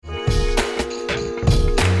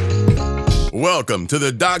Welcome to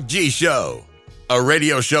the Doc G Show, a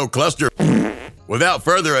radio show cluster. Without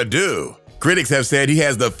further ado, critics have said he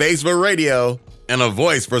has the face for radio and a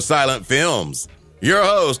voice for silent films. Your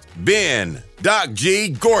host, Ben Doc G.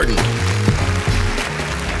 Gordon.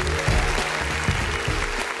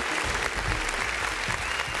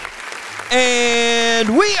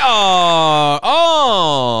 And we are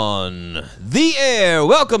on the air.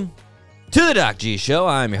 Welcome to the Doc G Show.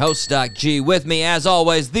 I'm your host, Doc G. With me, as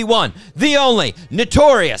always, the one, the only,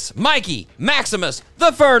 notorious Mikey Maximus,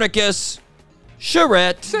 the Furnicus,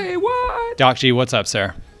 Charette. Say what? Doc G, what's up,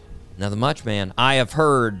 sir? Nothing much, man. I have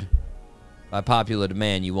heard, by popular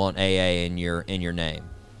demand, you want AA in your name.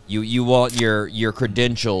 You want your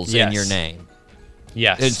credentials in your name.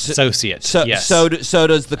 Yes, associate. Yes. So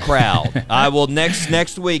does the crowd. I will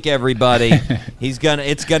next week, everybody. It's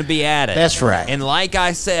gonna be added. That's right. And like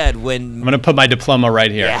I said, I'm gonna put my diploma right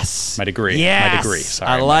here. Yes. My degree. Yes. My degree. Sorry.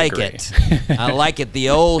 I like my degree. it. I like it.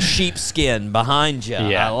 The old sheepskin behind you.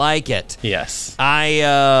 Yeah. I like it. Yes.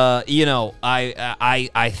 I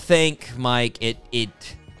think, Mike, it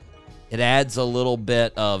adds a little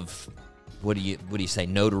bit of. What do you say?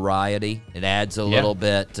 Notoriety. It adds a little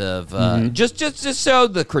bit of just so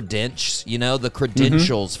the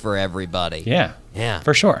credentials for everybody. Yeah,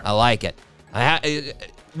 for sure. I like it.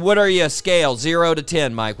 What are you scale 0 to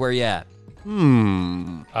 10, Mike? Where are you at?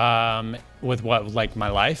 With what, like my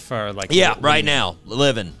life or like? Yeah, right now,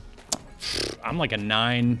 living. I'm like a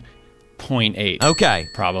 9.8. Okay,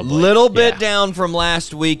 probably. Little bit down from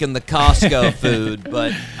last week in the Costco food,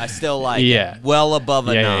 but I still like it. Well above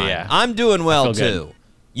a 9. Yeah. I'm doing well too. Good.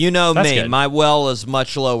 You know That's me. good. My well is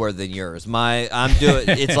much lower than yours.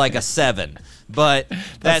 It's like a 7. But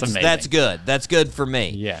that's good. That's good for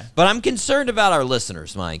me. Yeah. But I'm concerned about our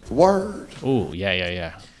listeners, Mike. Word. Ooh,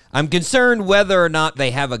 yeah. I'm concerned whether or not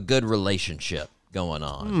they have a good relationship going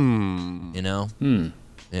on. You know?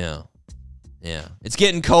 Yeah. It's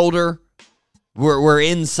getting colder. We're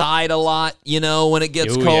inside a lot, when it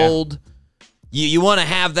gets cold. Yeah. You want to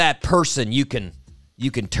have that person you can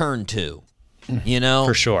turn to,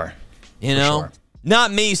 For sure. Sure.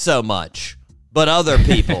 Not me so much, but other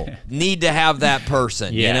people need to have that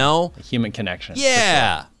person, A human connection.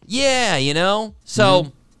 Yeah. Yeah,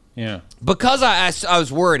 So Yeah. because I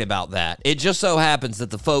was worried about that, it just so happens that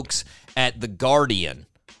the folks at The Guardian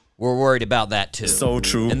were worried about that too. So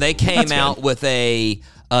true. And they came out with an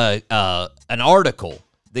article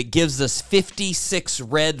that gives us 56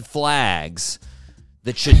 red flags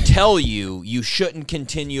that should tell you shouldn't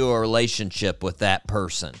continue a relationship with that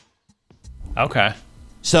person. Okay.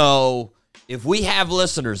 So if we have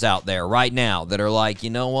listeners out there right now that are like, you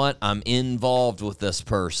know what, I'm involved with this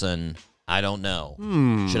person, I don't know.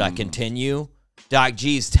 Should I continue? Doc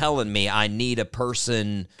G's telling me I need a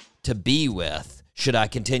person to be with. Should I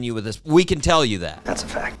continue with this? We can tell you that. That's a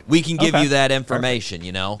fact. We can give you that information,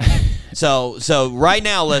 So right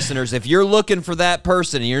now, listeners, if you're looking for that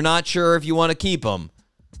person and you're not sure if you want to keep them,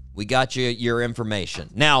 we got your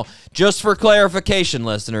information. Now, just for clarification,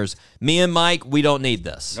 listeners, me and Mike, we don't need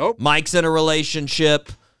this. Nope. Mike's in a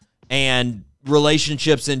relationship, and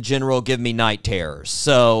relationships in general give me night terrors.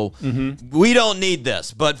 So we don't need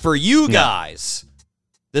this. But for you guys,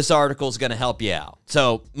 this article is going to help you out.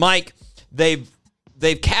 So, Mike, they've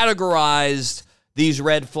categorized these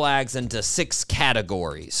red flags into 6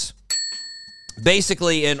 categories,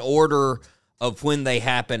 basically in order of when they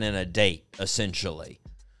happen in a date, essentially.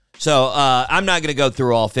 So I'm not going to go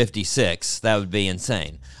through all 56. That would be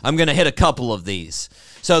insane. I'm going to hit a couple of these.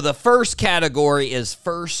 So the first category is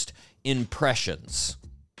first impressions.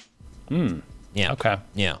 Yeah. Okay.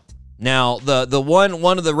 Yeah. Now, the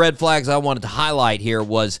one of the red flags I wanted to highlight here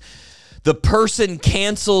was the person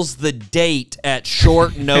cancels the date at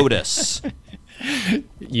short notice.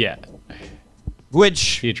 Yeah. Which,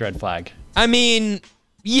 Huge red flag. I mean,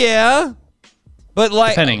 yeah, but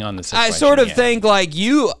like, Depending on the situation, I sort of think like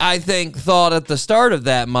you, I think, thought at the start of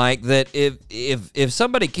that, Mike, that if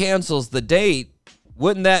somebody cancels the date,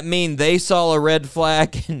 wouldn't that mean they saw a red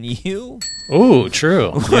flag in you? Ooh,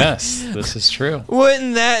 true. Yes, this is true.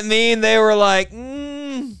 Wouldn't that mean they were like,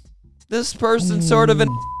 this person's sort of an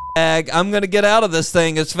flag. I'm going to get out of this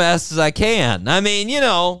thing as fast as I can. I mean,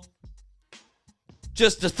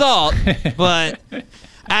 just a thought, but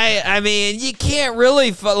I mean, you can't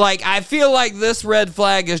really, I feel like this red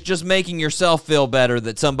flag is just making yourself feel better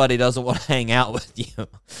that somebody doesn't want to hang out with you.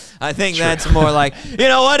 I think that's more like, you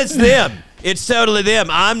know what, it's them. It's totally them.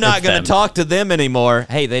 I'm not going to talk to them anymore.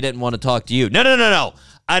 Hey, they didn't want to talk to you. No.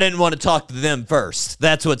 I didn't want to talk to them first.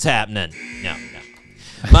 That's what's happening. No.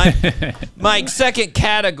 Mike, second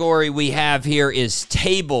category we have here is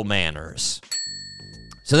table manners.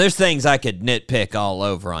 So there's things I could nitpick all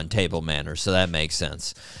over on table manners, so that makes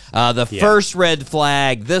sense. The first red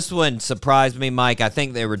flag, this one surprised me, Mike. I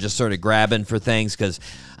think they were just sort of grabbing for things because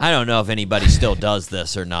I don't know if anybody still does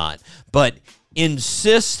this or not. But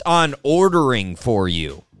insist on ordering for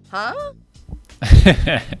you. Huh?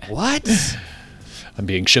 What? I'm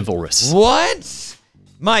being chivalrous. What?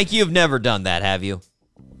 Mike, you've never done that, have you?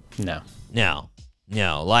 No.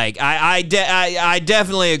 No. Like, I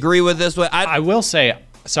definitely agree with this one. I will say,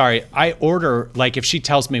 sorry, I order, like, if she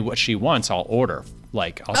tells me what she wants, I'll order.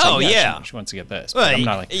 Like, I'll say, she wants to get this. But I'm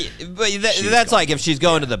not like, that's like if she's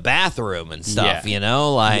going to the bathroom and stuff, you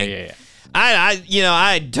know? Like, yeah.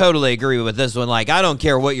 I totally agree with this one. Like, I don't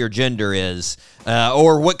care what your gender is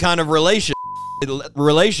or what kind of relationship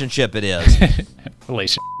it is.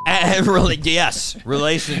 Relation.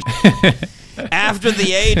 Relationship. After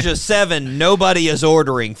the age of 7, nobody is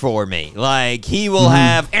ordering for me. Like, he will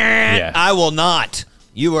have, I will not.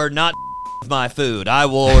 You are not my food. I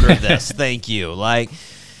will order this. Thank you. Like,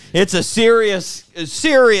 it's a serious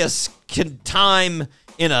time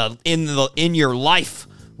in your life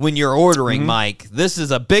when you're ordering, Mike. This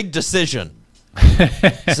is a big decision.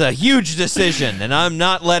 It's a huge decision, and I'm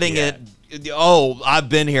not letting it. Oh, I've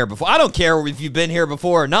been here before. I don't care if you've been here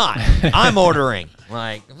before or not. I'm ordering.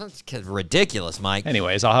 Like, that's ridiculous, Mike.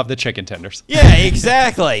 Anyways, I'll have the chicken tenders. Yeah,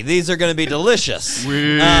 exactly. These are going to be delicious.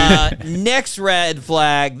 Next red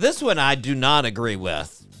flag. This one I do not agree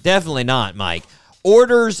with. Definitely not, Mike.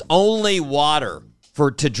 Orders only water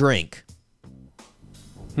to drink.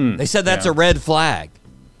 They said that's a red flag.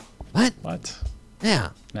 What?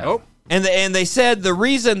 Yeah. No. Nope. And they said the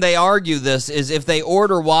reason they argue this is if they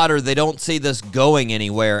order water, they don't see this going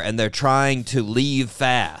anywhere, and they're trying to leave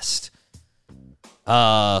fast.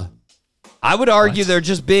 I would argue they're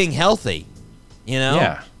just being healthy, you know?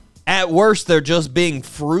 Yeah. At worst, they're just being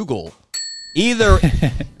frugal. Either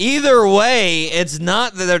way, it's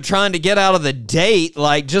not that they're trying to get out of the date.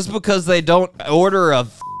 Like, just because they don't order a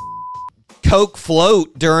Coke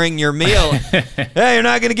float during your meal. Hey, you're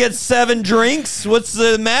not going to get 7 drinks? What's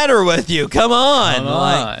the matter with you? Come on.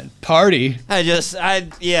 Like, party. I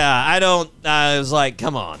was like,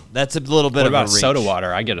 come on. That's a little bit What of about a reach. soda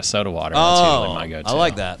water? I get a soda water. That's usually my go-to. I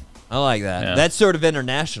like that. Yeah. That's sort of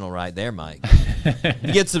international right there, Mike.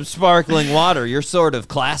 You get some sparkling water, you're sort of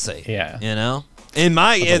classy. Yeah. You know? In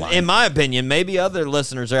my opinion, maybe other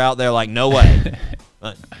listeners are out there like, no way.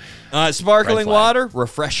 Sparkling water,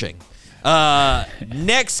 refreshing.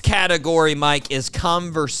 Next category, Mike, is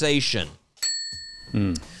conversation.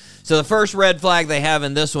 So the first red flag they have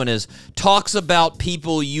in this one is talks about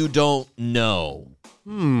people you don't know.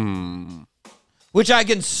 Which I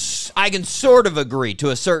can sort of agree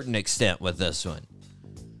to a certain extent with this one.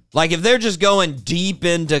 Like if they're just going deep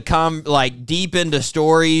into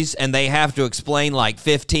stories and they have to explain like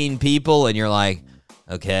 15 people and you're like,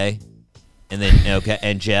 okay, and then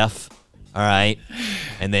and Jeff, all right,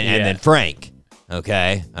 and then Frank,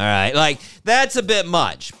 okay, all right, like that's a bit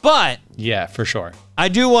much, but yeah, for sure. I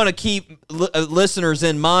do want to keep listeners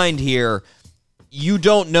in mind here. You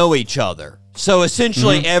don't know each other. So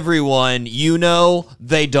essentially everyone you know,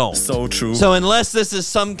 they don't. So true. So unless this is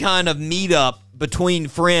some kind of meetup between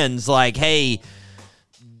friends, like, hey,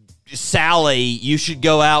 Sally, you should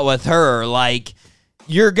go out with her, like,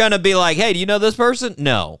 you're going to be like, hey, do you know this person?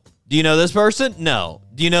 No. Do you know this person? No.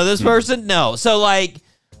 Do you know this person? No. So, like,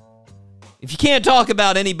 if you can't talk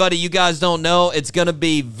about anybody you guys don't know, it's going to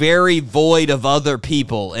be very void of other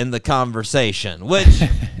people in the conversation, which,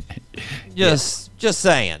 just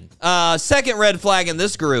saying. Second red flag in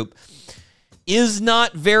this group is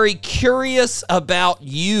not very curious about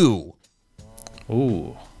you.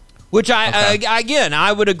 Ooh. Which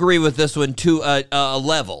I would agree with this one to a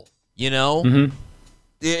level, you know? Mm-hmm.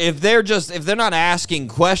 If they're not asking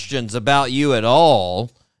questions about you at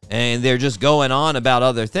all and they're just going on about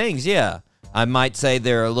other things, yeah. I might say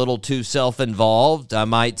they're a little too self-involved. I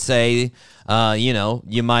might say,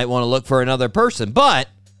 you might want to look for another person. But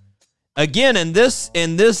again, in this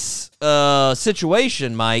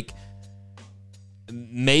situation, Mike,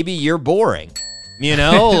 maybe you're boring. You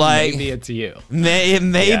know, like maybe it's you.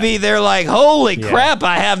 Maybe they're like, holy crap,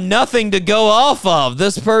 I have nothing to go off of.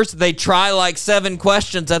 This person, they try like 7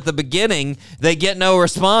 questions at the beginning, they get no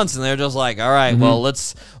response, and they're just like, all right, well,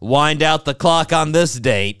 let's wind out the clock on this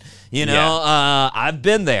date. You know, I've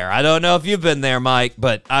been there. I don't know if you've been there, Mike,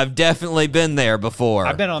 but I've definitely been there before.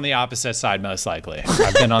 I've been on the opposite side, most likely.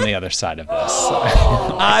 I've been on the other side of this.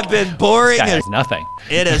 I've been boring as nothing.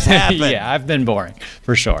 It has happened. Yeah, I've been boring,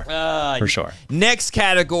 for sure. For sure. Next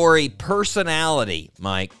category, personality,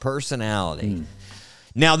 Mike, personality.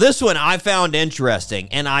 Now, this one I found interesting,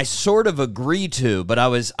 and I sort of agree to, but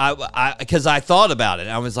because I thought about it.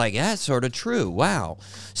 I was like, yeah, it's sort of true. Wow.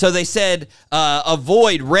 So they said,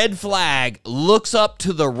 avoid red flag, looks up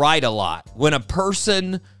to the right a lot. When a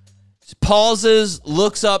person pauses,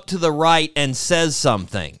 looks up to the right, and says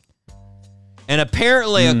something. And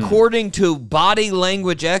apparently, according to body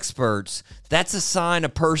language experts, that's a sign a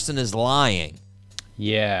person is lying.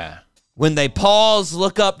 Yeah. When they pause,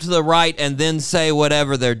 look up to the right, and then say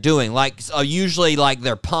whatever they're doing, usually like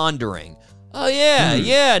they're pondering. Oh,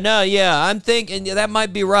 yeah, I'm thinking that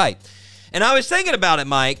might be right. And I was thinking about it,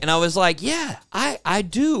 Mike, and I was like, yeah, I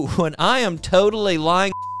do. When I am totally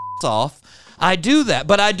lying off, I do that,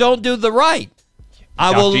 but I don't do the right.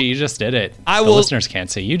 You just did it. The listeners can't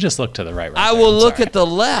see. You just look to the right. I will look at the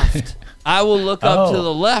left. I will look up to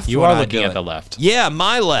the left. You are looking at the left. Yeah,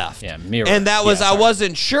 my left. Yeah, mirror. And that was, I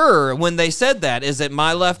wasn't sure when they said that. Is it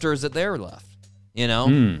my left or is it their left? You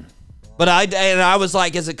know? But I was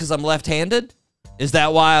like, is it because I'm left-handed? Is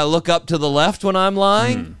that why I look up to the left when I'm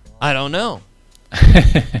lying? I don't know.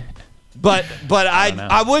 but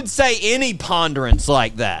I would say any ponderance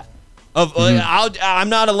like that. I'm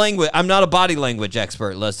not a body language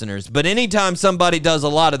expert, listeners, but anytime somebody does a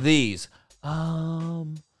lot of these,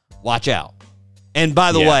 watch out. And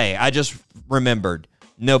by the way, I just remembered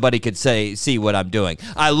nobody could see what I'm doing.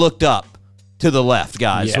 I looked up to the left,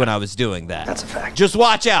 guys, when I was doing that. That's a fact. Just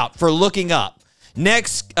watch out for looking up.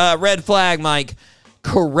 Next red flag, Mike,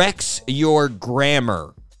 corrects your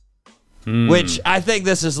grammar, which I think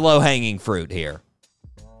this is low-hanging fruit here.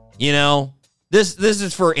 You know, this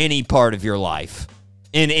is for any part of your life,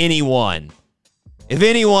 in anyone. If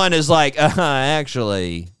anyone is like,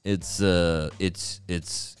 actually, it's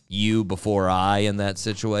you before I in that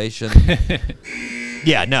situation.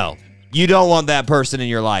 Yeah, no. You don't want that person in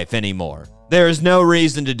your life anymore. There is no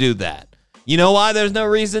reason to do that. You know why there's no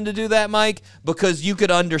reason to do that, Mike? Because you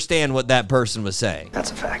could understand what that person was saying.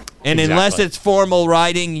 That's a fact. And unless it's formal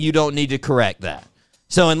writing, you don't need to correct that.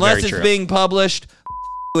 So unless it's being published,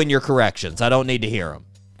 in your corrections. I don't need to hear them.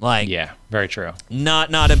 Yeah, very true.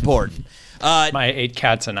 Not important. My 8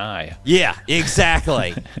 cats and I. Yeah,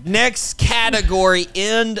 exactly. Next category,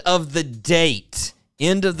 end of the date.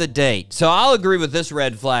 End of the date. So I'll agree with this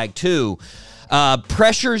red flag too.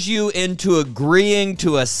 Pressures you into agreeing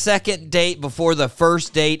to a second date before the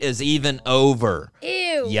first date is even over.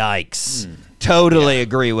 Ew. Yikes. Totally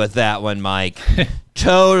agree with that one, Mike.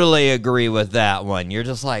 Totally agree with that one. You're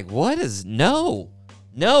just like, what is... No,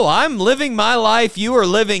 I'm living my life. You are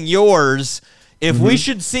living yours. If we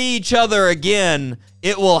should see each other again,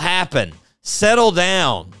 it will happen. Settle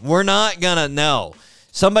down. We're not gonna know.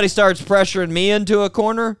 Somebody starts pressuring me into a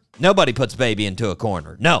corner. Nobody puts baby into a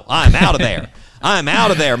corner. No, I'm out of there. I'm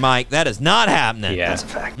out of there, Mike. That is not happening. Yeah, that's a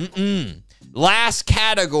fact. Last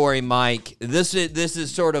category, Mike. This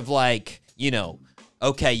is sort of like,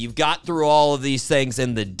 okay, you've got through all of these things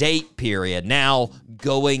in the date period. Now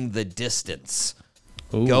going the distance.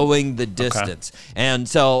 Ooh. Going the distance. Okay. And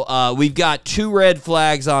so we've got 2 red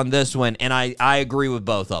flags on this one, and I agree with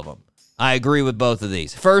both of them. I agree with both of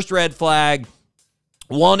these. First red flag,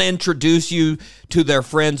 want to introduce you to their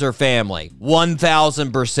friends or family.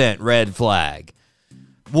 1,000% red flag.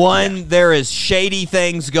 There is shady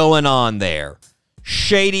things going on there.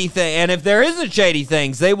 And if there isn't shady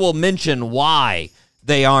things, they will mention why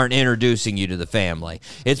they aren't introducing you to the family.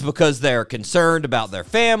 It's because they're concerned about their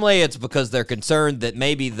family. It's because they're concerned that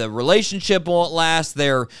maybe the relationship won't last.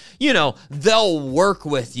 They'll work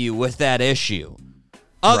with you with that issue.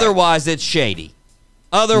 Otherwise, it's shady.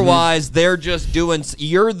 Otherwise, they're just doing,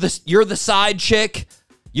 you're the side chick,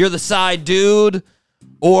 you're the side dude,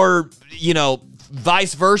 or,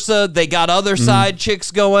 vice versa. They got other side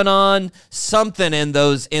chicks going on, something in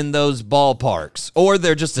those ballparks, or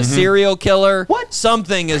they're just a serial killer. What?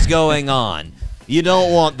 Something is going on. You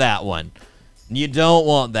don't want that one.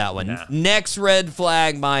 No. Next red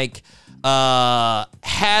flag, Mike,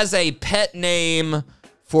 has a pet name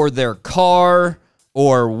for their car,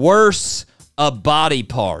 or worse, a body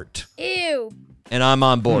part. Ew. And I'm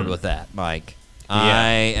on board with that, Mike. Yeah. I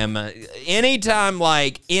am. Anytime,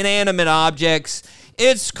 like, inanimate objects,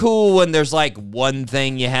 it's cool when there's, like, one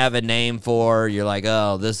thing you have a name for. You're like,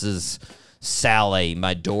 oh, this is Sally,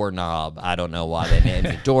 my doorknob. I don't know why they named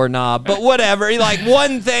it doorknob, but whatever. Like,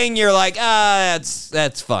 one thing, you're like,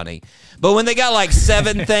 that's funny. But when they got, like,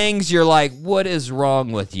 7 things, you're like, what is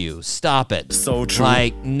wrong with you? Stop it. So true.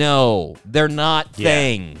 Like, no, they're not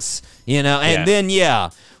things. And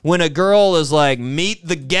then, when a girl is like, meet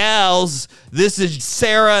the gals, this is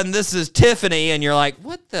Sarah and this is Tiffany, and you're like,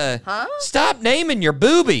 what the? Huh? Stop naming your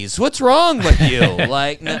boobies. What's wrong with you?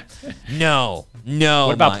 Like, no, No.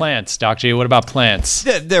 What about plants, Doc G? What about plants?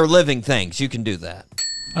 They're living things. You can do that.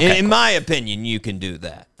 Okay, in my opinion, you can do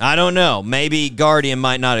that. I don't know. Maybe Guardian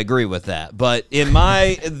might not agree with that, but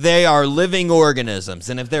they are living organisms,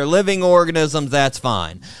 and if they're living organisms, that's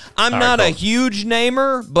fine. I'm not a huge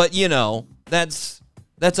namer, but that's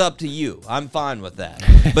up to you. I'm fine with that.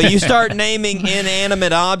 But you start naming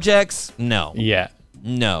inanimate objects? No. Yeah.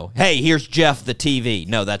 No. Hey, here's Jeff the TV.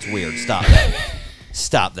 No, that's weird. Stop that.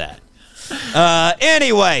 Stop that.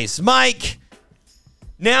 Anyways, Mike,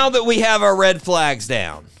 now that we have our red flags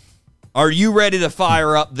down, are you ready to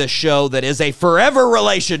fire up the show that is a forever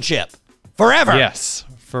relationship? Forever. Yes.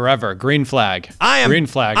 Forever. Green flag. Green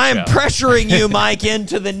flag. I am pressuring you, Mike,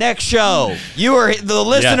 into the next show. You are the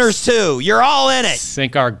listeners too. You're all in it.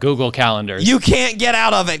 Sync our Google calendars. You can't get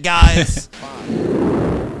out of it, guys.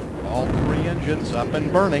 All 3 engines up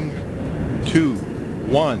and burning. 2,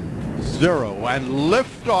 1, 0, and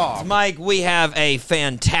lift off. Mike, we have a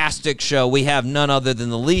fantastic show. We have none other than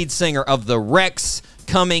the lead singer of the Rex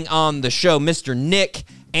coming on the show, Mr. Nick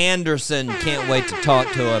Anderson. Can't wait to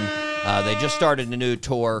talk to him. They just started a new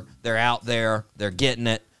tour. They're out there. They're getting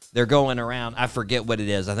it. They're going around. I forget what it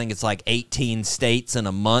is. I think it's like 18 states in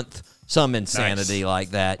a month. Some insanity like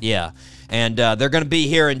that. Yeah. And they're going to be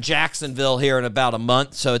here in Jacksonville here in about a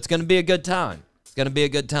month, so it's going to be a good time. It's going to be a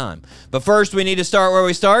good time. But first, we need to start where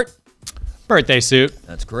we start. Birthday suit.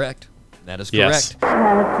 That's correct. That is correct. Yes.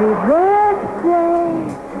 Happy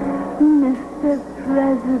birthday, Mr.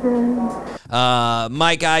 President.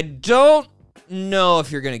 Mike, I don't know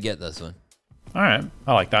if you're going to get this one. All right.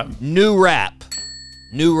 I like that. New rap.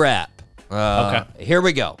 Okay. Here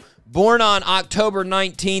we go. Born on October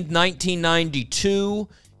 19th, 1992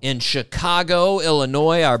 in Chicago,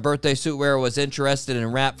 Illinois. Our birthday suit wearer was interested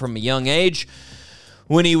in rap from a young age.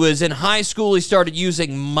 When he was in high school, he started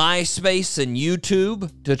using MySpace and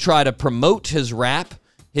YouTube to try to promote his rap.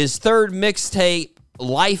 His third mixtape,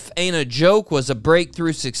 Life Ain't a Joke, was a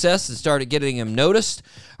breakthrough success and started getting him noticed.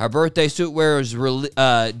 Our birthday suit wearer's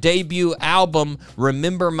debut album,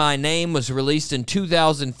 Remember My Name, was released in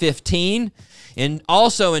 2015. And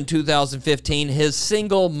also in 2015, his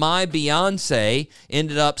single, My Beyonce,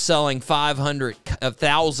 ended up selling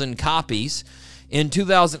 500,000 copies. In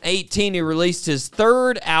 2018, he released his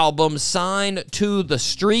third album, Signed to the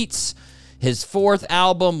Streets. His fourth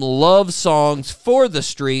album, Love Songs for the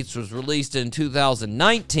Streets, was released in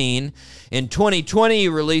 2019. In 2020, he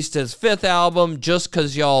released his fifth album, Just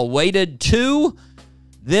 'Cause Y'all Waited 2.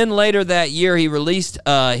 Then later that year, he released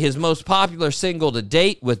his most popular single to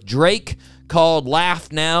date with Drake, called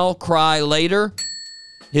Laugh Now, Cry Later.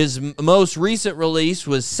 His most recent release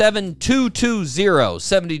was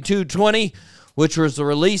 7220, which was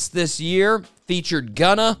released this year, featured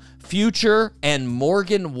Gunna, Future, and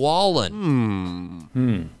Morgan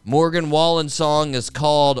Wallen. Morgan Wallen's song is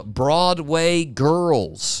called Broadway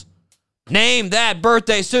Girls. Name that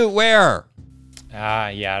birthday suit wearer.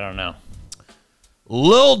 Yeah, I don't know.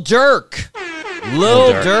 Lil Durk.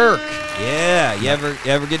 Lil Durk. Yeah, you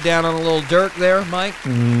ever get down on a Lil Durk there, Mike?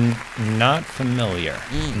 Not familiar.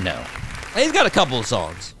 No. He's got a couple of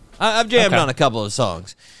songs. I've jammed on a couple of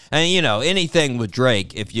songs. And, anything with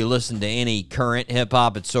Drake, if you listen to any current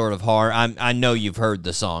hip-hop, it's sort of hard. I know you've heard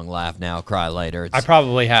the song Laugh Now, Cry Later. I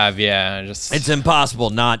probably have, yeah. It's impossible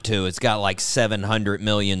not to. It's got like 700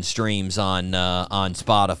 million streams on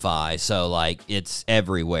Spotify, so, it's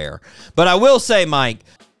everywhere. But I will say, Mike,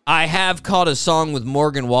 I have caught a song with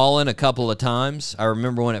Morgan Wallen a couple of times. I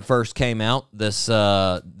remember when it first came out this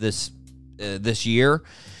year.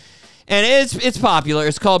 And it's popular.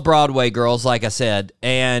 It's called Broadway Girls, like I said,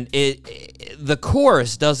 and the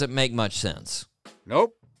chorus doesn't make much sense.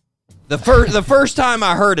 Nope. The first time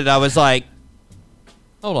I heard it, I was like,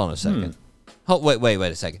 "Hold on a second.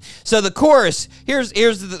 Wait a second." So the chorus, here's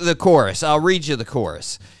the chorus. I'll read you the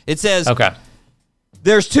chorus. It says, "Okay,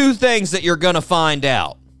 there's two things that you're gonna find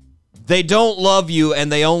out. They don't love you,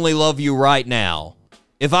 and they only love you right now.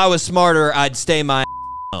 If I was smarter, I'd stay my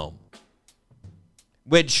home."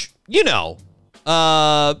 Which,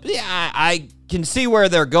 I can see where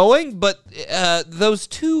they're going, but those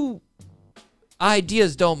two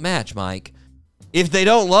ideas don't match, Mike. If they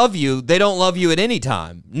don't love you, they don't love you at any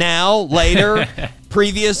time. Now, later,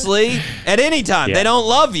 previously, at any time. Yeah. They don't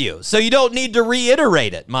love you. So you don't need to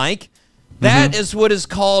reiterate it, Mike. That is what is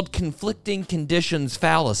called conflicting conditions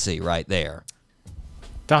fallacy right there.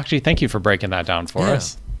 Doc G, thank you for breaking that down for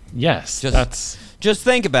us. Yes, Just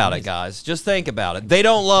think about it, guys. Just think about it. They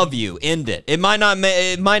don't love you. End it. It might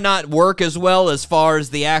not work as well as far as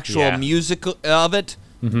the actual music of it.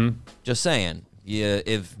 Just saying. Yeah,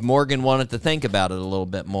 if Morgan wanted to think about it a little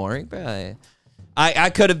bit more, I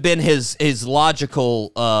could have been his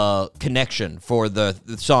logical connection for the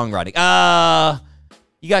songwriting.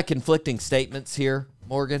 You got conflicting statements here,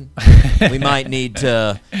 Morgan. We might need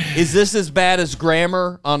to. Is this as bad as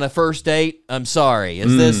grammar on a first date? I'm sorry.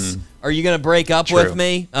 Is this? Are you going to break up with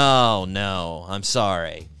me? Oh no, I'm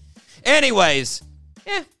sorry. Anyways,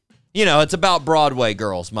 it's about Broadway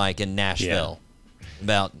girls, Mike, in Nashville.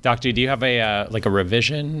 About Doctor, do you have a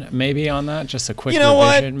revision maybe on that? Just a quick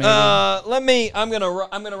revision, maybe? maybe. I'm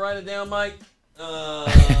gonna write it down, Mike.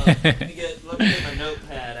 Let me get my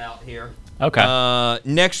notepad out here. Okay.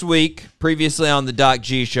 Next week, previously on the Doc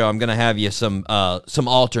G Show, I'm gonna have you some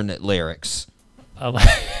alternate lyrics.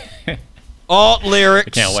 Alt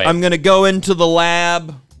lyrics. I can't wait. I'm gonna go into the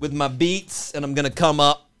lab with my beats, and I'm gonna come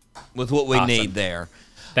up with what we need there.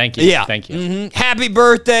 Thank you. Yeah. Thank you. Mm-hmm. Happy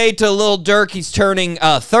birthday to Lil Durk. He's turning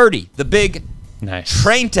 30. The big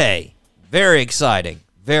Trente. Very exciting.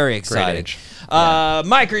 Very exciting.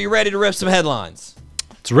 Mike, are you ready to rip some headlines?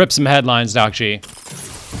 Let's rip some headlines, Doc G.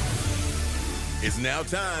 It's now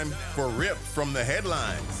time for Rip from the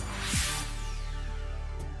Headlines.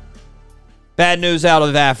 Bad news out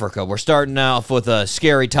of Africa. We're starting off with a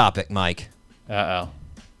scary topic, Mike. Uh-oh.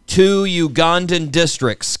 2 Ugandan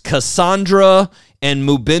districts, Cassandra and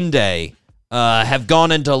Mubende, have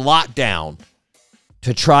gone into lockdown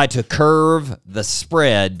to try to curb the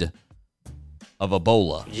spread of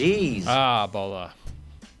Ebola. Jeez. Ebola.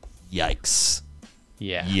 Yikes.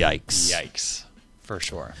 Yeah. Yikes. For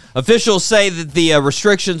sure. Officials say that the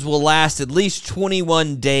restrictions will last at least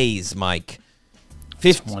 21 days, Mike.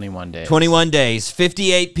 21 days. 21 days.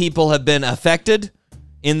 58 people have been affected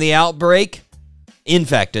in the outbreak.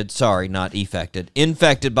 Infected by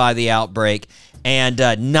the outbreak. And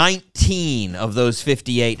 19 of those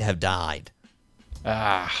 58 have died.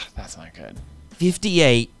 That's not good.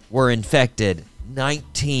 58 were infected.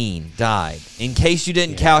 19 died. In case you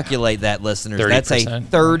didn't calculate that, listeners, 30%? That's a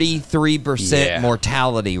 33%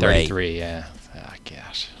 mortality rate. 33, yeah. Oh,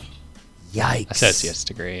 gosh. Yikes. Associate's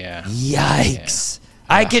degree, yeah. Yikes. Yeah.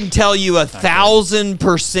 I can tell you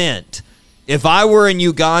 1,000%. If I were in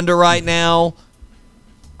Uganda right now,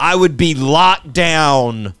 I would be locked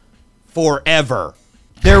down forever.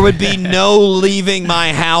 There would be no leaving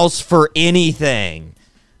my house for anything.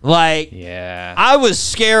 I was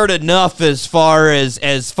scared enough as far as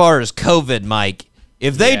COVID, Mike.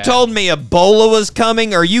 If they told me Ebola was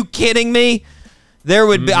coming, are you kidding me? There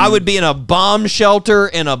would be I would be in a bomb shelter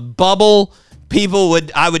in a bubble.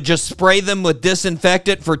 I would just spray them with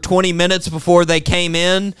disinfectant for 20 minutes before they came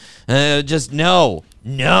in. No.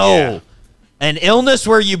 Yeah. An illness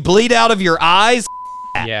where you bleed out of your eyes?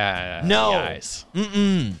 Yeah. No. Eyes.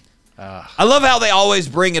 I love how they always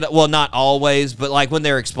bring it up. Well, not always, but like when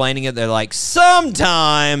they're explaining it, they're like,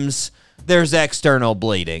 sometimes there's external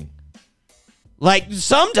bleeding. Like,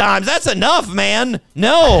 sometimes that's enough, man.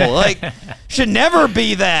 No, should never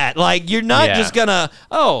be that. Like, you're not just gonna,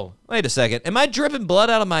 wait a second. Am I dripping blood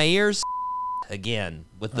out of my ears? Again,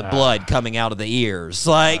 with the blood coming out of the ears.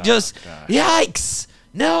 Yikes.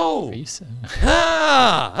 No.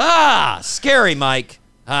 Scary, Mike.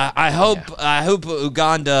 I hope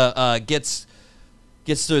Uganda gets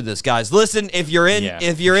through this, guys. Listen, if you're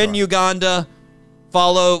in Uganda,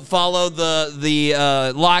 follow the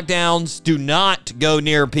lockdowns. Do not go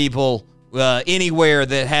near people anywhere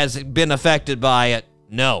that has been affected by it.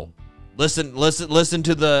 No, listen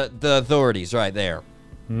to the authorities right there.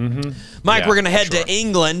 Mm-hmm. Mike, we're gonna head to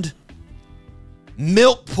England.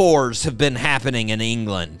 Milk pours have been happening in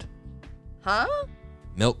England. Huh?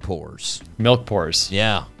 Milk pours.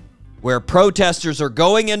 Yeah. Where protesters are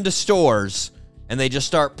going into stores and they just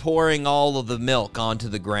start pouring all of the milk onto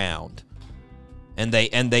the ground. And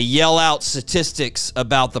they yell out statistics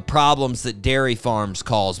about the problems that dairy farms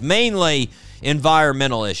cause, mainly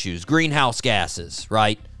environmental issues, greenhouse gases,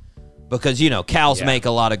 right? Because, cows make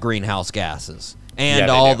a lot of greenhouse gases.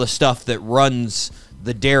 And all the stuff that runs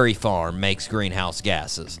the dairy farm makes greenhouse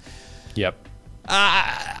gases. Yep.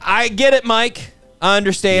 I get it, Mike. I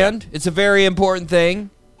understand. It's a very important thing.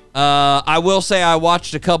 I will say I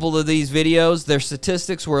watched a couple of these videos. Their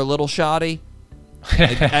statistics were a little shoddy.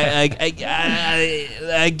 Again,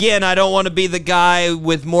 I don't want to be the guy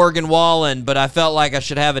with Morgan Wallen, but I felt like I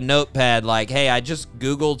should have a notepad like, hey, I just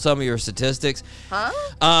Googled some of your statistics.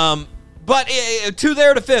 Huh? But to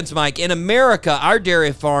their defense, Mike, in America, our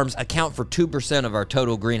dairy farms account for 2% of our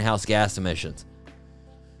total greenhouse gas emissions.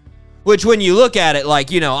 Which, when you look at it,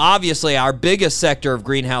 obviously our biggest sector of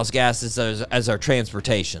greenhouse gases is our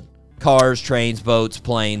transportation. Cars, trains, boats,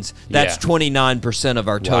 planes. That's 29% of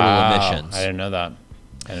our total emissions. I didn't know that.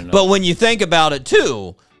 But when you think about it,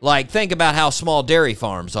 too, Like, think about how small dairy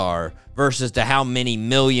farms are versus to how many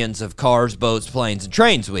millions of cars, boats, planes, and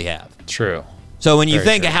trains we have. True. So when you Very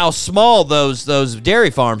think true. of how small those dairy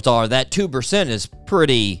farms are, that 2% is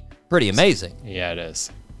pretty amazing. Yeah, it is.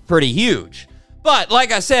 Pretty huge. But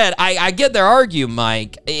like I said, I get their argument,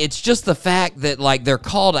 Mike. It's just the fact that, like, their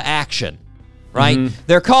call to action, right? Mm-hmm.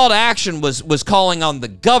 Their call to action was calling on the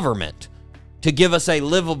government to give us a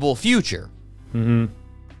livable future. Mm-hmm.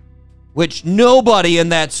 Which nobody in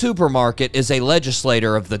that supermarket is a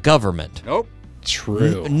legislator of the government. Nope.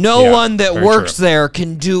 True. No Yeah, one that very works true. there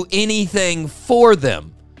can do anything for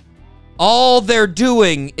them. All they're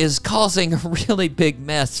doing is causing a really big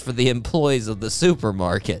mess for the employees of the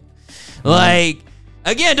supermarket. Like,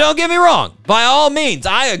 again, don't get me wrong. By all means,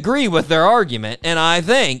 I agree with their argument, and I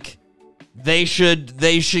think they should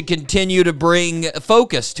continue to bring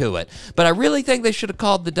focus to it. But I really think they should have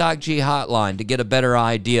called the Doc G hotline to get a better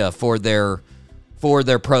idea for their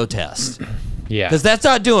protest. Yeah. Because that's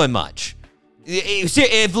not doing much.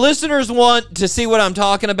 If listeners want to see what I'm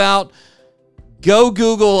talking about, go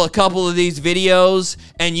Google a couple of these videos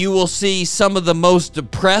and you will see some of the most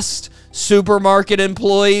depressed supermarket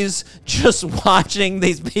employees just watching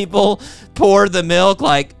these people pour the milk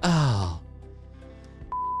like, oh,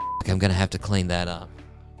 I'm going to have to clean that up.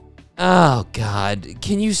 Oh, God.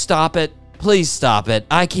 Can you stop it? Please stop it.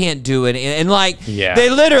 I can't do it. And like, they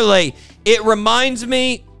literally, it reminds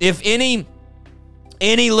me, if any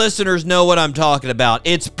listeners know what I'm talking about,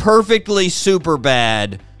 it's perfectly super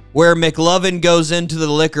bad where McLovin goes into the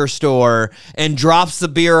liquor store and drops the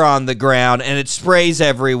beer on the ground and it sprays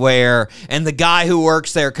everywhere. And the guy who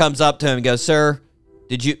works there comes up to him and goes, "Sir,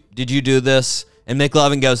 did you do this?" And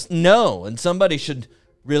McLovin goes, "No, and somebody should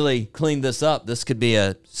really clean this up. This could be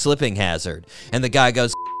a slipping hazard." And the guy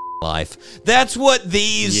goes, "Life." That's what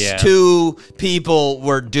these two people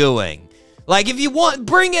were doing. Like, if you want,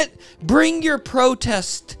 bring your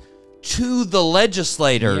protest to the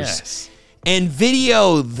legislators and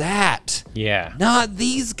video that. Yeah. Not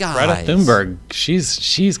these guys. Greta Thunberg,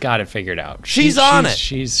 she's got it figured out. She's on it.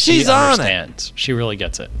 She on understands. She really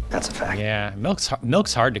gets it. That's a fact. Yeah,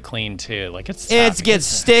 milk's hard to clean too. Like it gets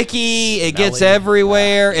sticky, it gets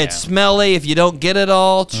everywhere, it's smelly if you don't get it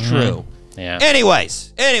all. It's true. Yeah.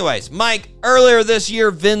 Anyways, Mike, earlier this year,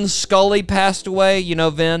 Vin Scully passed away. You know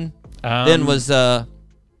Vin? Vin was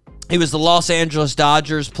he was the Los Angeles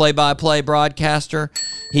Dodgers play-by-play broadcaster.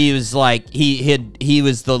 He was like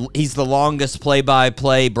he's the longest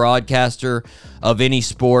play-by-play broadcaster of any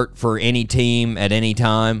sport for any team at any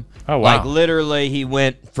time. Oh wow. Like literally he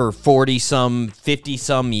went for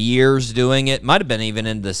 50-some years doing it. Might have been even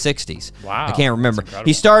in the 60s. Wow. I can't remember. That's incredible.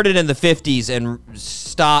 He started in the 50s and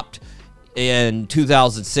stopped in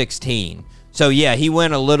 2016. So yeah, he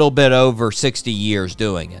went a little bit over 60 years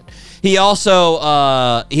doing it. He also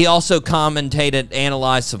commentated,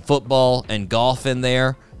 analyzed some football and golf in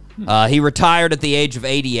there. He retired at the age of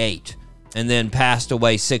 88 and then passed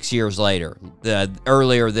away 6 years later,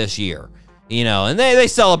 earlier this year. You know, and they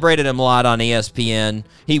celebrated him a lot on ESPN.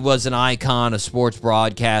 He was an icon of sports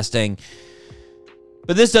broadcasting.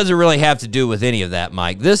 But this doesn't really have to do with any of that,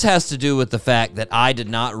 Mike. This has to do with the fact that I did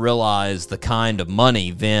not realize the kind of money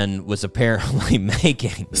Vin was apparently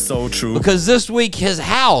making. So true. Because this week his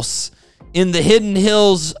house in the Hidden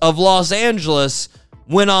Hills of Los Angeles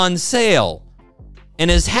went on sale. And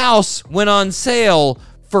his house went on sale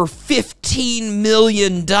for $15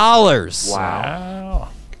 million. Wow.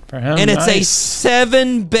 For him, And it's a nice.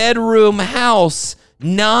 7-bedroom house,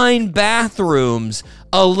 9 bathrooms,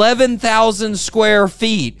 11,000 square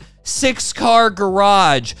feet, 6-car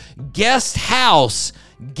garage, guest house,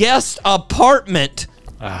 guest apartment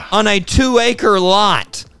on a 2-acre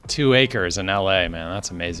lot. 2 acres in LA, man.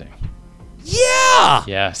 That's amazing. Yeah.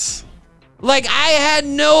 Yes. Like, I had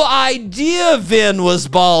no idea Vin was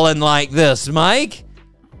balling like this, Mike.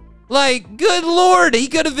 Like, good Lord, he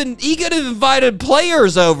could have invited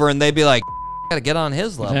players over and they'd be like, gotta get on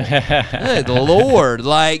his level. Good Lord.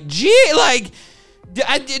 Like, gee, like,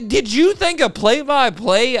 did you think a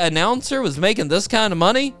play-by-play announcer was making this kind of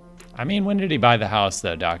money? I mean, when did he buy the house,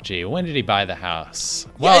 though, Doc G? When did he buy the house?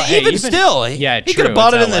 Well, Yeah, even still, yeah, he could have true,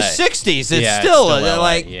 bought it it's in the LA. 60s. It's Yeah, still, LA,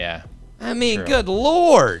 like, yeah. I mean, True. good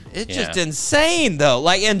Lord. It's just insane, though.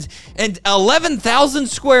 Like, and 11,000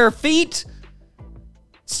 square feet?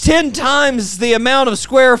 It's 10 times the amount of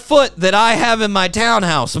square foot that I have in my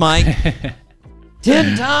townhouse, Mike.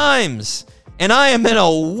 10 times. And I am in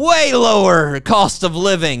a way lower cost of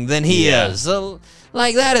living than he is. So,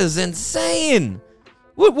 like, that is insane.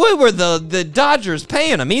 What were the Dodgers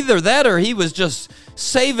paying him? Either that or he was just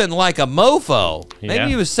saving like a mofo. Yeah. Maybe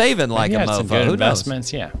he was saving like Maybe a had mofo. some good Who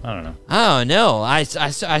investments. knows? Yeah, I don't know. I don't know. I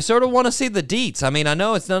sort of want to see the deets. I mean, I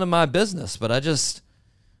know it's none of my business, but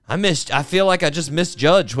I feel like I just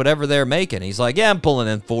misjudged whatever they're making. He's like, yeah, I'm pulling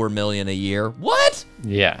in $4 million a year. What?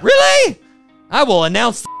 Yeah. Really? I will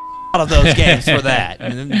announce the out of those games for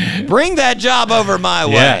that. Bring that job over my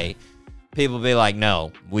way. People be like,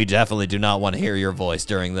 no, we definitely do not want to hear your voice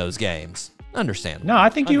during those games. Understand? No, I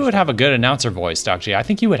think you would have a good announcer voice, Doc G. I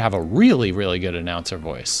think you would have a really, really good announcer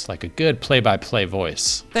voice, like a good play-by-play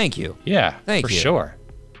voice. Thank you. Yeah, Thank for you. sure.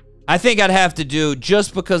 I think I'd have to do,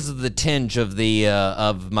 just because of the tinge of the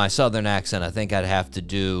of my southern accent, I think I'd have to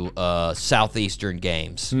do Southeastern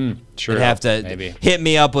games. Sure. You'd have to maybe hit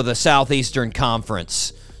me up with a Southeastern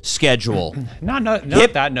Conference schedule. not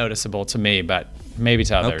that noticeable to me, but maybe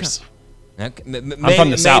to others. Okay. I'm from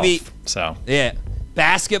the South, so yeah.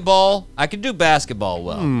 Basketball, I could do basketball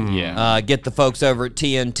well. yeah. Get the folks over at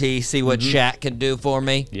TNT, see what Shaq can do for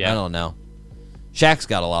me. Yeah. I don't know. Shaq's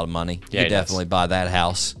got a lot of money. Yeah, He'd he does. definitely buy that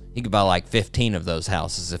house. He could buy like 15 of those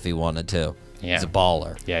houses if he wanted to. Yeah. He's a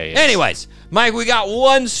baller. Yeah, he is. Anyways, Mike, we got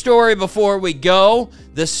one story before we go.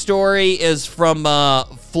 This story is from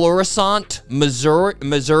Florissant,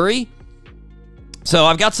 Missouri. So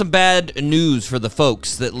I've got some bad news for the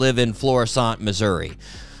folks that live in Florissant, Missouri,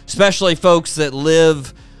 especially folks that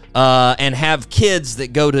live and have kids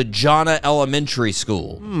that go to Jonna Elementary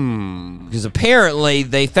School. Because apparently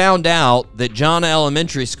they found out that Jonna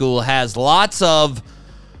Elementary School has lots of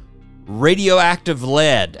radioactive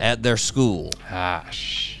lead at their school. Ah,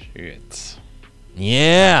 shit.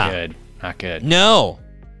 Yeah. Not good. No.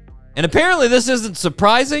 And apparently this isn't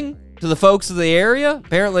surprising to the folks of the area.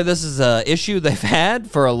 Apparently this is an issue they've had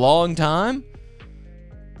for a long time.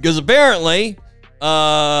 Because apparently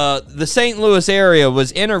the St. Louis area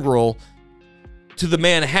was integral to the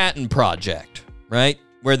Manhattan Project, right?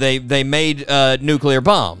 Where they made nuclear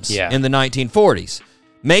bombs in the 1940s.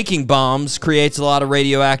 Making bombs creates a lot of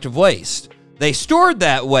radioactive waste. They stored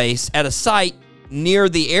that waste at a site near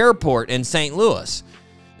the airport in St. Louis.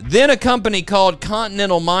 Then a company called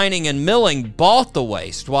Continental Mining and Milling bought the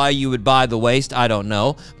waste. Why you would buy the waste, I don't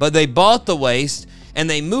know. But they bought the waste and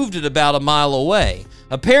they moved it about a mile away.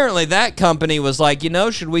 Apparently that company was like,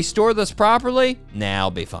 should we store this properly? Nah,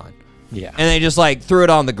 I'll be fine. Yeah. And they just threw it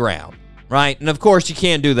on the ground, right? And of course you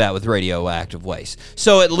can't do that with radioactive waste.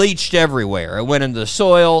 So it leached everywhere. It went into the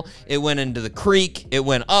soil, it went into the creek, it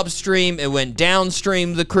went upstream, it went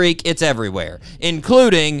downstream the creek. It's everywhere,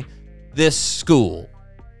 including this school.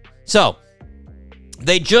 So,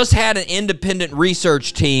 they just had an independent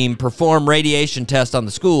research team perform radiation tests on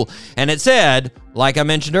the school, and it said, like I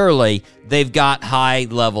mentioned earlier, they've got high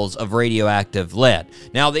levels of radioactive lead.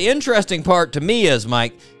 Now, the interesting part to me is,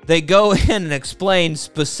 Mike, they go in and explain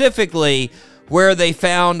specifically where they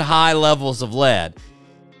found high levels of lead.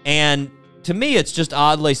 And to me, it's just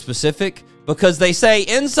oddly specific because they say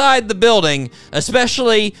inside the building,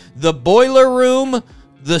 especially the boiler room,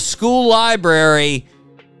 the school library,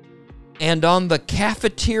 and on the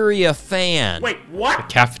cafeteria fan. Wait, what?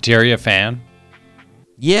 The cafeteria fan?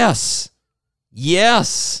 Yes.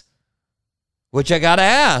 Which I gotta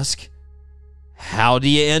ask, how do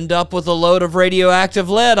you end up with a load of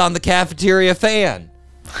radioactive lead on the cafeteria fan?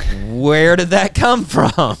 Where did that come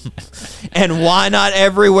from? And why not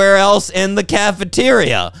everywhere else in the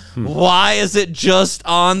cafeteria? Why is it just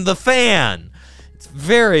on the fan? It's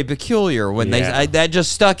very peculiar when that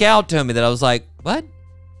just stuck out to me that I was like, what?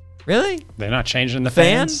 Really? They're not changing the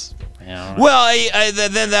Fan? fans? Yeah, Well,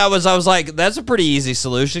 then I was like, that's a pretty easy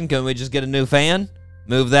solution. Can we just get a new fan?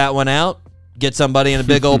 Move that one out? Get somebody in a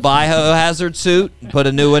big old biohazard suit and put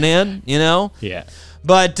a new one in, Yeah.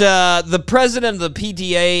 But the president of the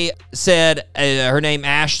PTA said, her name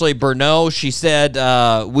Ashley Bernot, she said,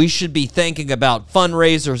 we should be thinking about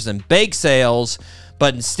fundraisers and bake sales,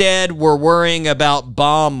 but instead we're worrying about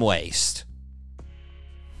bomb waste.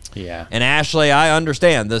 Yeah. And Ashley, I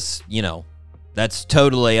understand this, that's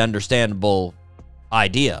totally understandable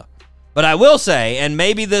idea. But I will say, and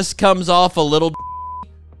maybe this comes off a little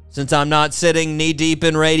since I'm not sitting knee deep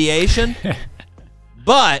in radiation,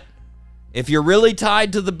 but if you're really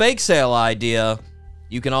tied to the bake sale idea,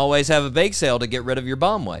 you can always have a bake sale to get rid of your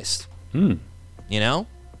bomb waste. Yeah.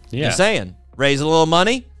 Just saying, raise a little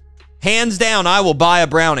money. Hands down, I will buy a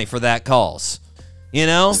brownie for that cause.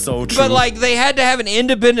 So true. But they had to have an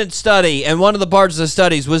independent study, and one of the parts of the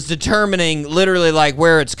studies was determining literally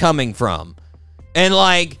where it's coming from. And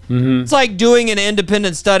it's like doing an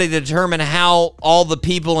independent study to determine how all the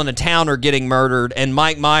people in a town are getting murdered, and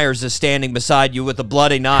Mike Myers is standing beside you with a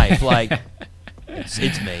bloody knife.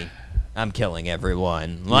 It's me. I'm killing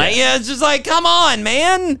everyone. Like, yeah, it's just like, come on,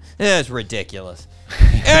 man. It's ridiculous.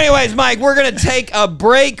 Anyways, Mike, we're going to take a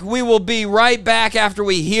break. We will be right back after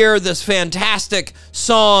we hear this fantastic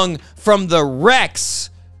song from the Rex.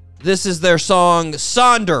 This is their song,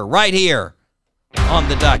 Sonder, right here on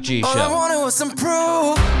the Doc G Show. All I wanted was some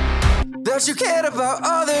proof that you cared about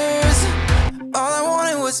others. All I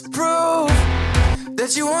wanted was proof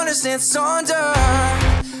that you understand Sonder.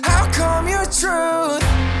 How come your truth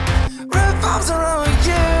revolves around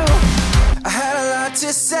you? I had a lot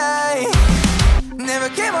to say, never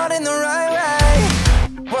came out in the right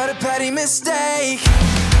way. What a petty mistake.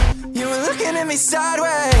 You were looking at me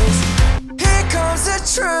sideways. Here comes the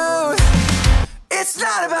truth. It's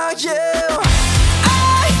not about you.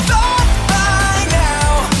 I thought by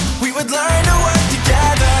now we would learn to work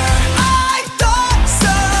together. I thought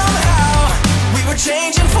somehow we were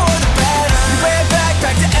changing for the better. We went back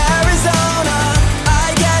to Arizona.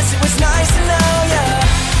 I guess it was nice to know ya.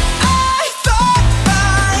 I thought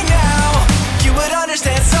by now you would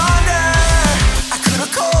understand Sonder. I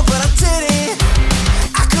could've called but I didn't.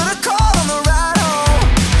 I could've called on the ride home.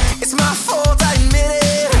 It's my fault, I admit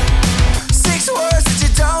it. 6 words that you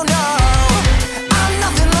don't know. I'm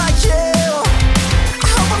nothing like you. I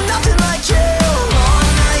hope I'm nothing like you. Long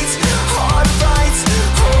nights, hard fights,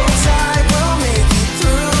 hold tight, we'll make it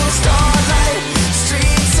through. Starlight,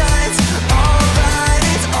 street signs, alright,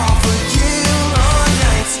 it's all for you. Long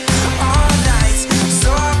nights, all nights, so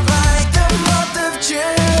I like the month of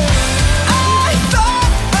June. I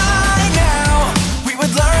thought by now we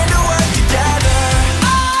would learn to work together.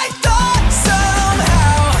 I thought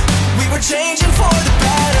somehow we were changing for the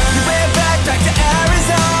better. We went back to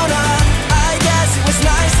Arizona. I guess it was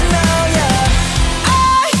nice to know ya.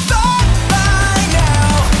 I thought by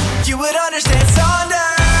now you would understand Sonder.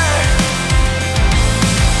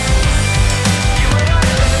 You would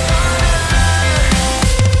understand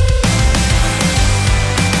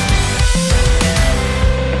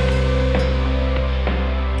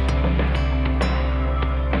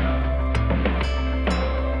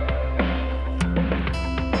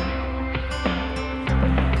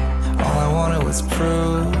All I wanted was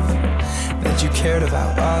proof that you cared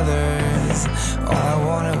about others. All I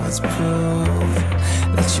wanted was proof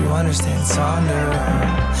that you understand Sonder.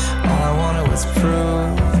 All I wanted was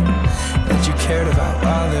proof that you cared about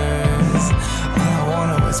others. All I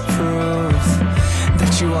wanted was proof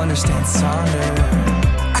that you understand Sonder.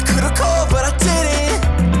 I could've called but I didn't.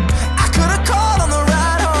 I could've called on the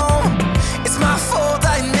ride home. It's my fault,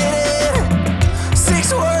 I admit it.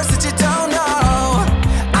 6 words that you don't know.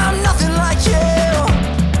 I'm nothing like you.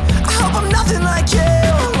 I hope I'm nothing like you.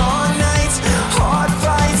 Long nights, hard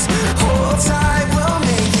fights, hold tight, we'll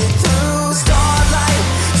make it through. Starlight,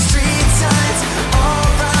 street signs,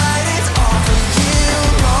 alright, it's all for you.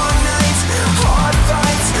 Long nights, hard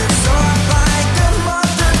fights, so I like the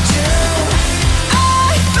month of June.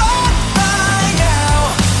 I thought by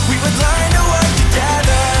now we would learn to work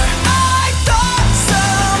together. I thought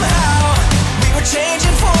somehow we were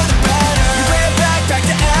changing for the better. We went back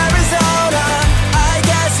to Arizona. I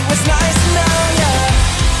guess it was nice to know ya.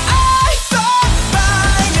 I thought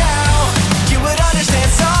by now you would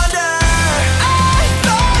understand Sonder. I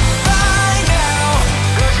thought by now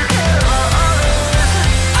that you cared about others.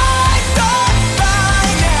 I thought by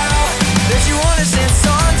now that you understand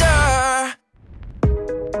Sonder.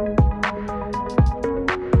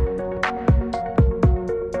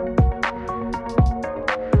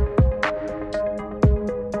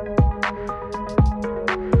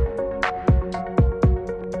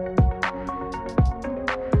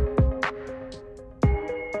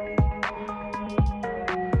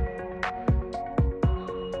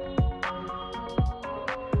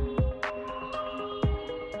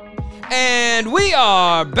 And we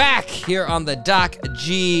are back here on the Doc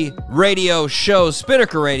G Radio Show,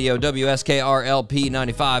 Spinnaker Radio, WSKRLP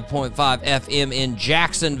 95.5 FM in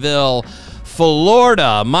Jacksonville,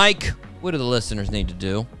 Florida. Mike, what do the listeners need to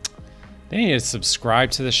do? They need to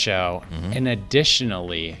subscribe to the show and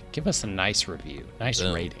additionally give us a nice review, nice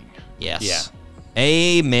rating. Yes. Yeah.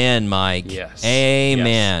 Amen, Mike. Yes.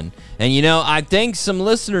 Amen. Yes. And you know, I think some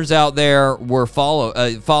listeners out there were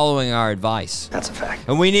following our advice. That's a fact.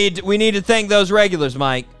 And we need to thank those regulars,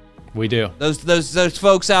 Mike. We do. Those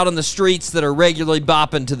folks out on the streets that are regularly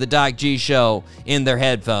bopping to the Doc G Show in their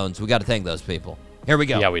headphones. We got to thank those people. Here we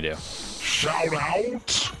go. Yeah, we do.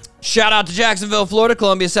 Shout out to Jacksonville, Florida,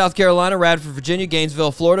 Columbia, South Carolina, Radford, Virginia,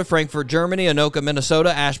 Gainesville, Florida, Frankfurt, Germany, Anoka,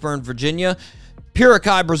 Minnesota, Ashburn, Virginia,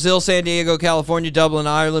 Puricai, Brazil, San Diego, California, Dublin,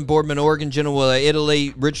 Ireland, Boardman, Oregon, Genoa,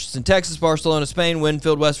 Italy, Richardson, Texas, Barcelona, Spain,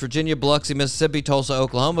 Winfield, West Virginia, Biloxi, Mississippi, Tulsa,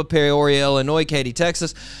 Oklahoma, Peoria, Illinois, Katy,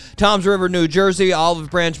 Texas, Toms River, New Jersey,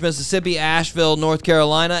 Olive Branch, Mississippi, Asheville, North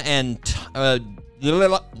Carolina, and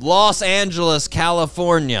Los Angeles,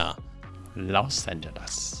 California. Los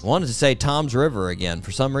Angeles. I wanted to say Toms River again.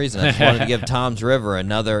 For some reason, I just wanted to give Toms River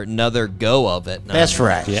another go of it. That's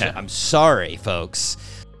right. Yeah. I'm sorry, folks.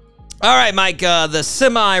 All right, Mike, the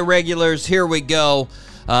semi-regulars, here we go.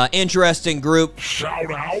 Interesting group.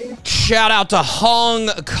 Shout out to Hong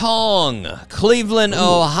Kong, Cleveland,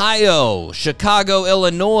 Ohio, Chicago,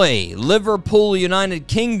 Illinois, Liverpool, United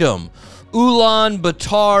Kingdom,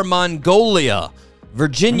 Ulaanbaatar, Mongolia,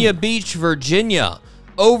 Virginia Beach, Virginia,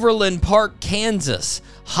 Overland Park, Kansas,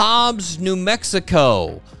 Hobbs, New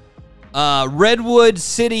Mexico, Redwood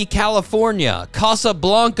City, California,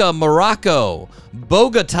 Casablanca, Morocco,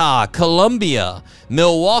 Bogota, Colombia,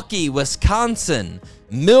 Milwaukee, Wisconsin,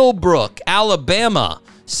 Millbrook, Alabama,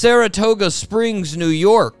 Saratoga Springs, New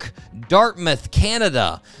York, Dartmouth,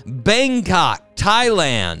 Canada, Bangkok,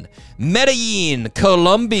 Thailand, Medellin,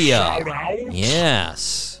 Colombia.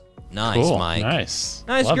 Yes. Nice, Cool. Mike. Nice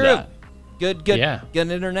Nice Love group. that.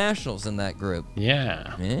 Good internationals in that group.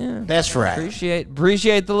 Yeah. Yeah. That's right.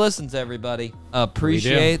 Appreciate the listens, everybody.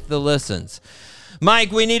 Appreciate the listens.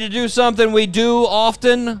 Mike, we need to do something we do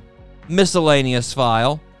often. Miscellaneous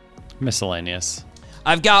file. Miscellaneous.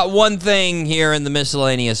 I've got one thing here in the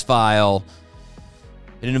miscellaneous file.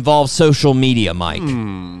 It involves social media, Mike.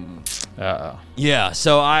 Uh-oh. Yeah,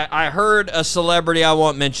 so I heard a celebrity, I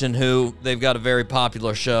won't mention who. They've got a very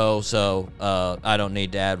popular show, so I don't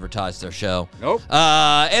need to advertise their show. Nope.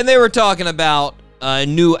 And they were talking about a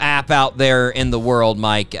new app out there in the world,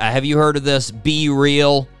 Mike. Have you heard of this, Be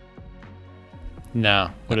Real?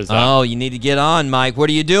 No. What is that? Oh, you need to get on, Mike. What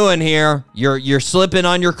are you doing here? You're slipping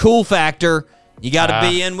on your cool factor. You got to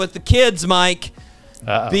be in with the kids, Mike.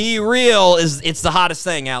 Be Real it's the hottest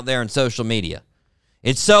thing out there in social media.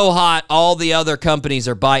 It's so hot, all the other companies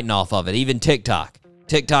are biting off of it, even TikTok.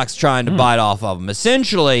 TikTok's trying to bite off of them.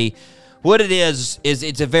 Essentially, what it is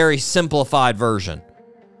it's a very simplified version.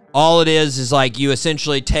 All it is like you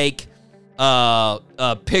essentially take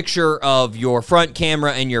a picture of your front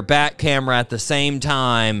camera and your back camera at the same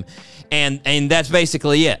time, and that's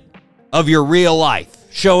basically it, of your real life,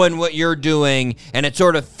 showing what you're doing, and it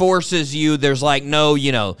sort of forces you, there's like no,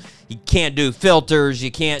 you can't do filters, you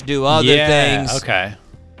can't do other things. Okay.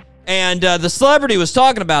 And the celebrity was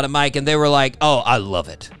talking about it, Mike, and they were like, oh, I love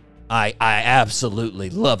it. I absolutely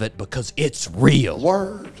love it because it's real.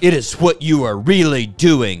 Word. It is what you are really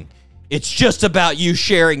doing. It's just about you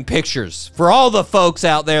sharing pictures. For all the folks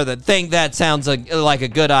out there that think that sounds like a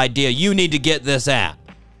good idea, you need to get this app.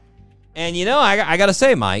 And I got to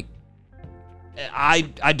say, Mike,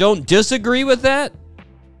 I don't disagree with that,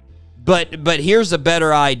 but here's a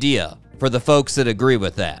better idea for the folks that agree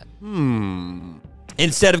with that.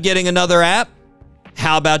 Instead of getting another app,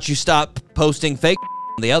 how about you stop posting fake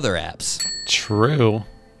on the other apps? True.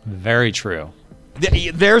 Very true.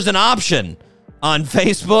 There's an option on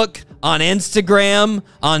Facebook, on Instagram,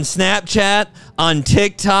 on Snapchat, on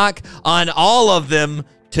TikTok, on all of them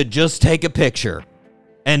to just take a picture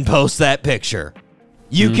and post that picture.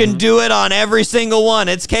 You can do it on every single one.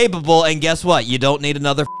 It's capable, and guess what? You don't need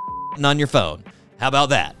another on your phone. How about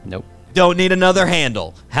that? Nope. Don't need another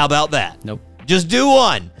handle. How about that? Nope. Just do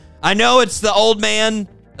one. I know it's the old man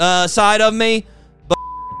side of me, but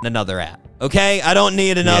another app. Okay? I don't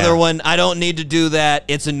need another one. I don't need to do that.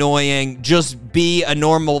 It's annoying. Just be a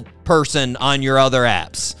normal person on your other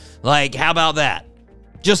apps. Like, how about that?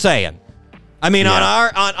 Just saying. I mean, on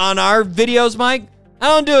our videos, Mike, I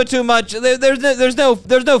don't do it too much. There's no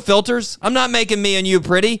filters. I'm not making me and you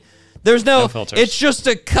pretty. There's no filters. It's just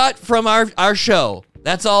a cut from our show.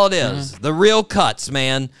 That's all it is. The real cuts,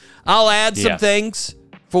 man. I'll add some things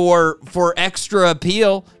for extra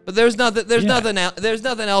appeal, but there's nothing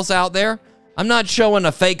else out there. I'm not showing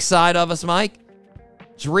a fake side of us, Mike.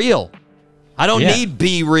 It's real. I don't need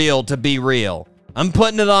Be Real to be real. I'm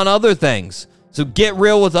putting it on other things. So get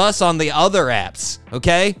real with us on the other apps,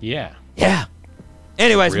 okay? Yeah. Yeah.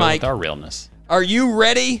 Anyways, Real Mike, with our realness. Are you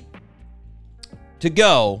ready to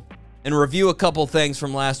go and review a couple things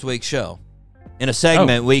from last week's show in a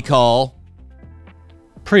segment we call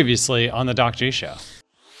Previously on the Doc G Show.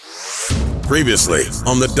 Previously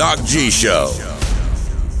on the Doc G Show.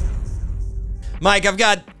 Mike, I've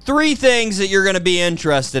got 3 things that you're going to be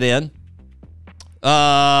interested in.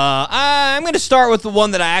 I'm going to start with the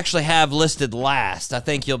one that I actually have listed last. I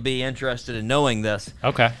think you'll be interested in knowing this.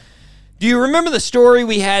 Okay. Do you remember the story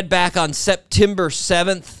we had back on September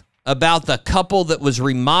 7th about the couple that was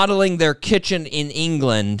remodeling their kitchen in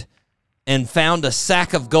England and found a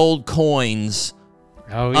sack of gold coins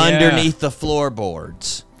underneath the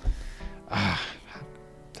floorboards.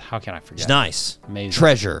 How can I forget? It's nice. Amazing.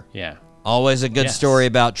 Treasure. Yeah. Always a good story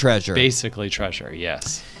about treasure. Basically treasure,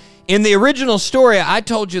 yes. In the original story, I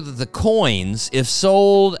told you that the coins, if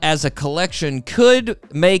sold as a collection, could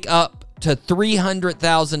make up to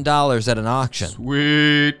 $300,000 at an auction.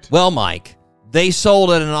 Sweet. Well, Mike, they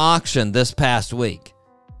sold at an auction this past week.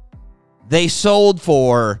 They sold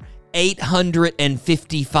for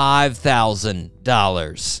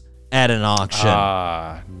 $855,000 at an auction.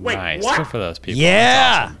 Nice. Good for those people.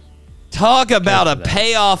 Yeah. Awesome. Talk about a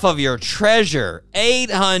payoff of your treasure.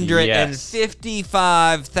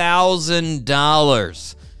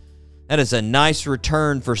 $855,000. That is a nice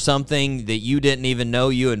return for something that you didn't even know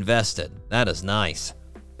you invested. That is nice.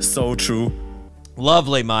 So true.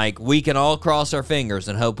 Lovely, Mike. We can all cross our fingers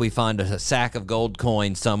and hope we find a sack of gold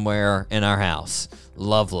coins somewhere in our house.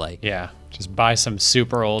 Lovely. Yeah. Just buy some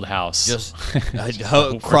super old house. Just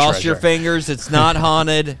cross your fingers. It's not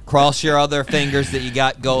haunted. Cross your other fingers that you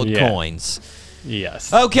got gold coins.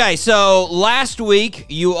 Yes. Okay, so last week,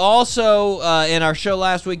 you also, in our show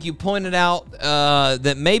last week, you pointed out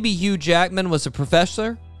that maybe Hugh Jackman was a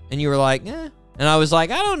professor, and you were like, eh. And I was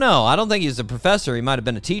like, I don't know. I don't think he was a professor. He might have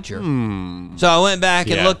been a teacher. So I went back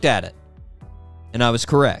and looked at it, and I was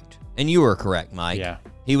correct. And you were correct, Mike. Yeah.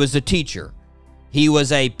 He was a teacher. He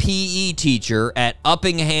was a PE teacher at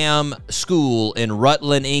Uppingham School in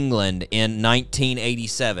Rutland, England in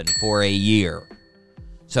 1987 for a year.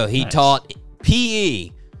 So he taught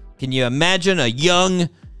PE. Can you imagine a young,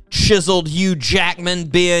 chiseled Hugh Jackman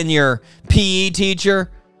being your PE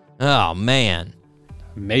teacher? Oh, man.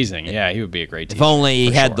 Amazing. Yeah, he would be a great teacher. If only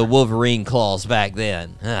he had the Wolverine claws back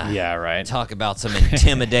then. Yeah, right. Talk about some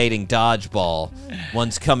intimidating dodgeball.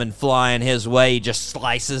 One's coming flying his way, he just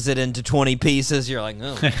slices it into 20 pieces. You're like,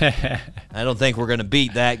 oh, I don't think we're going to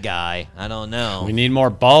beat that guy. I don't know. We need more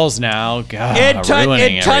balls now. God, it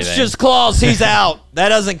touched his claws. He's out. That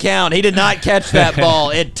doesn't count. He did not catch that ball.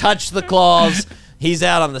 It touched the claws. He's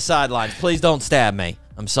out on the sidelines. Please don't stab me.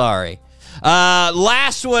 I'm sorry.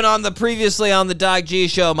 Last one on the previously on the Doc G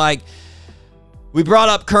Show, Mike. We brought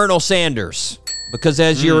up Colonel Sanders because,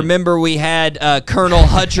 as you remember, we had Colonel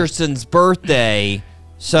Hutcherson's birthday.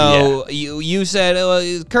 So you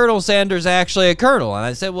said Colonel Sanders actually a colonel, and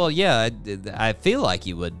I said, well, yeah, I feel like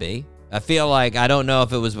he would be. I feel like I don't know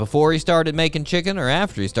if it was before he started making chicken or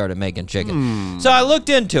after he started making chicken. So I looked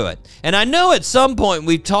into it. And I know at some point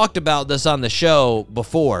we've talked about this on the show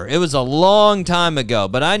before. It was a long time ago,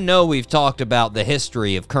 but I know we've talked about the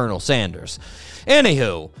history of Colonel Sanders.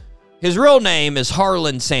 Anywho, his real name is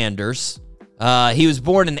Harlan Sanders. He was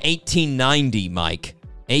born in 1890, Mike.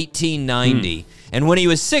 1890. And when he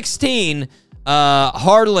was 16,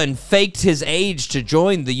 Harlan faked his age to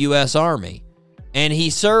join the U.S. Army. And he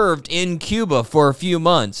served in Cuba for a few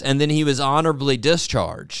months, and then he was honorably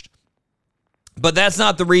discharged. But that's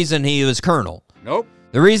not the reason he was colonel. Nope.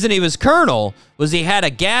 The reason he was colonel was he had a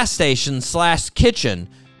gas station / kitchen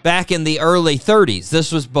back in the early 30s.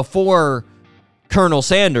 This was before Colonel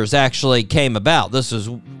Sanders actually came about. This was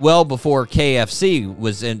well before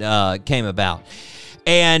KFC came about.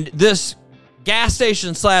 And this gas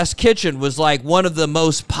station / kitchen was like one of the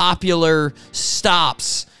most popular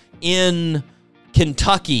stops in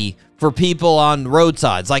Kentucky for people on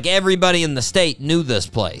roadsides. Like everybody in the state knew this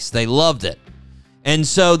place. They loved it. And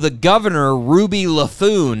so the governor, Ruby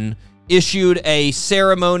Laffoon, issued a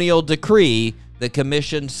ceremonial decree that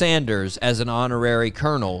commissioned Sanders as an honorary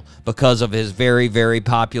colonel because of his very, very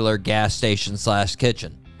popular gas station /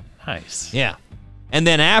 kitchen. Nice. Yeah. And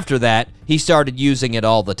then after that, he started using it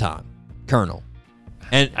all the time. Colonel.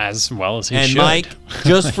 And as well as he And should. Mike,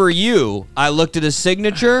 just for you, I looked at his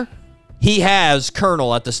signature. He has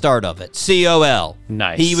Colonel at the start of it. C-O-L.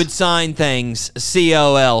 Nice. He would sign things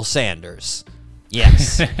C-O-L Sanders.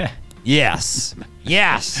 Yes. Yes.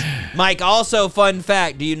 Yes. Mike, also fun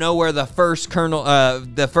fact, do you know where the first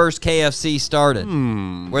KFC started?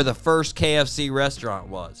 Where the first KFC restaurant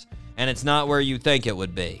was? And it's not where you think it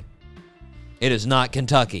would be. It is not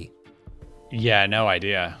Kentucky. Yeah, no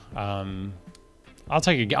idea. I'll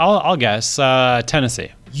guess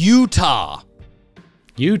Tennessee. Utah.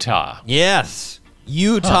 Yes.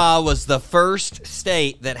 Utah was the first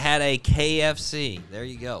state that had a KFC. There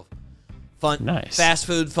you go. Nice. Fast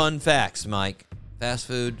food fun facts, Mike. Fast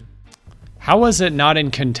food. How was it not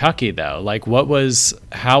in Kentucky though? Like,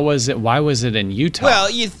 how was it? Why was it in Utah? Well,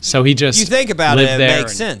 so he just you think about it, lived it there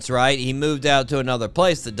makes sense, right? He moved out to another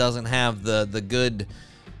place that doesn't have the good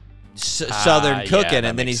Southern cooking,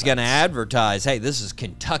 and then he's going to sense. advertise, hey, this is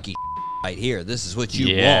Kentucky right here. This is what you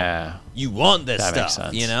Yeah. want. You want this That makes stuff,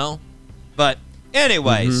 sense. you know? But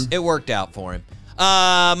anyways, it worked out for him.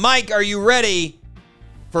 Mike, are you ready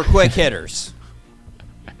for quick hitters?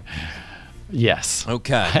 Yes.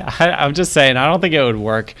 Okay. I'm just saying, I don't think it would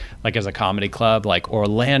work like as a comedy club, like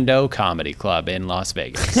Orlando Comedy Club in Las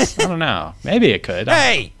Vegas. I don't know. Maybe it could.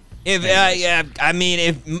 Hey, if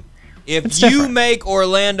It's you different. make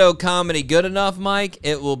Orlando comedy good enough, Mike,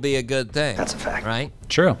 it will be a good thing. That's a fact. Right?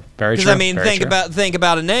 True. Very true. Because I mean, Very think true.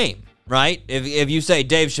 about a name, right? If you say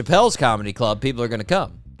Dave Chappelle's Comedy Club, people are going to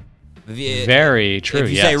come. Very true. If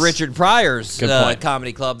you yes. say Richard Pryor's Good point.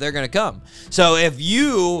 Comedy Club, they're going to come. So if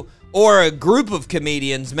you or a group of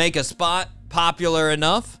comedians make a spot popular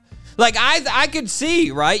enough, like I could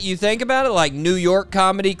see, right? You think about it, like New York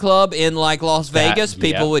Comedy Club in like Las Vegas,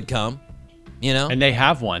 people would come. You know, And they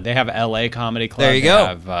have one. They have LA Comedy Club. there you They go.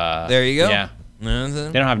 have, There you go. Yeah.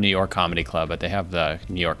 Mhm. They don't have New York Comedy Club, but they have the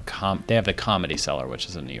New York they have the Comedy Cellar, which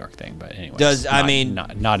is a New York thing. But anyway,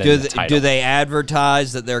 not in the title. do they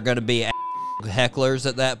advertise that they're going to be hecklers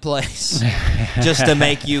at that place just to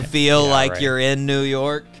make you feel like right. you're in New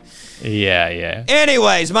York? Yeah.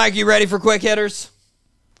 Anyways, Mike, you ready for quick hitters?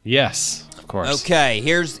 Yes, of course. Okay,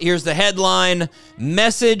 here's the headline.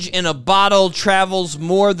 Message in a bottle travels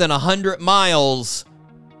more than 100 miles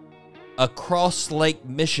across Lake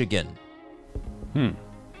Michigan.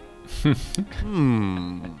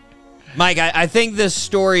 Mike, I think this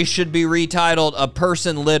story should be retitled "A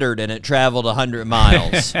Person Littered and It Traveled 100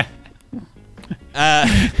 Miles."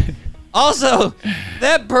 Also,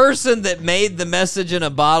 that person that made the message in a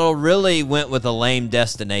bottle really went with a lame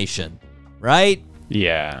destination, right?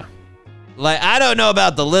 Yeah. Like, I don't know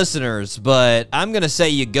about the listeners, but I'm going to say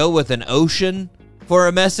you go with an ocean for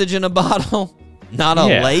a message in a bottle, not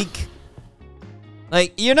a lake.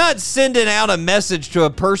 Like, you're not sending out a message to a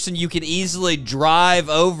person you could easily drive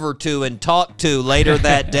over to and talk to later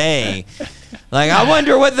that day. Like, I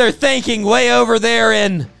wonder what they're thinking way over there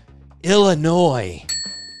in Illinois.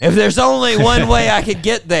 If there's only one way I could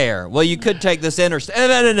get there. Well, you could take this interstate.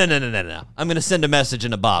 No. I'm going to send a message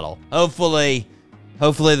in a bottle. Hopefully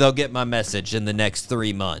they'll get my message in the next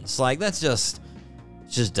 3 months. Like, it's just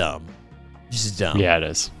dumb. It's just dumb. Yeah, it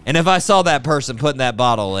is. And if I saw that person putting that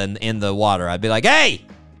bottle in the water, I'd be like, hey,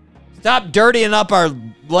 stop dirtying up our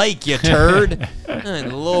lake, you turd. Oh,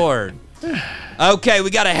 Lord. Okay, we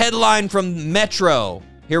got a headline from Metro.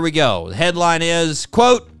 Here we go. The headline is,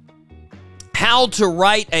 quote, how to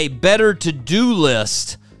write a better to-do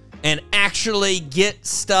list and actually get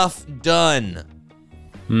stuff done.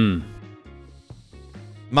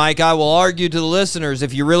 Mike, I will argue to the listeners,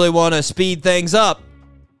 if you really want to speed things up,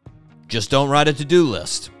 just don't write a to-do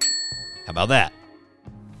list. How about that?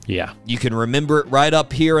 Yeah. You can remember it right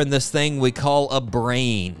up here in this thing we call a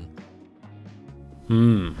brain.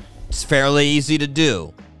 It's fairly easy to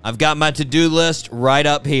do. I've got my to-do list right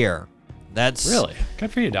up here. That's Really? Good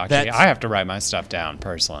for you, Doctor. I have to write my stuff down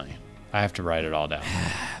personally. I have to write it all down.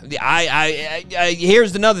 I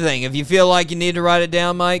here's another thing. If you feel like you need to write it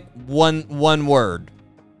down, Mike, one word.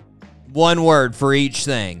 One word for each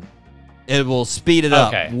thing. It will speed it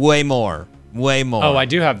up way more. Way more. Oh, I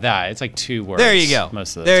do have that. It's like 2 words. There you go.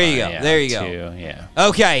 Most of the There time. you go. Yeah, There you go. 2, yeah.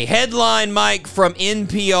 Okay, headline, Mike, from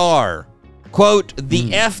NPR. Quote,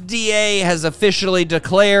 the FDA has officially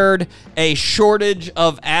declared a shortage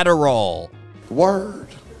of Adderall. Word.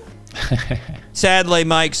 Sadly,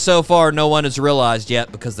 Mike, so far no one has realized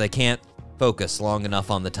yet because they can't focus long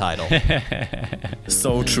enough on the title.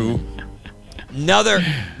 So true. Another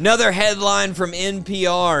headline from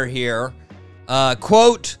NPR here.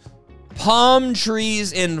 Quote, palm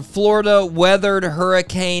trees in Florida weathered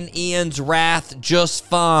Hurricane Ian's wrath just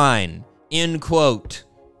fine. End quote.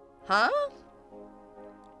 Huh?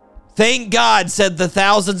 Thank God, said the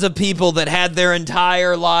thousands of people that had their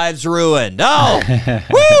entire lives ruined. Oh,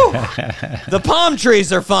 woo! The palm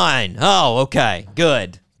trees are fine. Oh, okay.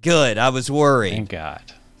 Good. I was worried. Thank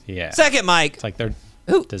God. Yeah. Second, Mike. It's like they're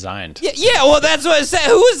designed. Yeah, well, that's what I said.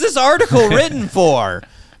 Who is this article written for?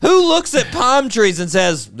 Who looks at palm trees and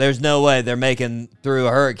says, there's no way they're making through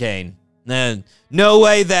a hurricane? No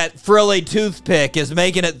way that frilly toothpick is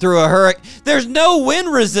making it through a hurricane. There's no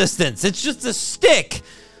wind resistance. It's just a stick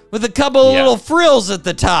with a couple of little frills at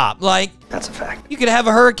the top. Like, that's a fact. You could have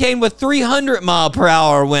a hurricane with 300 mile per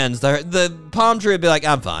hour winds. The palm tree would be like,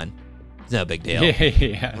 I'm fine. It's no big deal.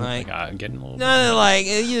 Yeah. Like, I'm getting a little no, like,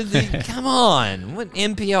 come on. What,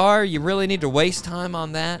 NPR? You really need to waste time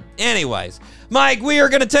on that? Anyways, Mike, we are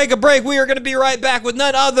going to take a break. We are going to be right back with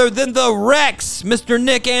none other than the Rex, Mr.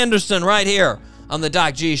 Nick Anderson, right here on the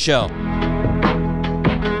Doc G Show.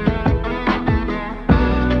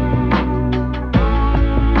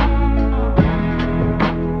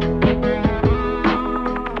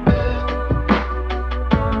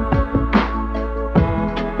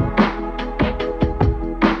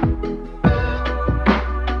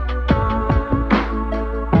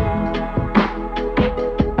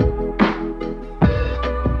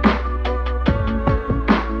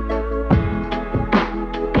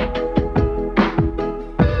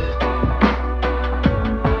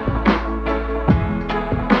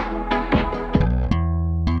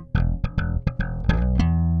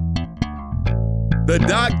 The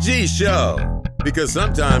Doc G Show. Because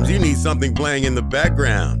sometimes you need something playing in the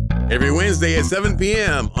background. Every Wednesday at 7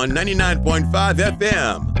 p.m. on 99.5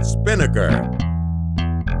 FM, Spinnaker.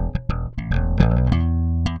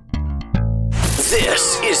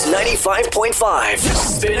 This is 95.5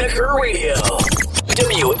 Spinnaker Radio.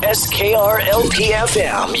 WSKR-LP-FM,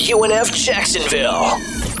 UNF Jacksonville.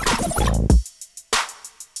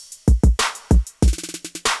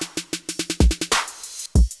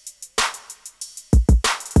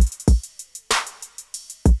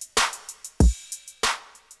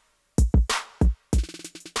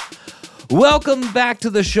 Welcome back to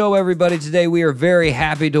the show, everybody. Today we are very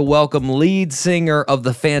happy to welcome lead singer of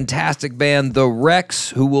the fantastic band The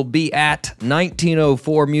Rex, who will be at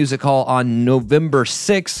 1904 Music Hall on November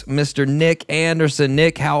 6th, Mr. Nick Anderson.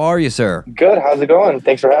 Nick, how are you, sir? Good. How's it going?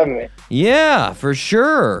 Thanks for having me. Yeah, for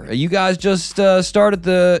sure. You guys just started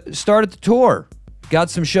the tour. Got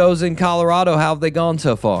some shows in Colorado. How have they gone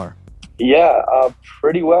so far? Yeah,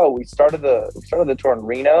 pretty well. We started the tour in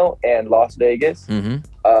Reno and Las Vegas. Mm-hmm.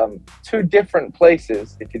 Two different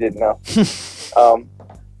places, if you didn't know.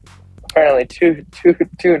 Apparently, two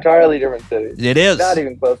entirely different cities. It is not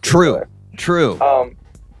even close. True.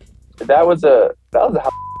 That was a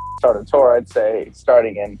start a tour. I'd say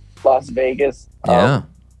starting in Las Vegas.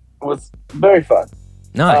 Was very fun.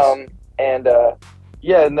 Nice. And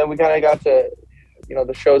then we kind of got to.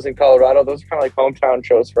 The shows in Colorado, those are kind of like hometown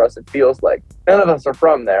shows for us. It feels like none of us are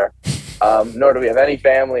from there, nor do we have any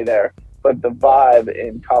family there. But the vibe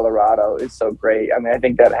in Colorado is so great. I mean, I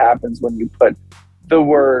think that happens when you put the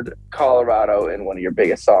word Colorado in one of your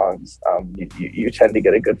biggest songs. You tend to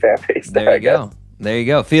get a good fan base there. There you go. There you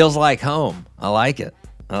go. Feels like home. I like it.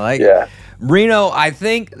 Yeah. Reno, I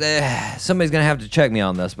think somebody's going to have to check me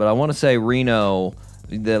on this, but I want to say Reno...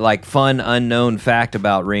 The fun unknown fact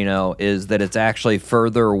about Reno is that it's actually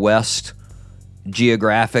further west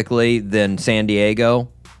geographically than San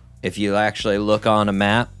Diego. If you actually look on a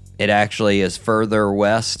map, it actually is further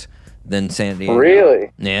west than San Diego.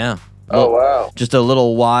 Really? Yeah. Oh, wow. Just a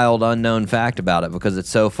little wild unknown fact about it because it's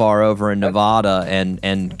so far over in Nevada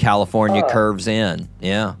and California curves in.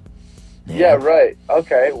 Yeah. Yeah, right.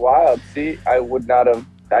 Okay, wild. See, I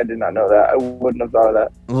did not know that. I wouldn't have thought of that.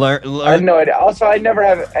 I had no idea. Also, I never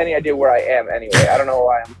have any idea where I am anyway. I don't know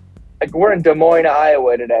why I'm... we're in Des Moines,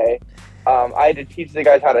 Iowa today. I had to teach the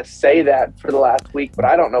guys how to say that for the last week, but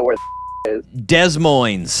I don't know where the is. Des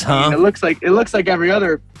Moines, huh? I mean, it looks like every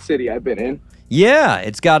other city I've been in. Yeah,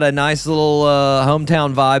 it's got a nice little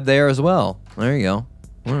hometown vibe there as well. There you go.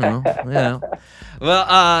 I don't know. Yeah. Well,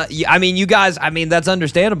 I mean, you guys, that's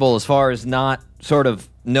understandable as far as not sort of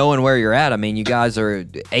knowing where you're at. I mean, you guys are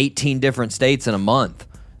 18 different states in a month.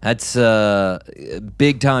 That's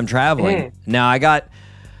big time traveling. Now,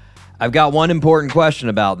 I've got one important question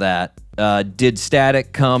about that. Did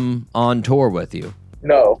Static come on tour with you?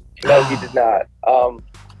 No, he did not. I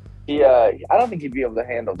don't think he'd be able to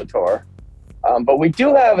handle the tour. But we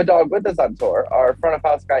do have a dog with us on tour. Our front of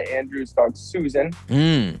house guy Andrew's dog Susan.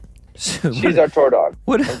 She's our tour dog.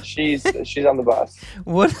 And she's on the bus.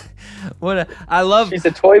 I love. She's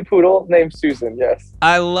a toy poodle named Susan. Yes.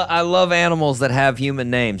 I love animals that have human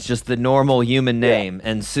names, just the normal human name,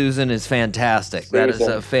 and Susan is fantastic. Susan. That is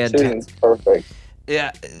a fantastic. Susan's perfect.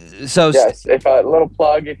 Yeah. So yes, if a little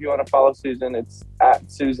plug, if you want to follow Susan, it's at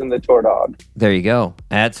Susan the Tour Dog. There you go.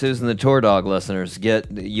 At Susan the Tour Dog, listeners,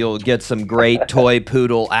 you'll get some great toy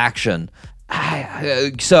poodle action.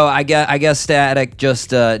 So I guess Static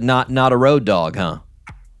just not a road dog, huh?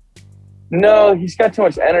 No, he's got too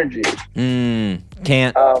much energy.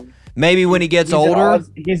 Can't. Maybe when he gets older.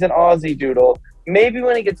 He's an Aussie doodle. Maybe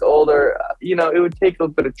when he gets older, it would take a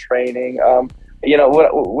little bit of training.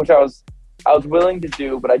 Which I was willing to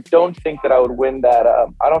do, but I don't think that I would win that.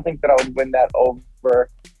 I don't think that I would win that over,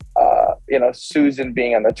 Susan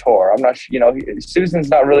being on the tour. I'm not sure. Susan's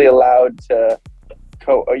not really allowed to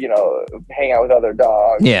hang out with other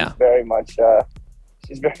dogs. Yeah.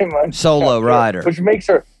 She's very much solo rider, which makes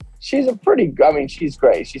her. She's she's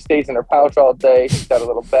great. She stays in her pouch all day. She's got a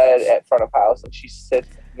little bed at front of house, and she sits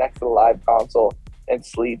next to the live console and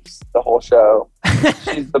sleeps the whole show.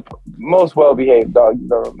 She's the most well-behaved dog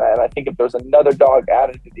you've ever met. And I think if there was another dog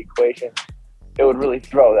added to the equation, it would really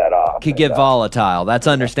throw that off. Could get volatile. That's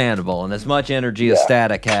understandable. And as much energy as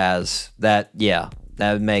Static has, that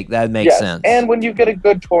would make sense. And when you get a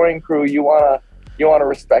good touring crew, you wanna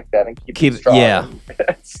respect that and keep it strong. Yeah.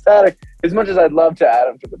 Static, as much as I'd love to add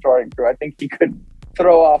him to the touring crew, I think he could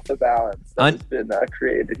throw off the balance that's been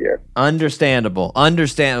created here. Understandable.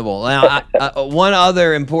 Now, one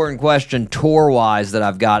other important question tour-wise that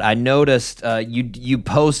I've got. I noticed you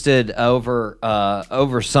posted over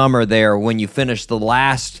summer there when you finished the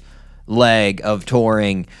last leg of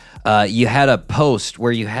touring. You had a post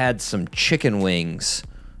where you had some chicken wings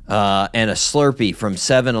and a Slurpee from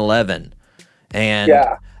 7-Eleven. And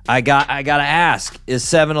yeah. I got to ask, is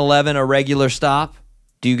 7-Eleven a regular stop?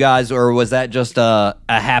 Do you guys, or was that just a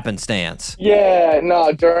happenstance? Yeah,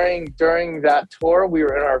 no, during that tour, we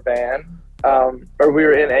were in our van, or we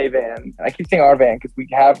were in a van. I keep saying our van because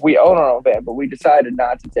we own our own van, but we decided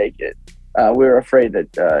not to take it. We were afraid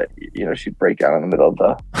that, she'd break down in the middle of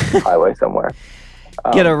the highway somewhere.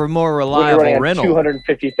 Get a more reliable rental.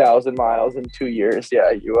 250,000 miles in 2 years.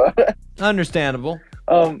 Yeah, Understandable.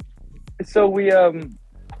 So we,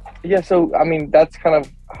 so I mean that's kind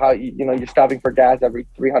of how you're stopping for gas every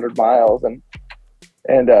 300 miles, and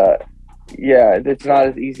it's not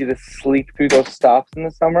as easy to sleep through those stops in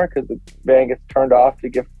the summer because the van gets turned off to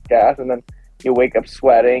give gas, and then you wake up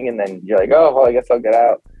sweating, and then you're like, oh well, I guess I'll get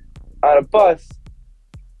out. On a bus,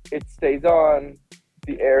 it stays on.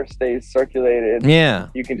 The air stays circulated. Yeah.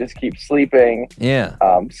 You can just keep sleeping. Yeah.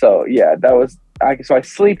 So I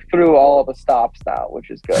sleep through all the stops now, which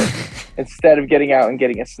is good. Instead of getting out and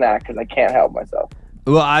getting a snack because I can't help myself.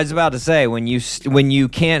 Well, I was about to say, when you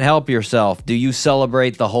can't help yourself, do you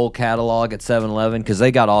celebrate the whole catalog at 7-Eleven? Because they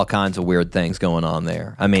got all kinds of weird things going on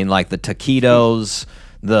there. I mean, like the taquitos,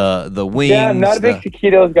 the wings. Yeah, I'm not a big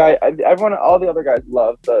taquitos guy. All the other guys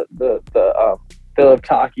love they love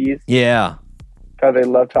Takis. Yeah. God, they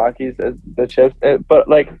love Takis as the chips. But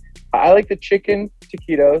like, I like the chicken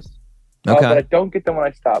taquitos. Okay. But I don't get them when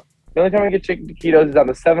I stop. The only time I get chicken taquitos is on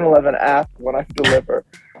the 7-Eleven app when I deliver,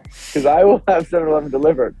 because I will have 7-Eleven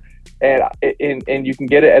delivered, and you can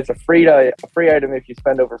get it as a free item if you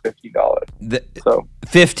spend over $50. So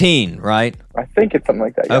 15, right? I think it's something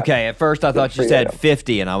like that. Yeah. Okay. At first, I thought you said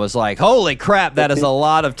 50, and I was like, "Holy crap! That is a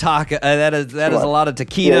lot of that is a lot of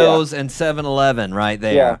taquitos and 7-Eleven right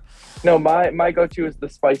there." Yeah. No, my go-to is the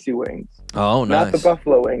spicy wings. Oh, nice. Not the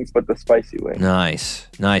buffalo wings, but the spicy wings. Nice.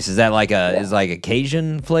 Is that like a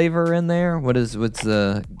Cajun flavor in there? What's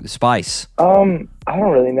the spice? I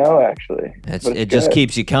don't really know actually. It just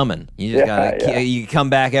keeps you coming. You just gotta you come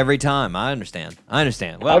back every time. I understand.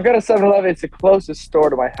 Well, I've got a 7-Eleven. It's the closest store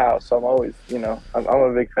to my house, so I'm always, I'm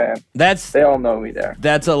a big fan. They all know me there.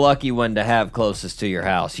 That's a lucky one to have closest to your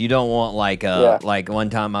house. You don't want like one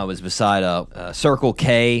time I was beside a Circle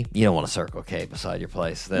K. You don't want a Circle K beside your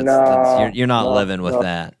place. You're not living with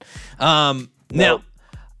that. Now,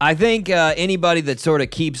 I think anybody that sort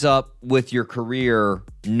of keeps up with your career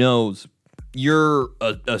knows you're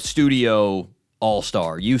a studio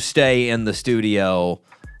all-star. You stay in the studio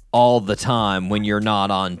all the time when you're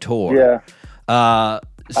not on tour. Yeah.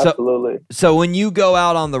 Absolutely. So when you go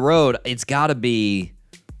out on the road, it's got to be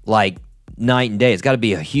like night and day. It's got to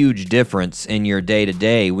be a huge difference in your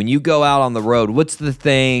day-to-day. When you go out on the road, what's the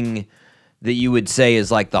thing that you would say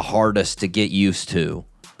is like the hardest to get used to?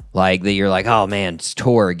 Like that you're like, oh man, it's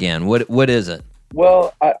tour again. What is it?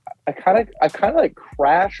 Well, I kind of like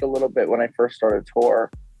crash a little bit when I first started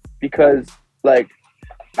tour because like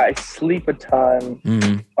I sleep a ton,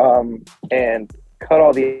 and cut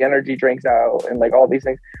all the energy drinks out and like all these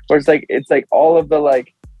things. Where it's like all of the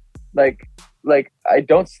like I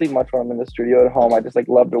don't sleep much when I'm in the studio at home. I just like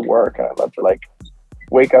love to work and I love to like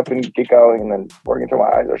wake up and get going and then work until my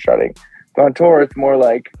eyes are shutting. But on tour, it's more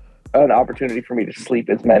like an opportunity for me to sleep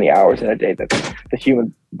as many hours in a day that the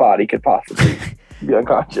human body could possibly be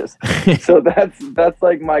unconscious. So that's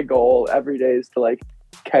like my goal every day is to like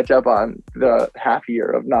catch up on the half year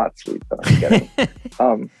of not sleep that I'm getting.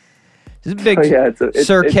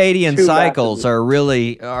 Circadian cycles are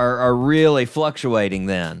really fluctuating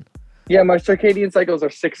then. Yeah, my circadian cycles are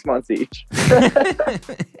 6 months each.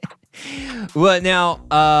 Well, now,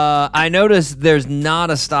 I noticed there's not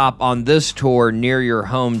a stop on this tour near your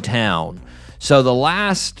hometown. So the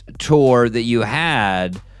last tour that you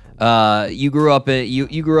had, you grew up in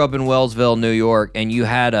Wellsville, New York, and you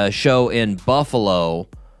had a show in Buffalo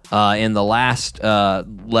in the last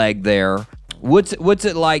leg there. What's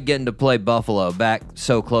it like getting to play Buffalo back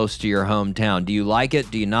so close to your hometown? Do you like it?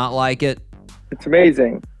 Do you not like it? It's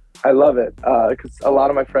amazing. I love it because a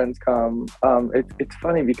lot of my friends come. It's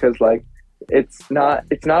funny because like it's not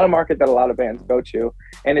a market that a lot of bands go to,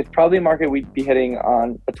 and it's probably a market we'd be hitting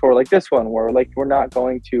on a tour like this one, where like we're not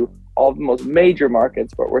going to all the most major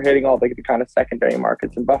markets, but we're hitting all the kind of secondary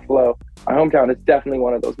markets. In Buffalo, my hometown, is definitely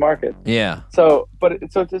one of those markets. Yeah. So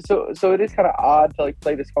it is kind of odd to like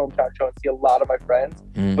play this hometown show and see a lot of my friends,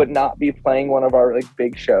 but not be playing one of our like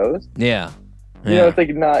big shows. Yeah. You know, it's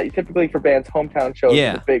like not typically for bands, hometown shows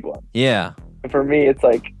are the big one. Yeah. And for me, it's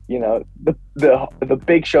like, you know, the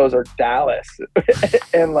big shows are Dallas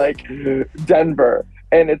and like Denver,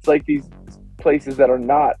 and it's like these places that are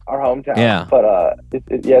not our hometown. Yeah. But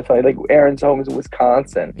it's funny. Like Aaron's home is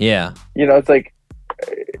Wisconsin. Yeah. You know, it's like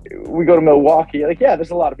we go to Milwaukee. Like, yeah, there's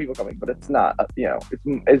a lot of people coming, but it's not, you know,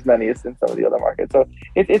 it's as many as in some of the other markets. So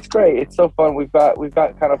it's great. It's so fun. We've got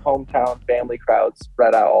kind of hometown family crowds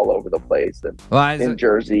spread out all over the place, and in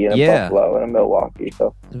Jersey and in Buffalo and in Milwaukee.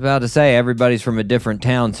 So I was about to say, everybody's from a different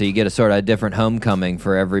town, so you get a sort of different homecoming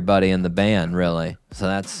for everybody in the band, really. So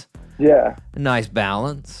that's a nice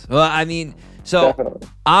balance. Well, I mean, so definitely.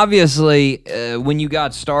 Obviously, when you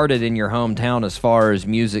got started in your hometown, as far as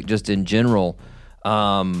music just in general,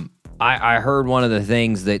 I heard one of the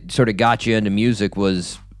things that sort of got you into music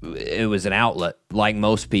was it was an outlet, like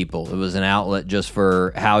most people. It was an outlet just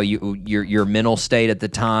for how your mental state at the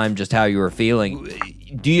time, just how you were feeling.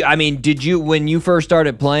 Did you when you first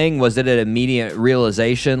started playing, was it an immediate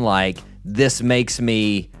realization like this makes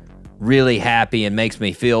me really happy and makes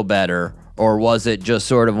me feel better, or was it just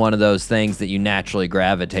sort of one of those things that you naturally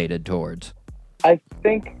gravitated towards? I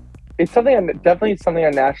think it's definitely something I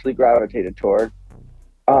naturally gravitated toward.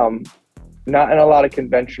 Not in a lot of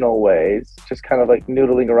conventional ways, just kind of like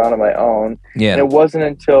noodling around on my own. Yeah. And it wasn't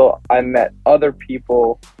until I met other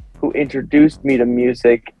people who introduced me to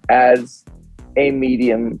music as a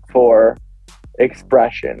medium for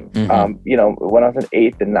expression. Mm-hmm. You know, when I was in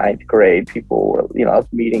 8th and 9th grade, people were, you know, I was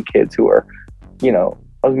meeting kids who were, you know,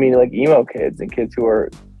 I was meeting like emo kids and kids who were,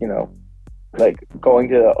 you know, like going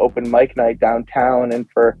to open mic night downtown, and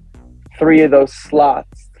for three of those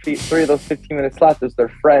 15-minute slots, was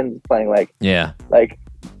their friends playing like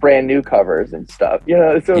brand new covers and stuff, you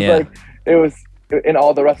know. So it was and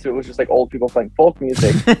all the rest of it was just like old people playing folk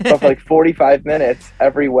music. But for like 45 minutes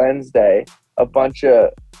every Wednesday, a bunch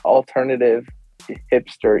of alternative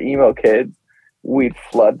hipster emo kids, we'd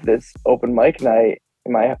flood this open mic night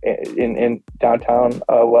in downtown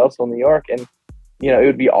Wellsville, New York, and you know, it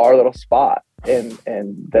would be our little spot, and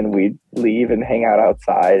then we'd leave and hang out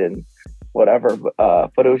outside and whatever,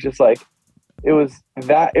 but it was just like it was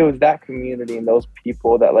that community and those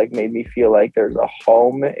people that like made me feel like there's a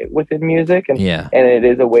home within music, and it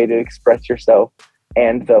is a way to express yourself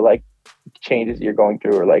and the like changes you're going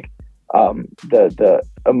through, or like the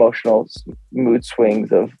emotional mood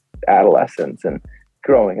swings of adolescence and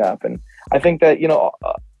growing up. And I think that, you know,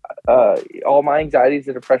 all my anxieties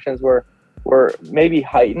and depressions were maybe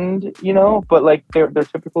heightened, you know, but like they're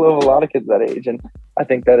typical of a lot of kids that age. And I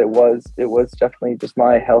think that it was definitely just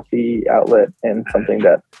my healthy outlet and something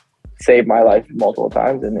that saved my life multiple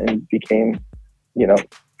times and became, you know,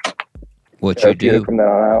 what you do from then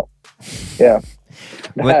on out. Yeah.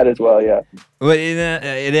 That as well, yeah. But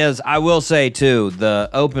it is. I will say too, the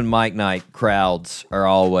open mic night crowds are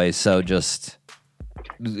always so just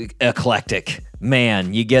eclectic.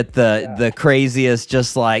 Man, you get the craziest,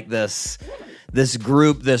 just like this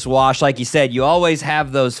group, this wash. Like you said, you always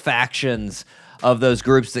have those factions of those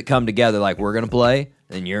groups that come together. Like, we're gonna play,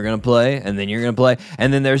 then you're gonna play, and then you're gonna play,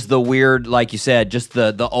 and then there's the weird, like you said, just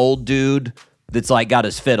the old dude that's like got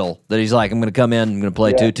his fiddle that he's like, I'm gonna come in, I'm gonna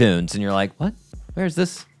play 2 tunes, and you're like, what? Where's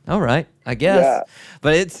this? All right, I guess. Yeah.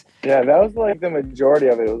 But it's... Yeah, that was like the majority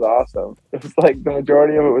of it. It was awesome. It was like the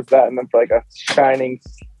majority of it was that, and then for like a shining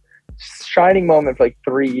moment for like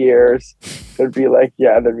 3 years, there'd be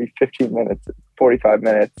 15 minutes, 45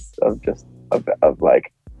 minutes of just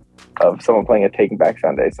of someone playing a Taking Back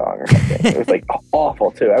Sunday song or something. It was like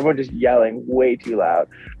awful too. Everyone just yelling way too loud.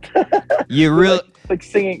 You really like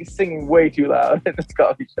singing way too loud in this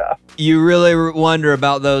coffee shop. You really wonder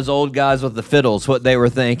about those old guys with the fiddles, what they were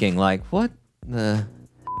thinking. Like, what the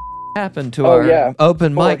happened to our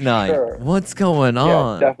open mic night? Sure. What's going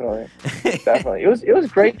on? Yeah, definitely. It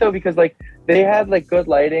was great though, because like they had like good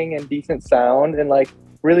lighting and decent sound, and like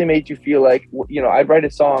really made you feel like, you know, I'd write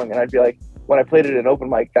a song and I'd be like, when I played it at open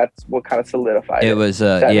mic, that's what kind of solidified it. It was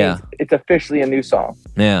it's officially a new song.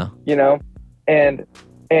 Yeah. You know, and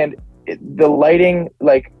the lighting,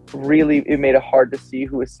 like, really, it made it hard to see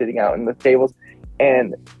who was sitting out in the tables,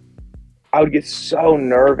 and I would get so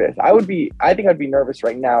nervous. I think I'd be nervous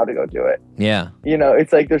right now to go do it. Yeah. You know,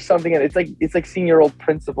 it's like there's something in it. It's like seeing your old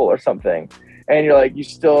principal or something, and you're like,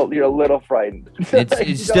 you're a little frightened.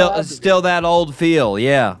 It's still that old feel.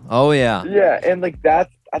 Yeah. Oh yeah. Yeah, and like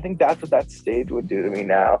think that's what that stage would do to me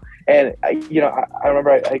now. And I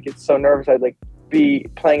remember I get so nervous. I'd like be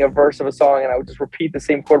playing a verse of a song and I would just repeat the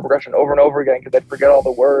same chord progression over and over again because I'd forget all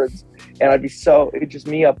the words, and I'd be it's just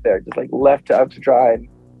me up there, just like left out to dry and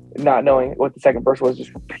not knowing what the second verse was,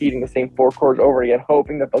 just repeating the same 4 chords over again,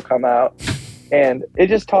 hoping that they'll come out. And it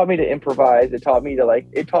just taught me to improvise. It taught me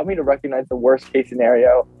to recognize the worst case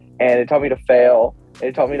scenario, and it taught me to fail. And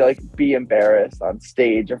it taught me to like be embarrassed on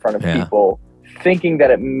stage in front of people, thinking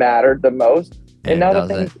that it mattered the most. And now that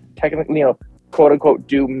things technically, quote unquote,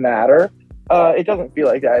 do matter, it doesn't feel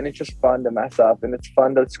like that. And it's just fun to mess up, and it's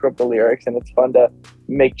fun to script the lyrics, and it's fun to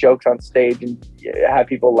make jokes on stage and have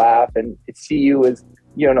people laugh and see you as,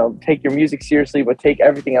 take your music seriously, but take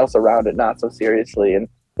everything else around it not so seriously. And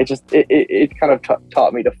it kind of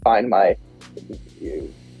taught me to find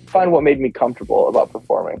what made me comfortable about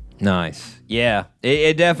performing. Nice. Yeah,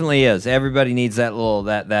 it definitely is. Everybody needs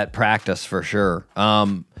that practice for sure.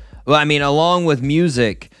 Well, I mean, along with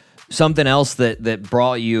music, something else that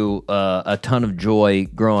brought you a ton of joy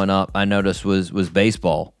growing up, I noticed, was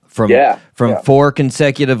baseball. From 4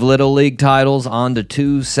 consecutive Little League titles on to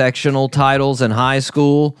 2 sectional titles in high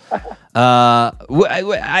school. I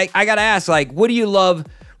got to ask, like, what do you love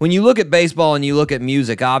when you look at baseball and you look at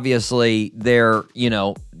music? Obviously, they're,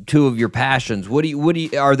 2 of your passions.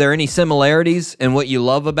 Are there any similarities in what you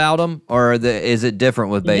love about them, or is it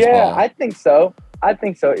different with baseball? Yeah, I think so.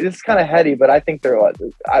 It's kind of heady, but I think there was,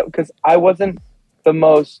 because I wasn't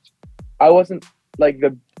like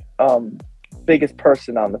the biggest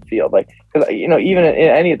person on the field, like, because even in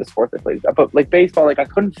any of the sports I played, but like baseball, like I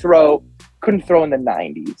couldn't throw in the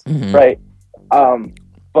 90s, right?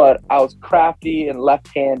 But I was crafty and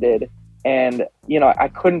left-handed, and I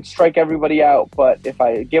couldn't strike everybody out, but if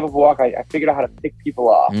I gave up a walk, I figured out how to pick people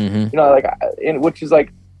off. Which is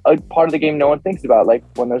like a part of the game no one thinks about, like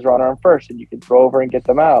when there's a runner on first and you can throw over and get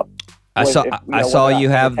them out. I saw you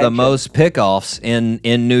have the most pickoffs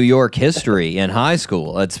in New York history in high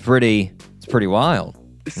school. It's pretty wild.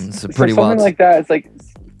 It's pretty wild. Something like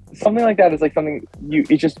that is like something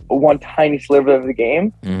it's just one tiny sliver of the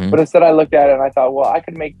game. But instead I looked at it and I thought, well, I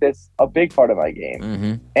could make this a big part of my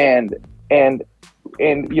game. And I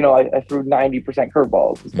threw 90%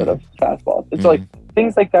 curveballs instead of fastballs. It's like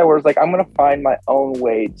things like that where it's like, I'm going to find my own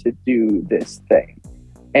way to do this thing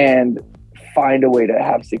and find a way to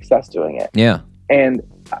have success doing it. Yeah. And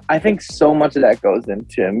I think so much of that goes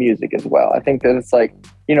into music as well. I think that it's like,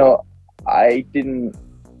 I didn't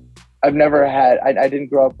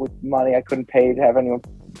grow up with money. I couldn't pay to have anyone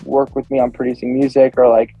work with me on producing music or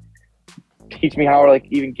like teach me how to like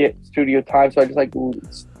even get studio time. So I just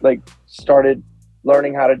like started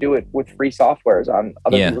learning how to do it with free softwares on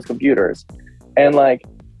other people's computers. And like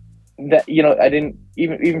that, I didn't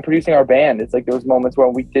even producing our band. It's like there was moments where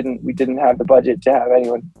we didn't have the budget to have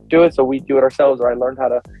anyone do it. So we do it ourselves, or I learned how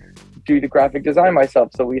to do the graphic design myself.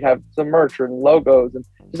 So we'd have some merch and logos and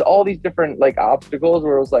just all these different like obstacles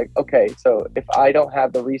where it was like, okay, so if I don't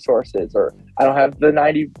have the resources, or I don't have the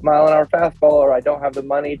 90-mile-an-hour fastball, or I don't have the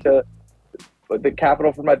money to the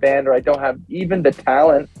capital for my band, or I don't have even the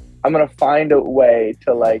talent, I'm going to find a way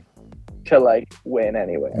to win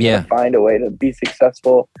anyway. I'm gonna find a way to be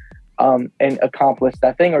successful and accomplish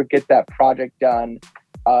that thing or get that project done.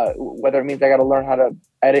 Whether it means I got to learn how to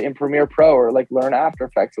edit in Premiere Pro, or like learn After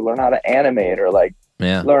Effects, or learn how to animate, or like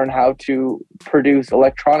learn how to produce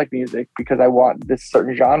electronic music because I want this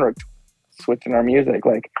certain genre to switch in our music.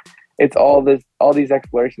 Like it's all these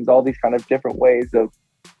explorations, all these kind of different ways of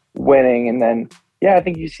winning. And then, I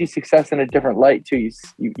think you see success in a different light too.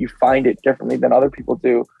 You find it differently than other people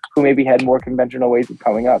do who maybe had more conventional ways of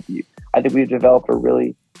coming up. I think we've developed a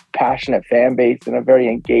really passionate fan base and a very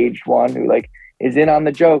engaged one who like is in on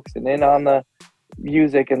the jokes and in on the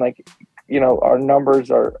music, and like, our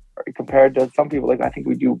numbers are compared to some people, like I think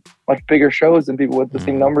we do much bigger shows than people with the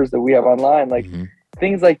same numbers that we have online. Like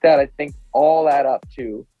things like that, I think all add up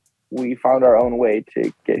to we found our own way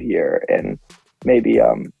to get here. And maybe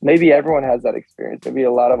everyone has that experience. Maybe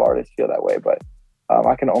a lot of artists feel that way, but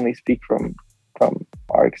I can only speak from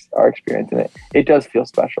our experience, and it does feel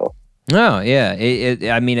special. Oh yeah,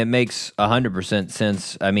 it makes 100%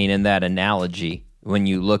 sense. I mean, in that analogy, when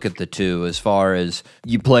you look at the two, as far as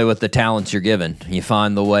you play with the talents you're given, you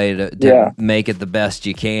find the way to make it the best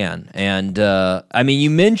you can. And you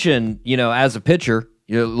mentioned, as a pitcher,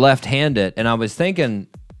 you're left-handed, and I was thinking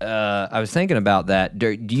about that. Do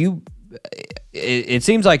you? It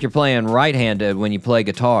seems like you're playing right-handed when you play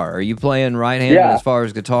guitar. Are you playing right-handed as far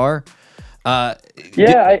as guitar? That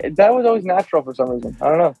was always natural for some reason. I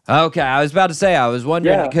don't know. Okay, I was about to say, I was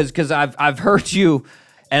wondering because I've heard you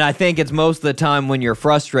And I think it's most of the time when you're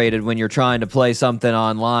frustrated, when you're trying to play something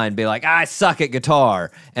online, be like, I suck at guitar.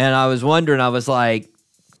 And I was wondering, I was like,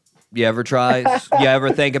 you ever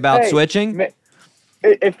think about switching?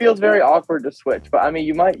 It feels very awkward to switch, but I mean,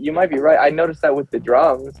 you might be right. I noticed that with the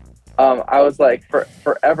drums. I was like,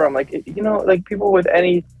 forever, I'm like, like people with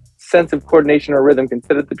any sense of coordination or rhythm can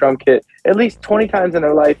sit at the drum kit at least 20 times in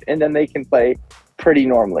their life, and then they can play pretty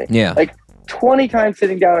normally. Yeah. Like 20 times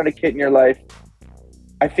sitting down at a kit in your life,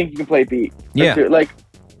 I think you can play beat. Yeah. Like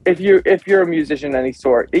if you're a musician of any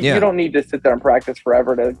sort, you don't need to sit there and practice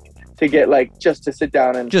forever to get like just to sit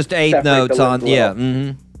down and just 8 notes on. Yeah.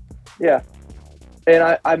 Mm-hmm. Yeah. And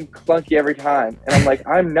I'm clunky every time. And I'm like,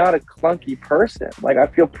 I'm not a clunky person. Like, I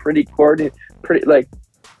feel pretty coordinated,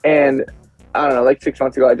 and I don't know, like 6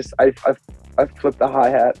 months ago, I flipped the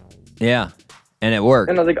hi-hat. Yeah. And it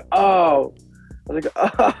worked. And I was like, oh.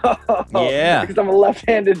 Yeah. Because I'm a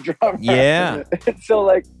left-handed drummer. Yeah. And so,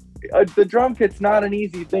 like, the drum kit's not an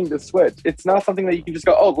easy thing to switch. It's not something that you can just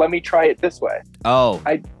go, oh, let me try it this way. Oh.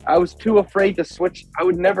 I was too afraid to switch. I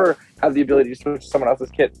would never have the ability to switch to someone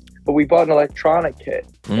else's kit. But we bought an electronic kit.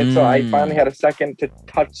 And so I finally had a second to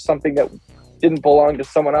touch something that didn't belong to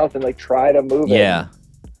someone else and like try to move it. Yeah.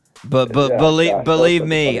 But believe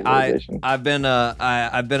me, I've been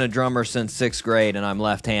a drummer since 6th grade and I'm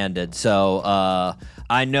left-handed. So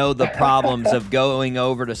I know the problems of going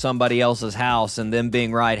over to somebody else's house and them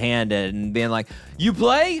being right-handed and being like, "You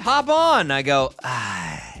play? Hop on." I go,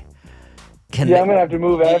 I'm gonna have to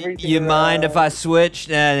move everything. You mind if I switch?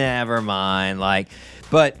 Never mind. Like.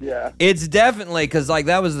 But it's definitely, because like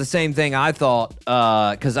that was the same thing I thought,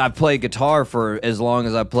 because I played guitar for as long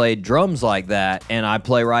as I played drums like that, and I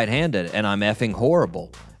play right-handed, and I'm effing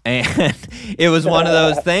horrible. And it was one of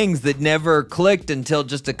those things that never clicked until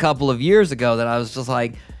just a couple of years ago that I was just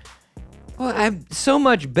like, well, I'm so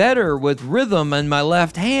much better with rhythm in my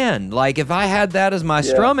left hand. Like if I had that as my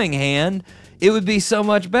strumming hand, it would be so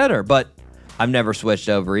much better. But I've never switched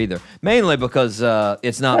over either, mainly because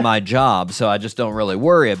it's not my job, so I just don't really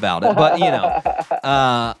worry about it. But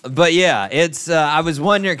but yeah, it's. I was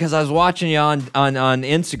wondering because I was watching you on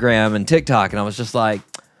Instagram and TikTok, and I was just like,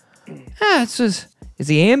 it's just. Is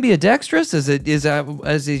he ambidextrous? Is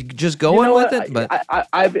he just going with it? But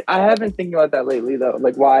I have been thinking about that lately though.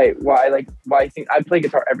 Like why I play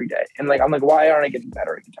guitar every day, and like I'm like, why aren't I getting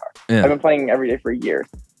better at guitar? Yeah. I've been playing every day for years.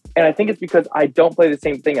 And I think it's because I don't play the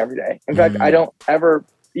same thing every day. In fact, I don't ever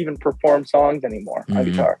even perform songs anymore on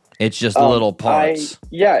guitar. It's just little parts.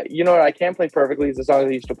 You know what I can play perfectly is the songs I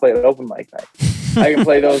used to play at open mic night. I can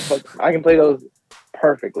play those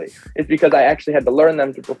perfectly. It's because I actually had to learn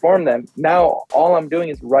them to perform them. Now all I'm doing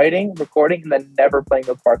is writing, recording, and then never playing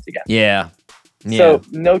those parts again. Yeah. So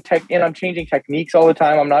and I'm changing techniques all the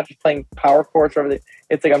time. I'm not just playing power chords or everything.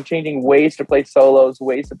 It's like I'm changing ways to play solos,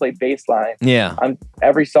 ways to play bass line. Yeah.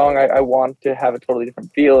 Every song I want to have a totally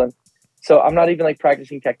different feel. And so I'm not even like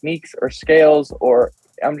practicing techniques or scales, or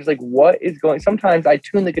I'm just like, what is going? Sometimes I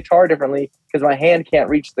tune the guitar differently because my hand can't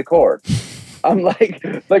reach the chord. I'm like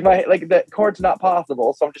the chord's not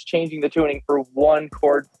possible. So I'm just changing the tuning for one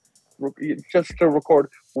chord just to record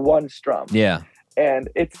one strum. Yeah. And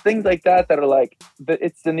it's things like that are like,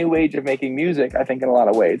 it's the new age of making music, I think, in a lot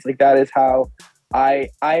of ways. Like that is how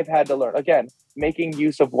I've had to learn, again, making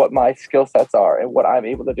use of what my skill sets are and what I'm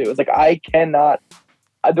able to do. It's like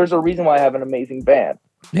there's a reason why I have an amazing band.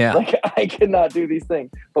 Yeah. Like I cannot do these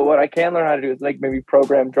things. But what I can learn how to do is like maybe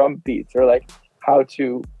program drum beats or like how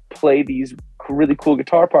to play these really cool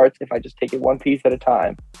guitar parts if I just take it one piece at a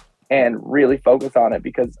time and really focus on it,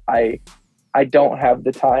 because I don't have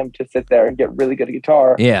the time to sit there and get really good at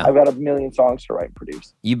guitar. Yeah. I've got a million songs to write and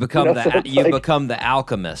produce. You become become the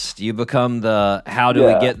alchemist. You become the, how do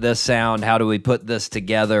we get this sound? How do we put this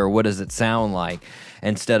together? What does it sound like?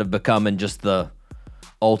 Instead of becoming just the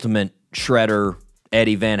ultimate shredder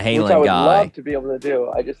Eddie Van Halen Which I would guy. love to be able to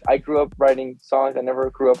do. I grew up writing songs. I never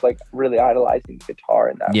grew up like really idolizing guitar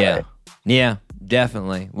in that way. Yeah,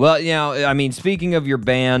 definitely. Well, I mean, speaking of your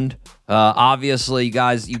band, obviously you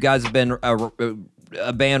guys have been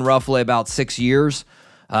a band roughly about 6 years,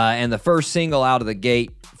 and the first single out of the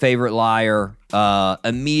gate, Favorite Liar,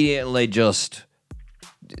 immediately just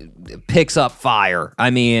picks up fire. I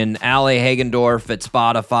mean, Ali Hagendorf at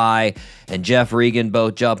Spotify and Jeff Regan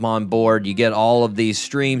both jump on board. You get all of these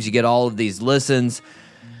streams, you get all of these listens.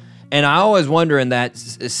 And I always wonder in that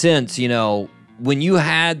sense, when you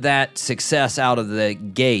had that success out of the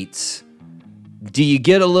gates, do you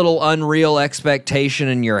get a little unreal expectation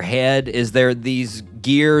in your head? Is there these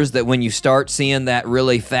gears that when you start seeing that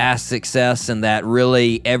really fast success and that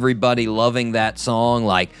really everybody loving that song,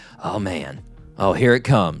 like, oh man, oh, here it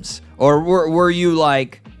comes? Or were you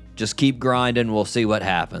like, Just keep grinding. We'll see what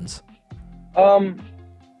happens.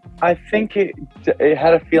 I think it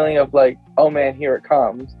had a feeling of like, oh man, here it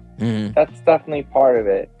comes. Mm-hmm. That's definitely part of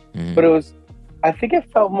it. Mm-hmm. But I think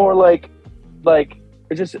it felt more like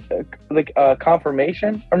it's just like a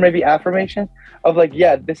confirmation or maybe affirmation of like,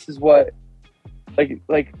 yeah, this is what, like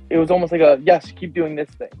it was almost like a, yes, keep doing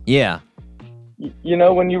this thing. Yeah. You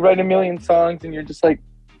know, when you write a million songs and you're just like,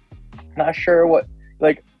 not sure what,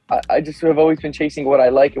 like, I just have always been chasing what I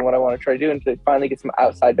like and what I want to try to do, and to finally get some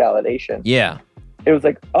outside validation. Yeah. It was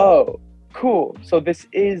like, oh, cool. So this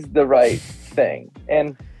is the right thing.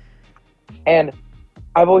 And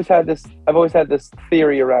I've always had this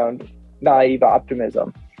theory around naive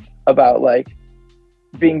optimism about like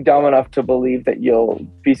being dumb enough to believe that you'll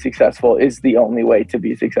be successful is the only way to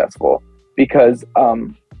be successful, because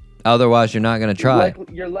otherwise you're not going to try.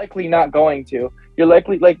 You're likely not going to. You're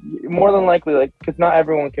likely, like, more than likely, like, because not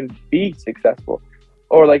everyone can be successful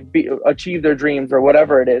or like achieve their dreams or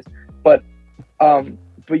whatever it is, but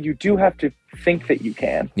you do have to think that you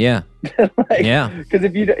can. Yeah. Like, yeah. Because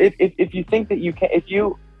if you think that you can, if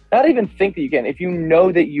you not even think that you can, if you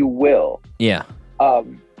know that you will, yeah,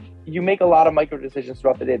 you make a lot of micro decisions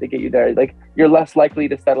throughout the day that get you there. Like, you're less likely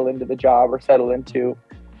to settle into the job or settle into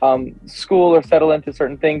school or settle into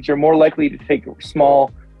certain things. You're more likely to take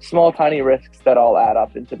small tiny risks that all add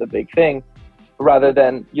up into the big thing, rather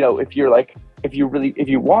than, you know, if you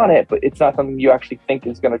want it but it's not something you actually think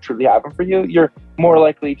is going to truly happen for you, you're more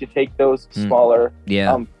likely to take those smaller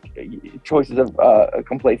choices of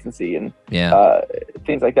complacency and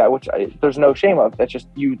things like that, which there's no shame of. That's just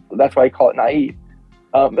you. That's why I call it naive.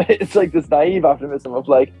 It's like this naive optimism of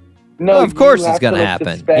like, no, of course it's going to happen.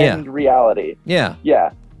 Suspend reality. Yeah.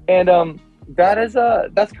 And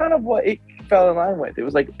that's kind of what it fell in line with. It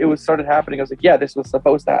was like, it was started happening. I was like, yeah, this was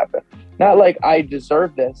supposed to happen. Not like I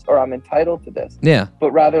deserve this or I'm entitled to this. Yeah.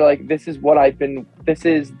 But rather like, this is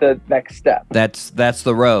the next step. That's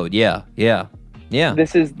the road. Yeah.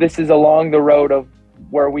 This is along the road of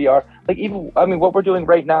where we are. Like, even, I mean, what we're doing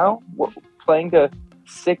right now, we're playing to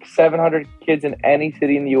 600-700 kids in any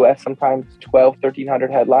city in the US, sometimes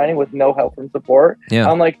 1,200-1,300 headlining with no help and support.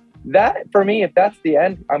 Yeah. I'm like, that for me, if that's the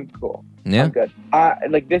end, I'm cool. Yeah. I'm good.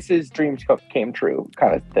 Like, this is dreams came true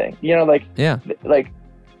kind of thing. You know, like, yeah. Like,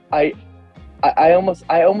 I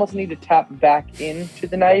almost need to tap back into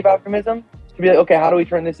the naive optimism to be like, okay, how do we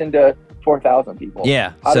turn this into 4,000 people?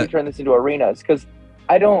 Yeah. How do we turn this into arenas? Because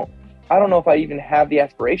I don't know if I even have the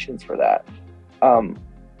aspirations for that.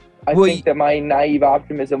 I think that my naive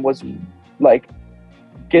optimism was like,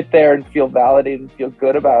 get there and feel validated and feel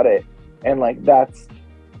good about it. And like, that's,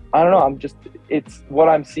 I don't know. It's what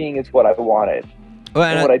I'm seeing is what I wanted,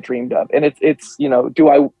 and what I dreamed of. And it's, you know,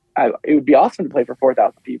 it would be awesome to play for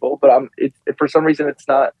 4,000 people, but for some reason, it's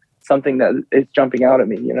not something that is jumping out at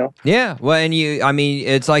me, you know? Yeah. Well, and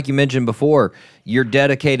it's like you mentioned before, your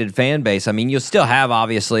dedicated fan base. I mean, you'll still have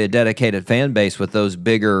obviously a dedicated fan base with those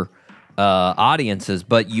bigger audiences,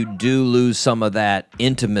 but you do lose some of that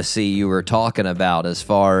intimacy you were talking about, as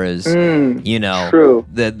far as you know, true.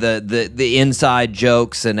 the inside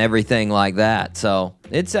jokes and everything like that. So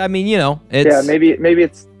it's, I mean, you know, it's maybe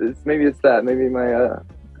it's that. Maybe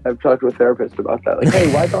I've talked to a therapist about that. Like,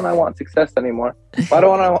 hey, why don't I want success anymore? Why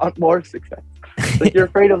don't I want more success? Like, you're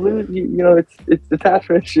afraid of losing. You know, it's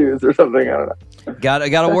detachment issues or something. I don't know.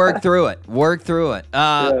 Gotta work through it. Work through it.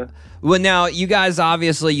 Yeah. Well, now you guys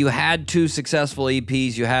obviously you had 2 successful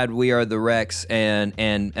EPs. You had "We Are the Wrecks" and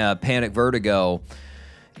 "Panic Vertigo,"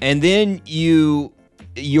 and then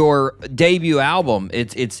your debut album.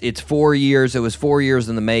 It's 4 years. It was 4 years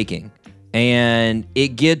in the making, and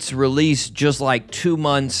it gets released just like 2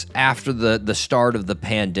 months after the start of the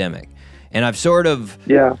pandemic. And I've sort of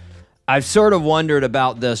wondered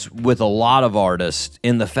about this with a lot of artists,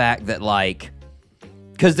 in the fact that, like,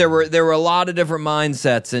 because there were a lot of different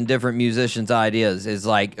mindsets and different musicians' ideas. Is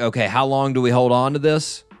like, okay, how long do we hold on to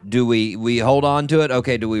this? Do we hold on to it?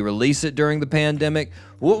 Okay, do we release it during the pandemic?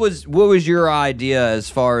 What was your idea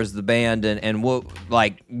as far as the band, and what,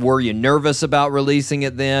 like, were you nervous about releasing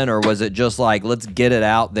it then, or was it just like, let's get it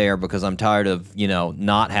out there because I'm tired of, you know,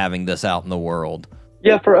 not having this out in the world?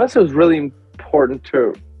 Yeah, for us it was really important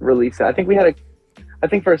to release it. I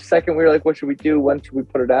think for a second we were like, what should we do? When should we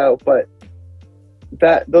put it out? But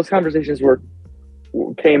those conversations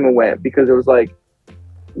came and went, because it was like,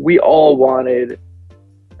 we all wanted,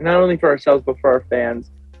 not only for ourselves but for our fans,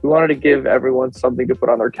 we wanted to give everyone something to put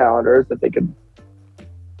on their calendars that they could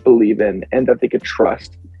believe in and that they could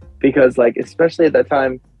trust. Because, like, especially at that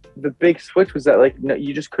time, the big switch was that, like, no,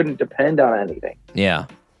 you just couldn't depend on anything. Yeah.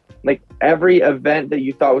 Like, every event that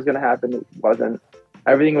you thought was going to happen wasn't.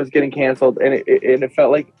 everything was getting canceled, and it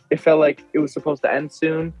felt like it was supposed to end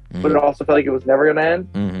soon, but it also felt like it was never going to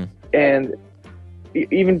end. And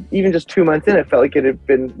even just 2 months in, it felt like it had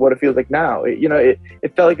been what it feels like now. It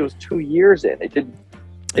felt like it was 2 years in. It didn't.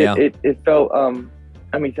 It felt.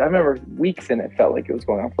 I mean, I remember weeks in. It felt like it was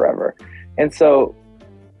going on forever, and so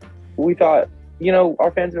we thought,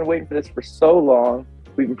 our fans have been waiting for this for so long.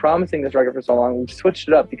 We've been promising this record for so long. We've switched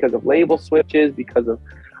it up because of label switches, because of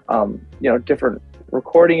different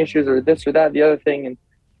recording issues, or this or that, the other thing, and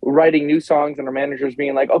writing new songs, and our managers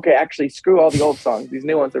being like, okay, actually screw all the old songs, these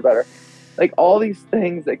new ones are better. Like, all these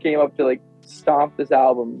things that came up to like stomp this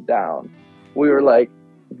album down, we were like,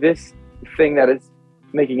 this thing that is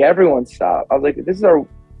making everyone stop. I was like,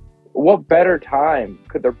 what better time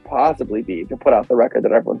could there possibly be to put out the record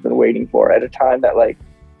that everyone's been waiting for at a time that like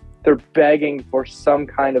they're begging for some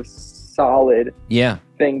kind of solid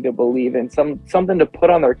thing to believe in, something to put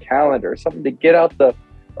on their calendar, something to get out the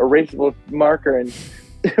erasable marker and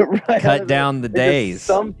cut down the days.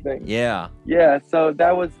 Something. Yeah. So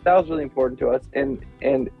that was really important to us, and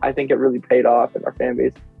I think it really paid off, and our fan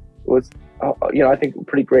base was, I think,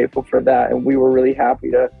 pretty grateful for that, and we were really happy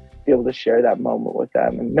to be able to share that moment with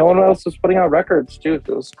them. And no one else was putting out records too.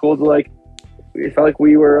 So it was cool to it felt like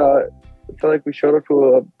we were, it felt like we showed up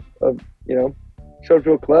to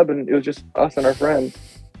a club, and it was just us and our friends.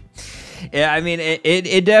 Yeah, I mean,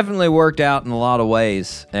 it definitely worked out in a lot of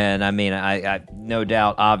ways. And I mean, I no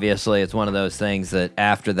doubt, obviously, it's one of those things that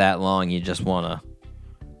after that long, you just want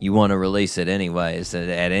to release it anyways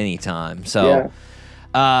at any time. So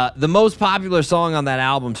the most popular song on that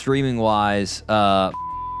album, streaming wise,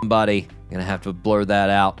 Buddy, gonna have to blur that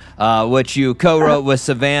out, which you co-wrote with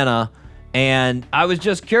Savannah. And I was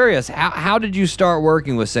just curious, how did you start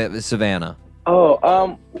working with Savannah?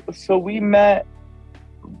 So we met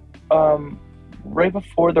right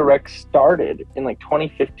before the rec started in like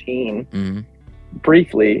 2015,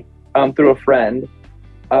 briefly, through a friend.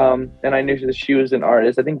 And I knew that she was an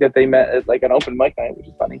artist. I think that they met at like an open mic night, which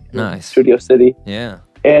is funny. Nice. Studio City. Yeah.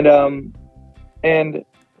 And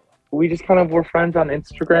we just kind of were friends on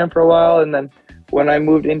Instagram for a while. And then when I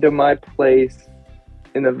moved into my place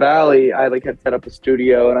in the Valley, I had set up a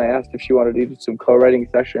studio, and I asked if she wanted to do some co-writing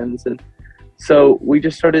sessions. And so we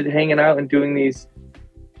just started hanging out and doing these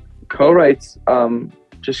co-writes,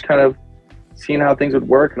 just kind of seeing how things would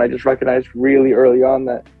work. And I just recognized really early on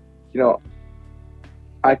that,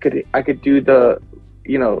 I could do the,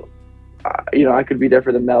 I could be there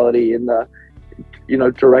for the melody and the,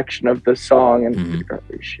 direction of the song, and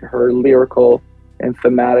her lyrical and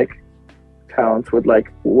thematic talents would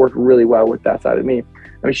work really well with that side of me.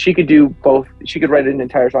 I mean, she could do both. She could write an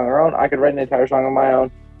entire song on her own. I could write an entire song on my own.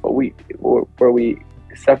 But we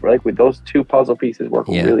separate, with those two puzzle pieces work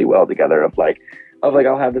really well together. Of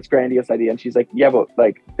I'll have this grandiose idea, and she's like, yeah, but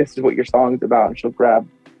this is what your song's about, and she'll grab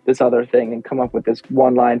this other thing and come up with this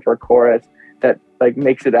one line for a chorus that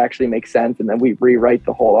makes it actually make sense, and then we rewrite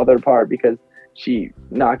the whole other part because she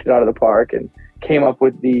knocked it out of the park and came up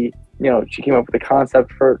with the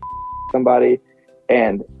concept for somebody,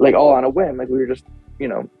 and all on a whim. We were just,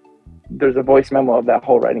 there's a voice memo of that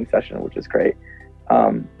whole writing session, which is great.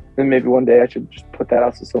 And maybe one day I should just put that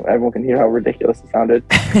out so everyone can hear how ridiculous it sounded.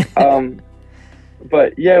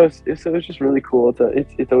 But yeah, it was just really cool.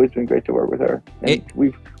 It's always been great to work with her. And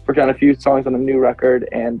we've worked on a few songs on the new record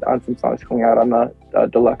and on some songs coming out on the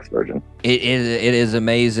deluxe version. It is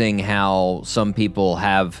amazing how some people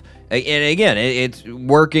have, and again, it's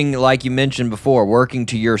working, like you mentioned before, working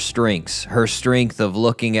to your strengths. Her strength of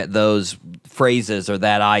looking at those phrases or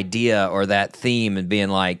that idea or that theme and being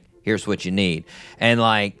like, here's what you need. And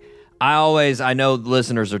I know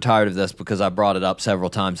listeners are tired of this because I brought it up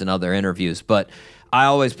several times in other interviews, but I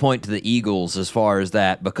always point to the Eagles as far as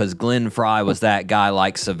that, because Glenn Frey was that guy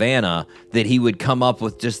like Savannah that he would come up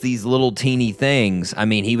with just these little teeny things. I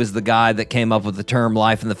mean, he was the guy that came up with the term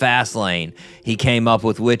life in the fast lane. He came up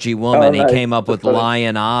with Witchy Woman. Oh, nice. He came up with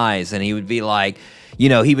Lion Eyes, and he would be like,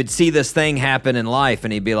 he would see this thing happen in life,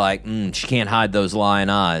 and he'd be like, she can't hide those lion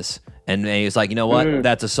eyes. And he was like, you know what?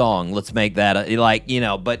 That's a song. Let's make that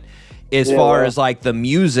but as far as the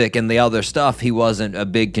music and the other stuff, he wasn't a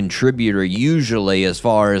big contributor usually, as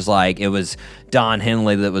far as it was Don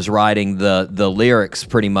Henley that was writing the lyrics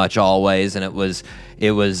pretty much always, and it was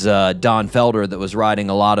Don Felder that was writing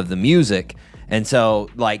a lot of the music. And so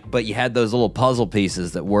but you had those little puzzle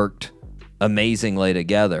pieces that worked amazingly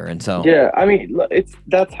together. And so I mean,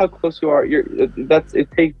 that's how close you are. That's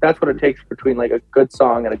what it takes between a good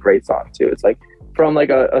song and a great song too. It's from a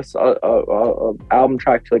album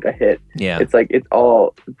track to a hit. Yeah, it's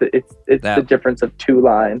the difference of two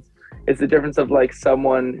lines. It's the difference of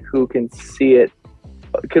someone who can see it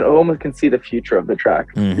can see the future of the track.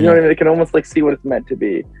 You know what I mean? They can almost like see what it's meant to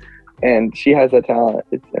be. And she has that talent.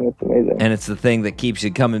 It's amazing. And it's the thing that keeps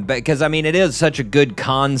you coming back. Because, I mean, it is such a good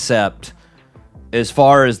concept as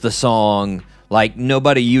far as the song. Like,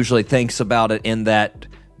 nobody usually thinks about it in that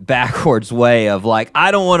backwards way of like, I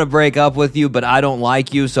don't want to break up with you, but I don't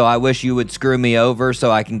like you, so I wish you would screw me over so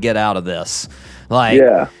I can get out of this. Like,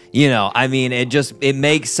 you know, I mean, it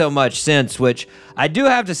makes so much sense, which I do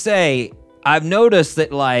have to say, I've noticed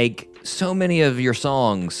that, like, so many of your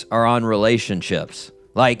songs are on relationships.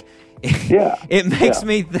 Like, it makes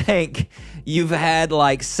me think you've had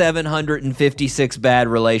like 756 bad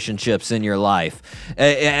relationships in your life.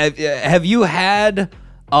 Have you had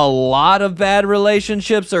a lot of bad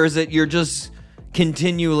relationships, or is it you're just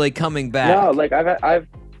continually coming back? No, like I've had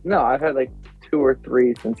like 2 or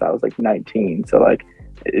 3 since I was like 19. So like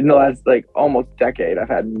in the last like almost decade, I've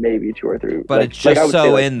had maybe 2 or 3. But it's just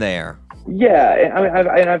so in there. Yeah, I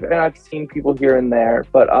mean, I've seen people here and there,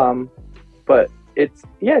 but it's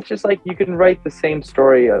just like you can write the same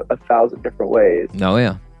story a 1,000 different ways. Oh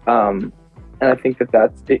yeah. And I think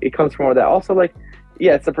that's it comes from more of that. Also, like,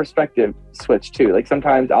 it's a perspective switch too. Like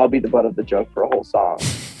sometimes I'll be the butt of the joke for a whole song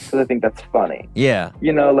because I think that's funny. Yeah.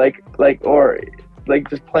 You know, or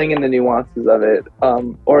just playing in the nuances of it.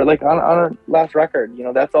 Or like on our last record, you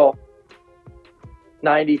know, that's all.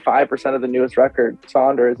 95% of the newest record,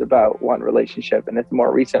 Sonder, is about one relationship, and it's a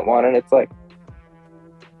more recent one, and it's like.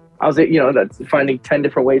 That's finding 10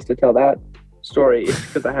 different ways to tell that story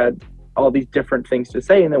because I had all these different things to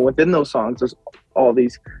say. And then within those songs, there's all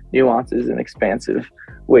these nuances and expansive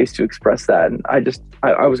ways to express that. And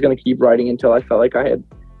I was going to keep writing until I felt like I had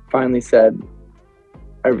finally said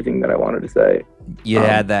everything that I wanted to say. You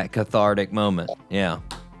had that cathartic moment. Yeah.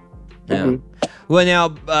 Well,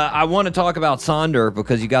 now I want to talk about Sonder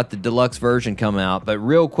because you got the deluxe version coming out. But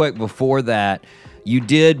real quick before that,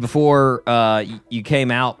 before you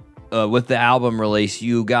came out with the album release,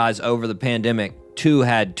 you guys over the pandemic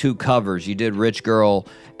had 2 covers. You did Rich Girl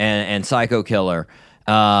and Psycho Killer.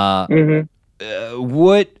 What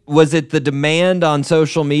was it, the demand on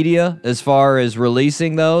social media as far as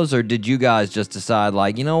releasing those, or did you guys just decide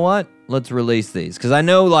like, you know what, let's release these? Because I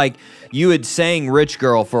know like you had sang Rich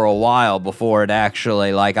Girl for a while before it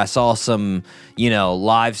actually, like I saw some,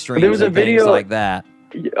 live streams and things video, like that.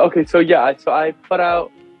 Okay, so I put out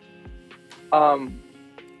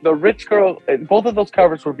the Rich Girl, both of those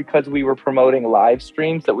covers were because we were promoting live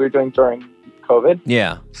streams that we were doing during COVID.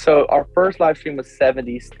 Yeah. So our first live stream was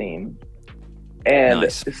 70s themed.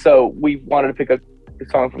 And so we wanted to pick a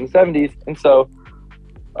song from the 70s. And so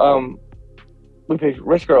we picked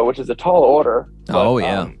Rich Girl, which is a tall order. But,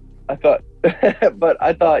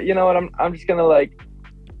 I thought, you know what, I'm just gonna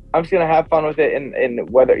have fun with it and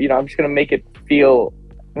whether, I'm just gonna make it feel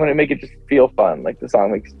just feel fun, like the song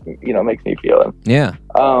makes me feel it. Yeah.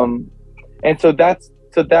 And so that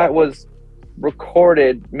was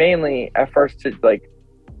recorded mainly at first to like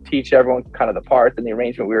teach everyone kind of the parts and the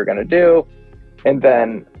arrangement we were gonna do, and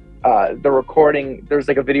then the recording. There's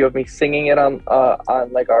like a video of me singing it on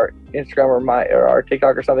like our Instagram or our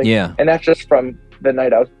TikTok or something. Yeah. And that's just from the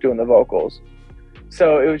night I was doing the vocals.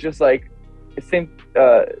 So it was just like the same.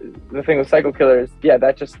 The thing with Psycho Killer is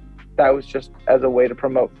that was just as a way to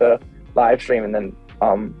promote the live stream, and then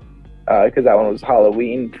because that one was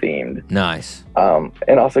Halloween themed. Nice.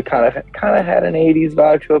 And also kind of had an 80s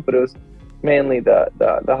vibe to it, but it was mainly the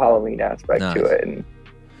Halloween aspect to it. And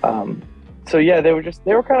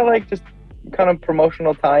they were kind of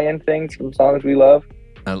promotional tie-in things from songs we love.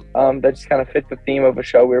 That just kind of fit the theme of a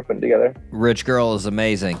show we were putting together. Rich Girl is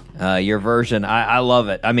amazing. Your version, I love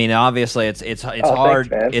it. I mean, obviously it's hard.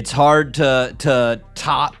 Thanks, it's hard to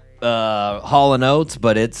top Hall & Oates,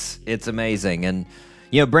 but it's amazing. And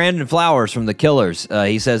Brandon Flowers from The Killers,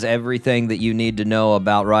 he says everything that you need to know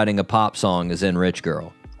about writing a pop song is in Rich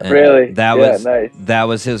Girl. And really? Nice. That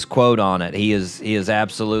was his quote on it. He is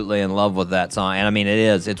absolutely in love with that song. And I mean,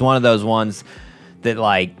 it's one of those ones that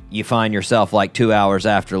like you find yourself like 2 hours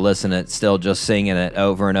after listening, still just singing it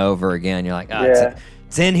over and over again. You're like,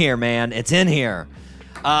 it's in here, man. It's in here.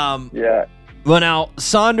 Yeah. Well, now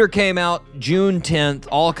Sonder came out June 10th.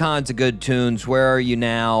 All kinds of good tunes. Where Are You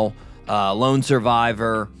Now? Lone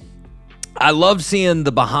Survivor. I love seeing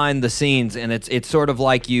the behind the scenes, and it's sort of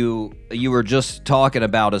like you were just talking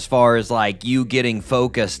about as far as like you getting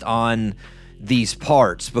focused on these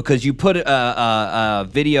parts, because you put a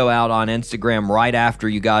video out on Instagram right after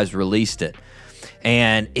you guys released it,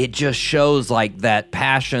 and it just shows like that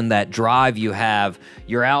passion, that drive you have.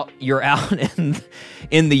 You're out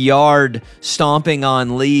in the yard stomping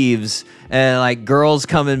on leaves, and like girls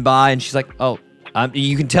coming by, and she's like, "Oh,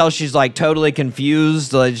 You can tell she's like totally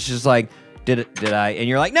confused. Like, she's just like, did I? And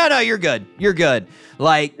you're like, no, you're good. You're good.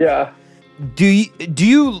 Like, Yeah. do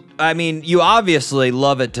you, I mean, you obviously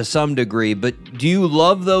love it to some degree, but do you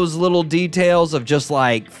love those little details of just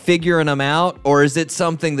like figuring them out? Or is it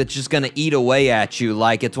something that's just going to eat away at you?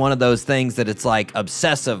 Like it's one of those things that it's like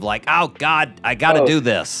obsessive, like, oh God, I got to do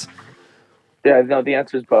this. Yeah, no, the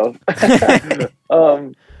answer is both. The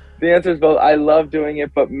answer is both. I love doing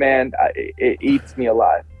it, but man, it eats me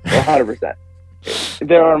alive, 100%.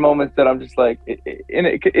 There are moments that I'm just like, and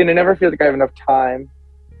it never feels like I have enough time,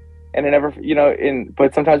 and it never,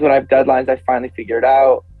 but sometimes when I have deadlines, I finally figure it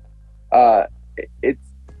out. It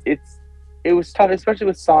was tough, especially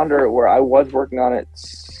with Sonder, where I was working on it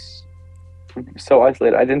so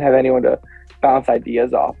isolated. I didn't have anyone to bounce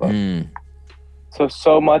ideas off of.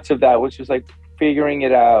 So much of that was just like figuring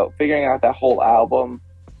out that whole album,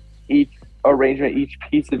 each arrangement, each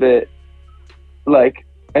piece of it, like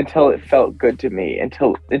until it felt good to me,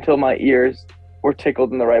 until my ears were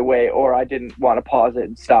tickled in the right way, or I didn't want to pause it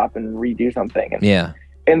and stop and redo something.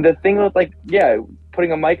 And the thing with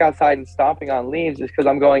putting a mic outside and stomping on leaves is because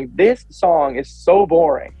I'm going, this song is so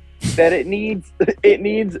boring that it needs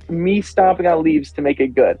me stomping on leaves to make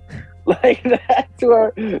it good. Like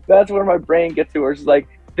that's where my brain gets to, where it's like,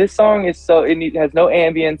 this song is has no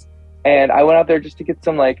ambience, and I went out there just to get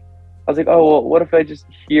some I was like, oh well, what if I just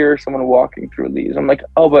hear someone walking through leaves? I'm like,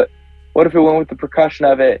 oh, but what if it went with the percussion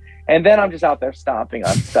of it? And then I'm just out there stomping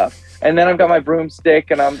on stuff, and then I've got my broomstick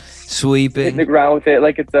and I'm sweeping hitting the ground with it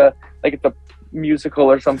like it's a musical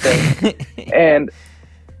or something. And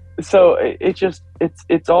so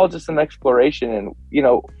it's all just an exploration, and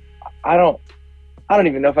I don't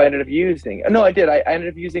even know if I ended up using. No, I did. I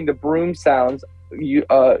ended up using the broom sounds,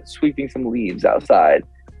 sweeping some leaves outside,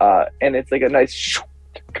 and it's like a nice,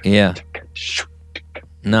 nice,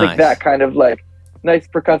 like that kind of nice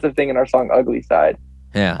percussive thing in our song "Ugly Side."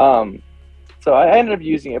 Yeah. So I ended up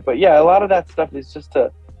using it, but yeah, a lot of that stuff is just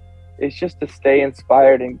to stay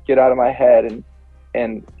inspired and get out of my head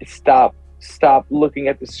and stop looking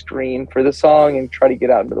at the screen for the song and try to get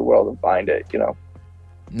out into the world and find it.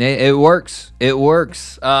 It works. It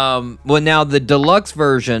works. Well, now the deluxe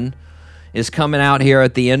version is coming out here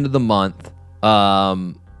at the end of the month.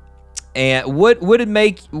 And what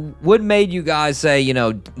made you guys say,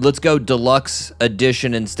 let's go deluxe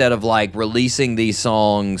edition instead of releasing these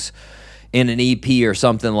songs in an EP or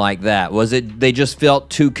something like that? Was it they just felt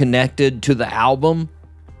too connected to the album?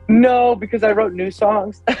 No, because I wrote new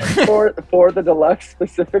songs for the deluxe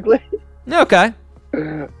specifically. Okay.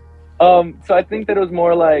 So I think that it was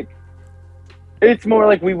more it's more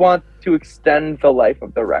like we want to extend the life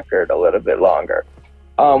of the record a little bit longer.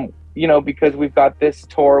 Because we've got this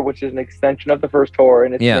tour, which is an extension of the first tour,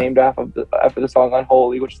 and it's named after the song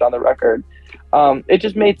Unholy, which is on the record. It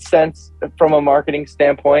just made sense from a marketing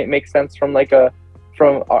standpoint. It makes sense from a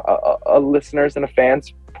listeners and a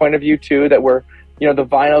fans point of view too, that we're, the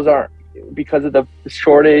vinyls aren't, because of the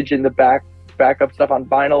shortage and the backup stuff on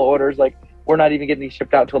vinyl orders, we're not even getting these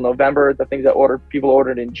shipped out till November. The things that people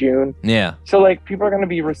ordered in June. Yeah. So people are going to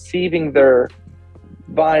be receiving their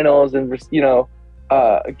vinyls and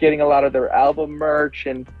getting a lot of their album merch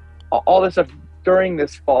and all this stuff during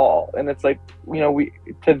this fall. And it's we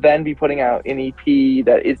to then be putting out an EP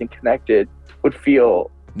that isn't connected would feel.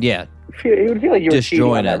 Yeah. It would feel like you were cheating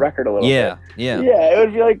on that record a little bit. Yeah. Yeah.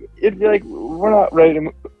 It'd be like we're not ready to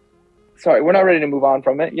move on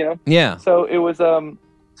from it. Yeah. So it was I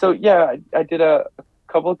did a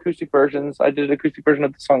couple acoustic versions. I did an acoustic version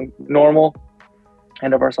of the song Normal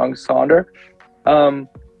and of our song Sonder. And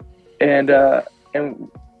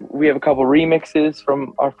we have a couple remixes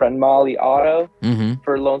from our friend Molly Otto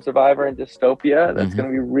for Lone Survivor and Dystopia. That's going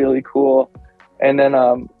to be really cool. And then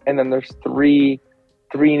there's three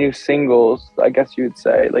new singles, I guess you would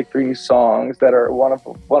say, 3 new songs that are one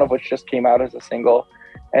of which just came out as a single.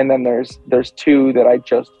 And then there's 2 that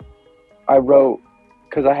I wrote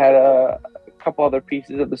because I had a couple other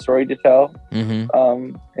pieces of the story to tell. There's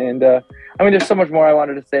so much more I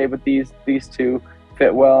wanted to say, but these 2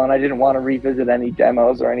 fit well, and I didn't want to revisit any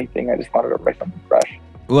demos or anything. I just wanted to write something fresh.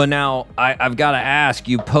 Well, now I've got to ask,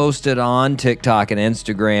 you posted on TikTok and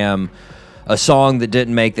Instagram a song that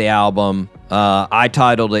didn't make the album. I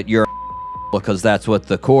titled it "You're" because that's what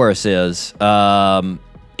the chorus is.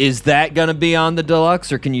 Is that going to be on the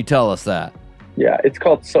deluxe, or can you tell us that? Yeah, it's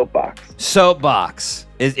called Soapbox. Soapbox.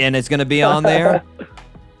 And it's going to be on there?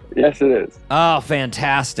 Yes, it is. Oh,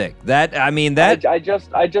 fantastic.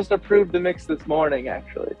 I just approved the mix this morning,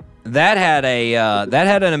 actually. That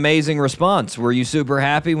had an amazing response. Were you super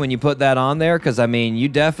happy when you put that on there? Because I mean, you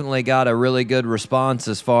definitely got a really good response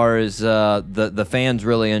as far as the fans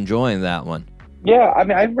really enjoying that one. Yeah, I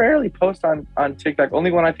mean, I rarely post on TikTok.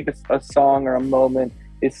 Only when I think a song or a moment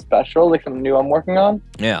is special, like something new I'm working on.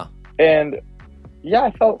 Yeah. And yeah,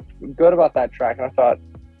 I felt good about that track, and I thought,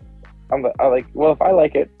 well, if I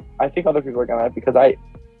like it, I think other people are gonna, because I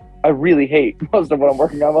really hate most of what I'm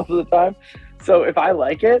working on most of the time. So if I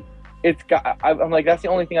like it, I'm like, that's the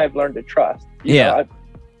only thing I've learned to trust. You know,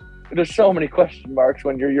 there's so many question marks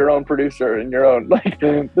when you're your own producer and your own, like,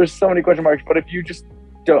 there's so many question marks. But if you just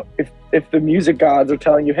don't, if the music gods are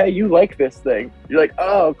telling you, hey, you like this thing, you're like,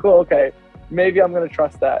 oh, cool, okay, maybe I'm gonna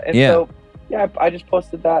trust that. And so, yeah, I just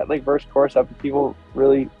posted that like verse chorus up, and people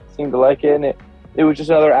really seemed to like it. And it was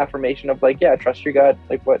just another affirmation of like, yeah, trust your gut.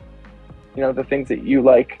 Like, what, you know, the things that you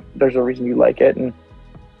like, there's a reason you like it. And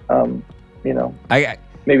you know, I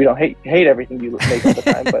maybe don't hate everything you make all the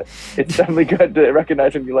time, but it's definitely good to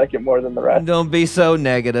recognize when you like it more than the rest. Don't be so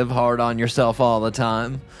negative, hard on yourself all the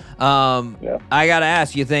time. I gotta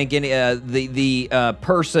ask, you think the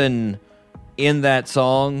person in that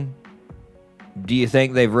song, do you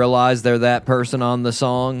think they've realized they're that person on the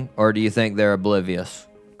song, or do you think they're oblivious?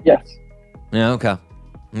 Yes. Yeah. Okay.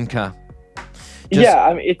 Yeah,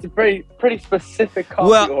 I mean, it's a pretty specific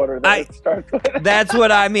coffee order that it starts with. That's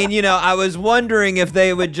what I mean. You know, I was wondering if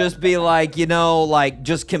they would just be like, you know, like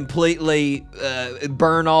just completely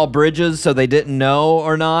burn all bridges so they didn't know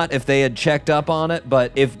or not, if they had checked up on it.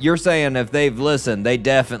 But if you're saying if they've listened, they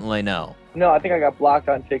definitely know. No, I think I got blocked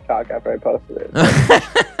on TikTok after I posted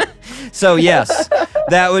it. So, yes,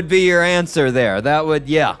 that would be your answer there. That would,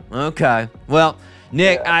 yeah. Okay. Well,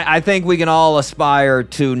 Nick, I think we can all aspire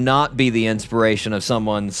to not be the inspiration of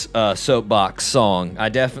someone's soapbox song. I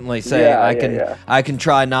definitely say I can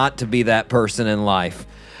try not to be that person in life.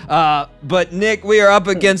 But Nick, we are up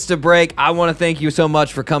against a break. I want to thank you so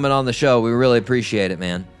much for coming on the show. We really appreciate it,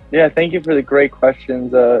 man. Yeah, thank you for the great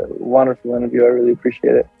questions. Wonderful interview. I really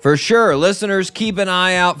appreciate it. For sure. Listeners, keep an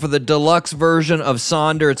eye out for the deluxe version of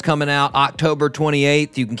Sonder. It's coming out October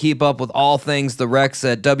 28th. You can keep up with all things The Rex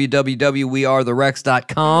at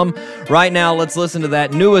www.wearetherex.com. Right now, let's listen to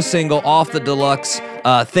that newest single off the deluxe,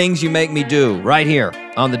 Things You Make Me Do, right here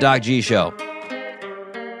on The Doc G Show.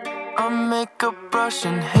 A makeup brush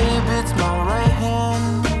and habits, my right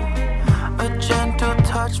hand. A gentle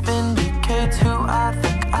touch vindicates who I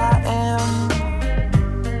think I am.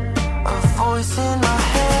 A voice in my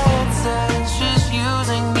head says she's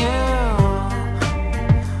using you,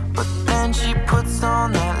 but then she puts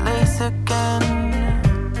on that lace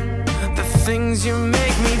again. The things you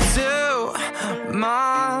make me do,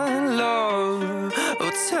 my love.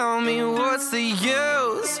 Oh, tell me what's the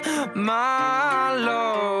use, my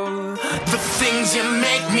love. The things you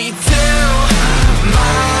make me do,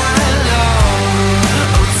 my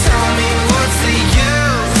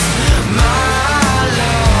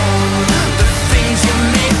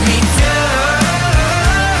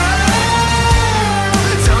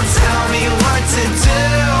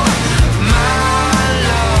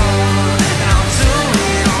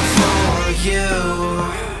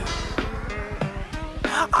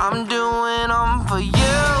I'm doing them for you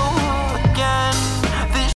again.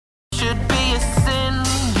 This should be a sin.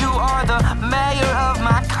 You are the mayor of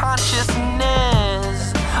my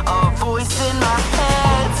consciousness. A voice in my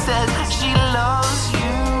head says she loves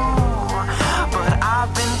you, but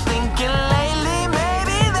I've been thinking lately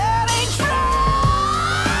maybe that ain't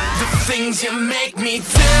true. The things you make me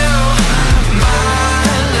do, my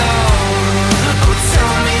love. Oh,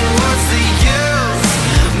 tell me what's the use,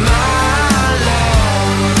 my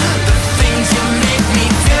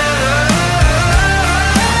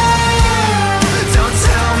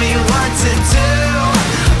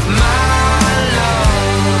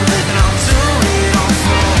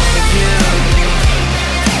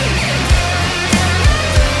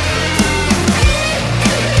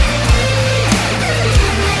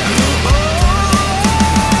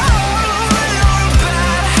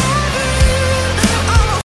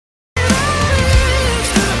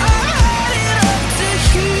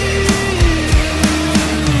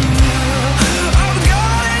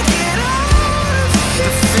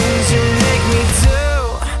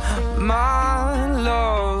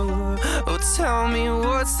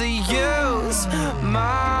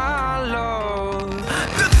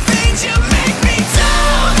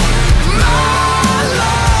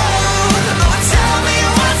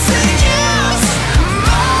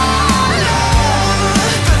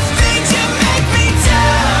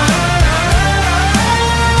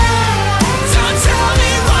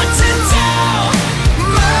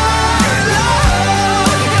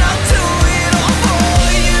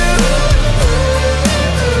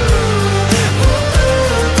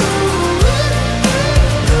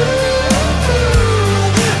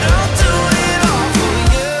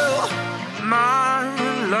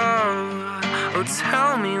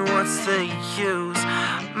tell me what's the use,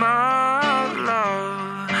 my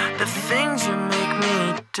love, the things you make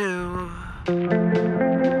me do.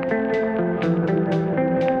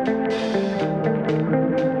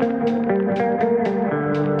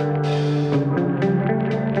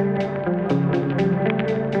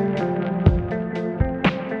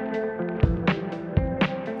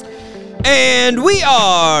 And we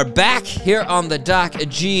are back here on the Doc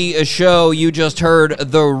G Show. You just heard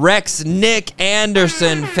the Rex Nick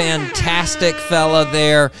Anderson. Fantastic fella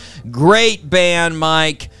there. Great band,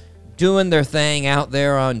 Mike. Doing their thing out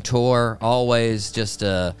there on tour. Always just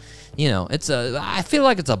I feel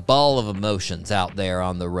like it's a ball of emotions out there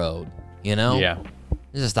on the road, you know? Yeah.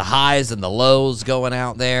 Just the highs and the lows going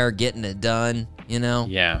out there, getting it done, you know?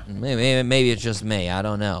 Yeah. Maybe it's just me. I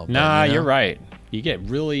don't know. Nah, but, you're right. You get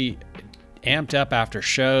really amped up after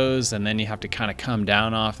shows, and then you have to kind of come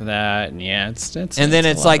down off of that, and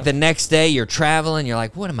it's like the next day you're traveling, you're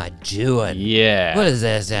like, what am I doing? Yeah. What is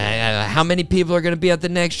this? How many people are going to be at the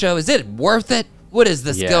next show? Is it worth it? What is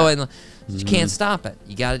this going? You can't stop it.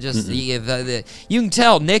 You got to just, you can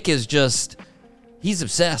tell Nick is just, he's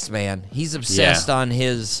obsessed, man. He's obsessed on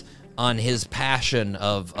his passion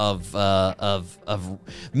of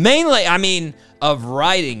mainly, I mean, of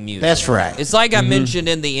writing music. That's right. It's like I mentioned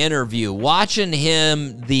in the interview, watching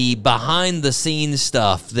him, the behind the scenes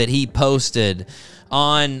stuff that he posted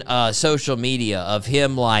on social media of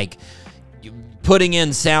him like putting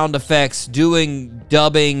in sound effects, doing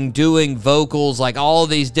dubbing, doing vocals, like all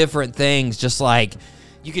these different things, just like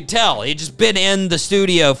you could tell he'd just been in the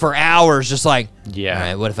studio for hours, just like, all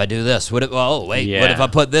right, what if I do this? What if I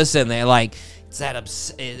put this in there? Like, it's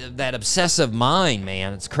that obsessive mind,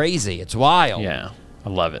 man. It's crazy. It's wild. Yeah, I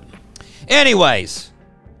love it. Anyways,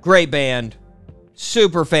 great band.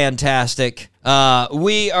 Super fantastic.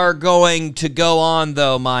 We are going to go on,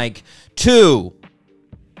 though, Mike, to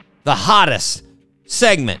the hottest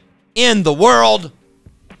segment in the world.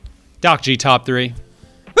 Doc G Top 3.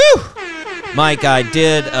 Woo! Mike, I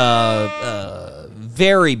did a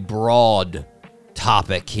very broad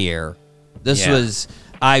topic here. This was,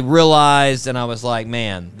 I realized, and I was like,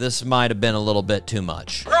 man, this might have been a little bit too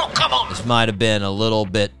much. Girl, come on. This might have been a little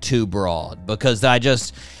bit too broad, because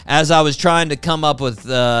as I was trying to come up with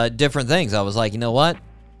different things, I was like, you know what?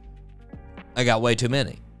 I got way too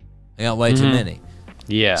many. Too many.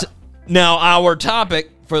 Yeah. So, now, our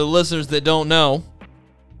topic, for the listeners that don't know,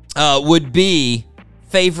 would be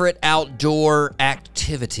favorite outdoor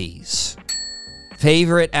activities.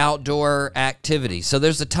 Favorite outdoor activities. So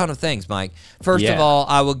there's a ton of things, Mike. First of all,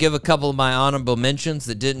 I will give a couple of my honorable mentions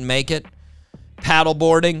that didn't make it.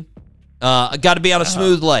 Paddleboarding. Got to be on a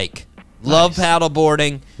smooth lake. Love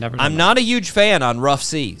paddleboarding. I'm not a huge fan on rough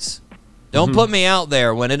seas. Don't put me out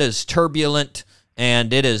there when it is turbulent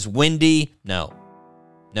and it is windy. No,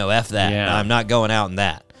 F that. Yeah. I'm not going out in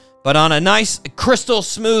that. But on a nice crystal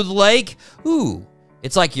smooth lake,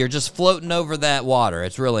 it's like you're just floating over that water.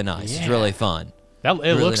 It's really nice. It's really fun.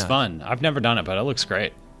 It looks fun. I've never done it, but it looks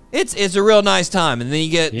great. It's a real nice time. And then you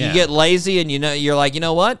get lazy, and you're like, you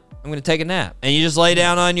know what? I'm going to take a nap. And you just lay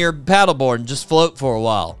down on your paddleboard and just float for a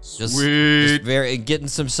while. Just getting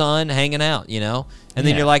some sun, hanging out, you know? And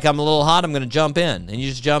then you're like, I'm a little hot, I'm going to jump in. And you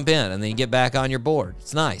just jump in, and then you get back on your board.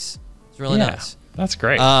 It's nice. It's really nice. That's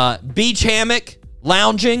great. Beach hammock,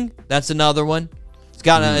 lounging, that's another one. It's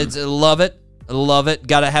got love it.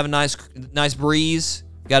 Got to have a nice breeze.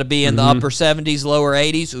 Got to be in the upper 70s, lower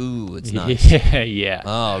 80s. Ooh, it's nice. Yeah.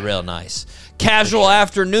 Oh, real nice. Casual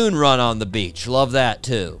afternoon run on the beach. Love that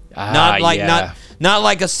too. Not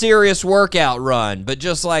like a serious workout run, but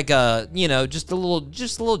just like just a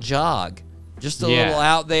little jog. Just a little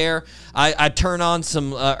out there. I turn on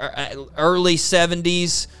some early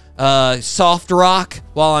 70s soft rock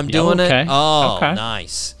while I'm doing it. Oh,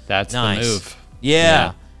 nice. That's nice. The move.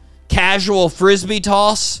 Yeah. Casual frisbee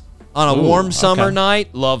toss on a warm summer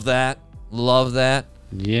night. Love that.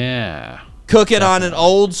 Yeah. Cooking on an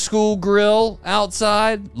old school grill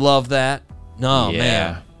outside. Love that. No,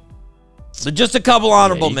 man. So just a couple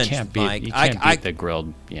honorable mentions, Mike. You can't beat the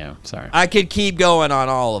grilled. Yeah, sorry. I could keep going on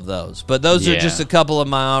all of those, but those are just a couple of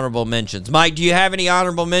my honorable mentions. Mike, do you have any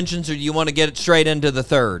honorable mentions, or do you want to get it straight into the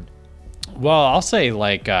third? Well, I'll say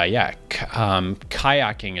kayaking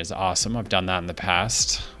is awesome. I've done that in the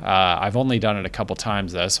past. I've only done it a couple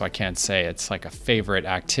times though, so I can't say it's like a favorite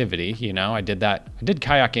activity. You know, I did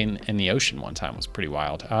kayaking in the ocean one time. It was pretty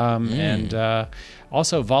wild. And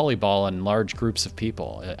also volleyball in large groups of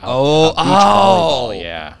people. Beach volleyball.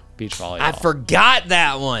 Yeah, beach volleyball. I forgot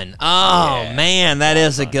that one. Oh man, that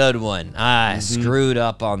is a good one. I screwed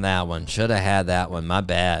up on that one. Should have had that one. My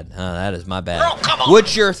bad. That is my bad. Girl, come on.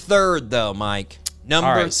 What's your third though, Mike? Number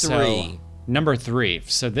All right, 3. So, number 3.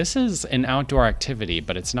 So this is an outdoor activity,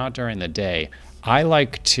 but it's not during the day. I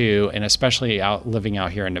like to, and especially living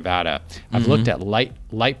out here in Nevada, I've looked at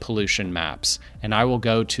light pollution maps, and I will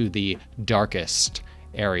go to the darkest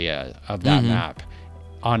area of that map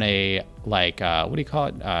on a what do you call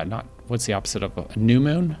it? What's the opposite of a new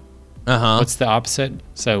moon? What's the opposite?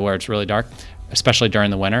 So where it's really dark, especially during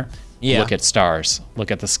the winter. Yeah. Look at stars. Look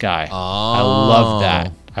at the sky. I love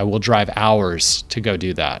that. I will drive hours to go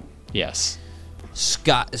do that. Yes.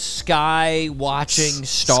 Sky watching,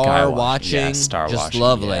 star watching, yes, star just watching,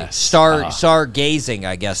 lovely. yes. Star gazing,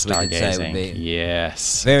 I guess we could say would be.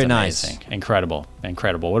 Yes. Very it's nice. amazing.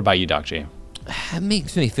 Incredible. What about you, Doc G? It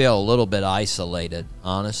makes me feel a little bit isolated,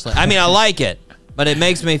 honestly. I mean, I like it, but it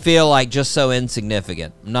makes me feel like just so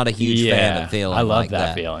insignificant. I'm not a huge fan of feeling I love like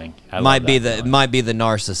that feeling. It might be the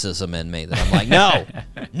narcissism in me that I'm like,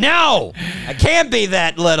 no, I can't be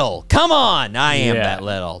that little. Come on, I am that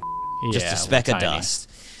little. Just a speck of dust.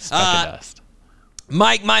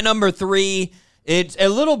 Mike, my number 3, it's a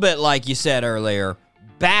little bit like you said earlier,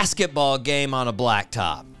 basketball game on a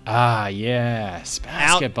blacktop. Ah, yes,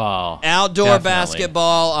 basketball. Outdoor Definitely.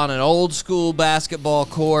 Basketball on an old school basketball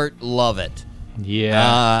court. Love it.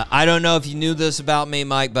 Yeah. I don't know if you knew this about me,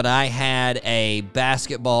 Mike, but I had a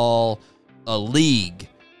basketball league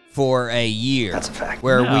for a year. That's a fact.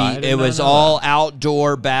 Where it was all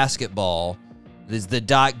outdoor basketball. This is the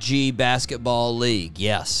Doc G Basketball League.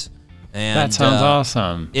 Yes. And that sounds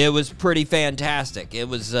awesome. It was pretty fantastic. It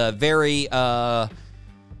was very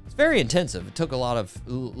intensive. It took a lot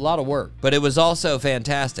of work, but it was also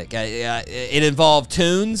fantastic. It involved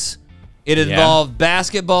tunes. It involved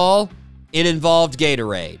basketball. It involved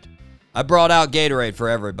Gatorade. I brought out Gatorade for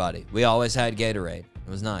everybody. We always had Gatorade. It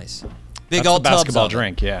was nice. Big old tubs basketball of it.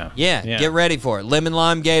 drink. Yeah. Get ready for it. Lemon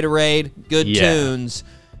lime Gatorade, good tunes,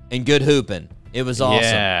 and good hooping. It was awesome.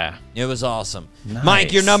 Yeah. It was awesome. Nice,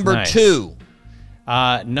 Mike, you're number 2.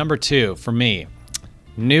 Number 2 for me,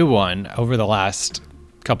 new one over the last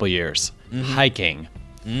couple years, hiking.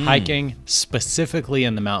 Hiking specifically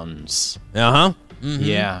in the mountains.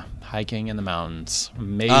 Yeah, hiking in the mountains.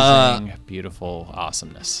 Amazing, beautiful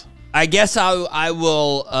awesomeness. I guess I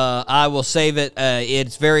will save it.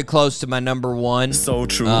 It's very close to my number 1. So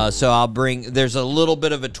true. So I'll bring. There's a little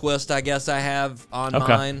bit of a twist, I guess I have on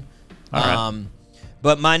mine. All right.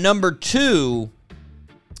 But my number 2,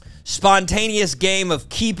 spontaneous game of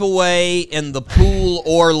keep away in the pool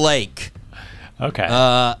or lake. Okay.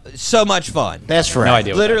 So much fun. That's right. No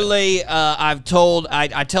idea. Literally, I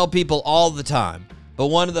tell people all the time, but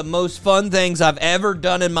one of the most fun things I've ever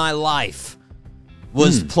done in my life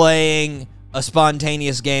was playing a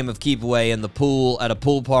spontaneous game of keep away in the pool at a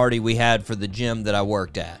pool party we had for the gym that I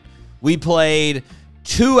worked at. We played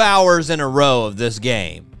 2 hours in a row of this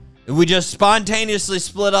game. We just spontaneously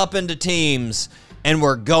split up into teams and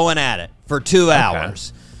we're going at it for 2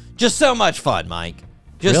 hours. Just so much fun, Mike.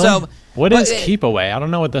 Really? What is keep away? I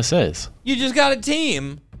don't know what this is. You just got a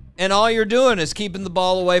team, and all you're doing is keeping the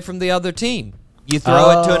ball away from the other team. You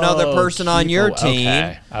throw it to another person on your team,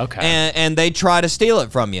 and they try to steal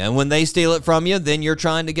it from you. And when they steal it from you, then you're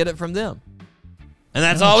trying to get it from them. And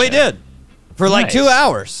that's all we did for like 2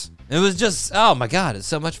 hours. It was just, oh my God, it's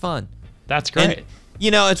so much fun. That's great. And,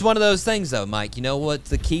 it's one of those things, though, Mike. You know what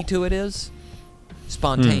the key to it is?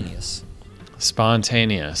 Spontaneous.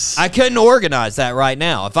 Spontaneous. I couldn't organize that right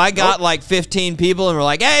now. If I got like 15 people and were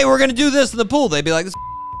like, hey, we're going to do this in the pool, they'd be like, this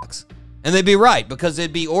sucks. And they'd be right because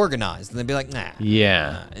it'd be organized. And they'd be like, nah.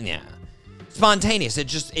 Yeah. Spontaneous. It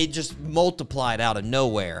just multiplied out of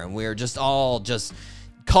nowhere. And we were just all just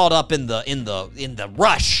caught up in the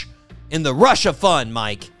rush. In the rush of fun,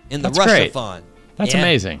 Mike. In the That's rush great. of fun. That's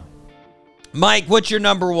amazing. Mike, what's your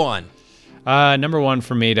number 1? Number 1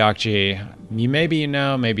 for me, Doc G. Maybe you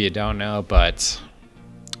know, maybe you don't know, but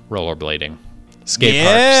rollerblading. Skate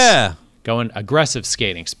parks. Going aggressive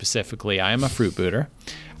skating specifically. I am a fruit booter.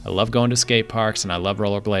 I love going to skate parks and I love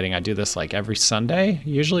rollerblading. I do this like every Sunday.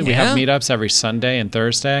 Usually we have meetups every Sunday and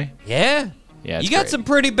Thursday. Yeah. Yeah. You got some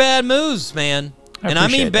pretty bad moves, man. And I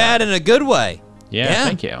mean appreciate bad that. in a good way. Yeah,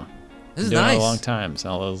 thank you. This is doing nice. it a long time.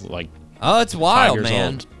 So I was like, oh, it's wild, 5 years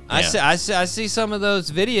man. old. I see some of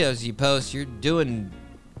those videos you post. You're doing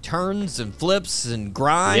turns and flips and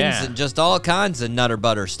grinds and just all kinds of nutter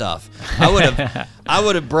butter stuff. I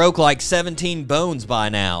would have broke like 17 bones by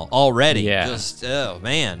now already. Yeah. Just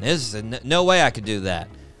man, there's no way I could do that.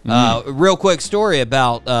 Real quick story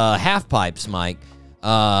about half pipes, Mike.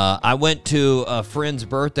 I went to a friend's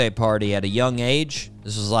birthday party at a young age.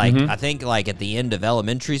 This was like I think like at the end of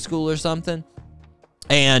elementary school or something.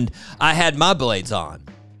 And I had my blades on.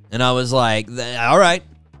 And I was like, all right,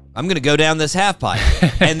 I'm going to go down this half pipe.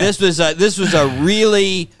 And this was a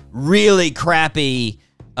really, really crappy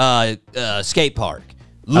skate park.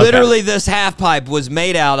 Literally, this half pipe was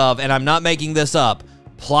made out of, and I'm not making this up,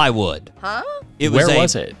 plywood. Huh? Where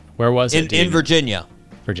was it? Where was it? In Virginia.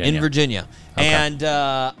 Virginia. In Virginia. Okay. And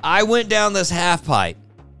I went down this half pipe,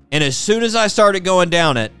 and as soon as I started going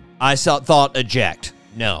down it, I thought eject.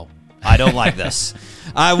 No, I don't like this.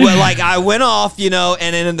 I went off,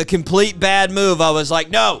 and in the complete bad move, I was like,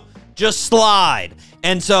 no, just slide.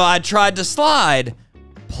 And so I tried to slide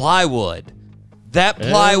plywood. That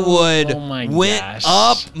plywood went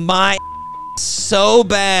up my so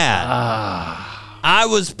bad. I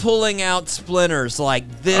was pulling out splinters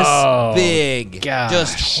like this big. Gosh.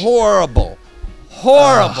 Just horrible.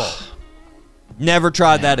 Never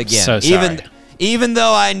tried that again. So sorry. Even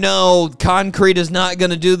though I know concrete is not going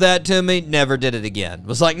to do that to me, never did it again.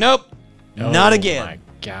 Was like, nope, not again. Oh my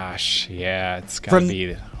gosh, yeah, it's got to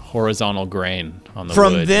be horizontal grain on the wood.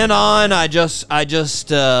 From then on, I just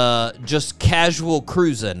casual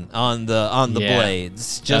cruising on the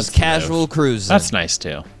blades. Just casual cruising. That's nice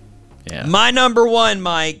too. Yeah. My number one,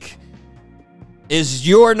 Mike, is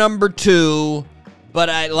your number two,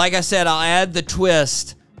 but like I said, I'll add the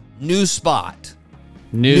twist. New spot.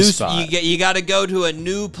 New spot. You got to go to a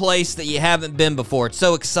new place that you haven't been before. It's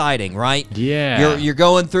so exciting, right? Yeah. You're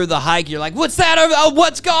going through the hike. You're like, what's that over?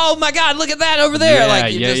 Oh my God, look at that over there.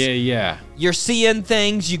 Yeah. You're seeing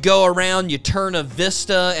things. You go around. You turn a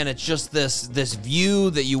vista, and it's just this view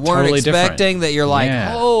that you weren't Totally expecting. different. That you're like,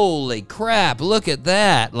 holy crap! Look at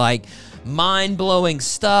that! Like mind-blowing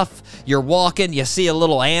stuff. You're walking. You see a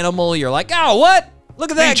little animal. You're like, oh, what? Look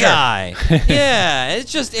at that Nature. guy. Yeah,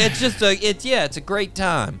 it's a great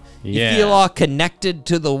time. Yeah. You feel all connected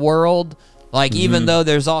to the world. Like, even though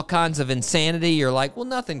there's all kinds of insanity, you're like, well,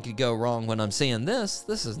 nothing could go wrong when I'm seeing this.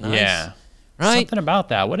 This is nice. Yeah. Right? Something about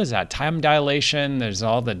that. What is that? Time dilation. There's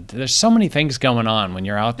so many things going on when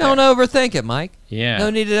you're out there. Don't overthink it, Mike. Yeah.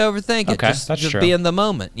 No need to overthink it. Okay, Just that's true. be in the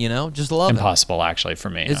moment, Just love Impossible, actually,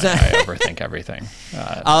 for me. Is I that- overthink everything.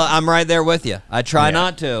 I'm right there with you. I try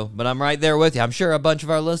not to, but I'm right there with you. I'm sure a bunch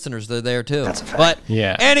of our listeners are there too. That's a fact. But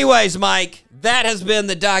Yeah. anyways, Mike, that has been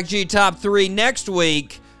the Doc G Top 3. Next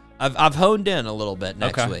week, I've honed in a little bit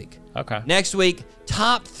next week. Okay. Next week,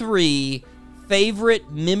 top 3 favorite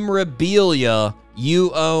memorabilia you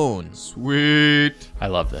own. Sweet. I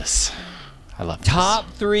love this. Top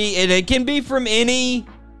 3, and it can be from any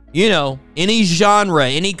genre,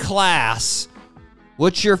 any class.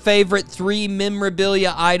 What's your favorite 3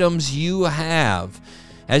 memorabilia items you have?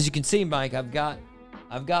 As you can see, Mike, I've got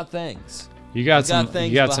things. You got some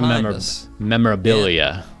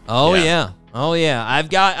memorabilia. Oh yeah. I've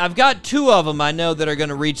got 2 of them I know that are going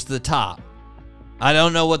to reach the top. I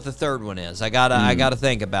don't know what the third one is. I gotta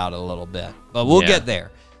think about it a little bit, but we'll get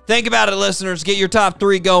there. Think about it, listeners. Get your top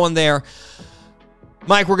 3 going there.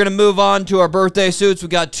 Mike, we're gonna move on to our birthday suits. We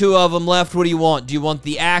got 2 of them left. What do you want? Do you want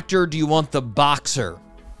the actor? Do you want the boxer?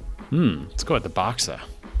 Let's go with the boxer.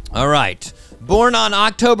 All right. Born on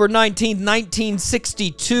October 19th,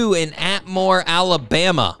 1962 in Atmore,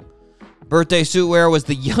 Alabama. Birthday suit wearer was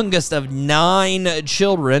the youngest of 9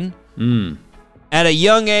 children. At a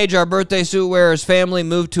young age, our birthday suit wearer's family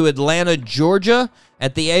moved to Atlanta, Georgia.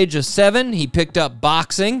 At the age of 7, he picked up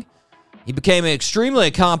boxing. He became an extremely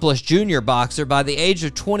accomplished junior boxer. By the age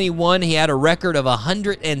of 21, he had a record of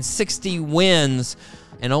 160 wins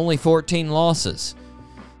and only 14 losses.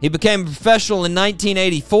 He became a professional in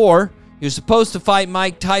 1984. He was supposed to fight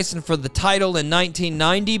Mike Tyson for the title in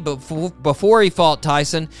 1990, but before he fought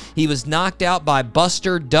Tyson, he was knocked out by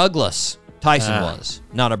Buster Douglas. Tyson was,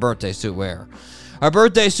 not a birthday suit wearer. Our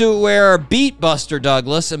birthday suit wearer beat Buster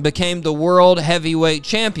Douglas and became the world heavyweight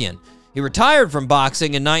champion. He retired from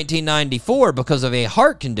boxing in 1994 because of a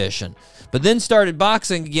heart condition, but then started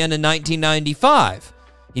boxing again in 1995.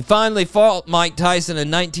 He finally fought Mike Tyson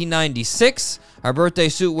in 1996. Our birthday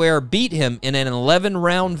suit wearer beat him in an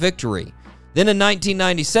 11-round victory. Then in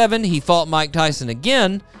 1997, he fought Mike Tyson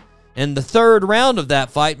again. In the 3rd round of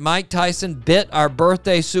that fight, Mike Tyson bit our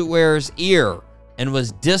birthday suit wearer's ear and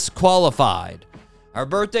was disqualified. Our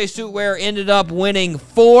birthday suit wearer ended up winning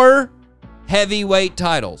 4 heavyweight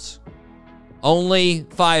titles. Only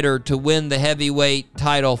fighter to win the heavyweight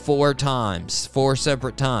title 4 times, 4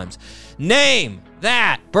 separate times. Name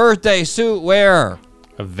that birthday suit wearer.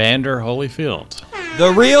 Evander Holyfield.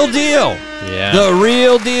 The real deal. Yeah. The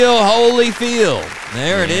real deal, Holyfield.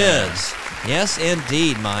 There it is. Yes,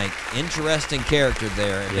 indeed, Mike. Interesting character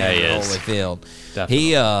there, Evander Holyfield. Definitely.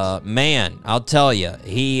 He, man, I'll tell you,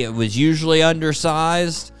 he was usually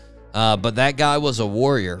undersized, But that guy was a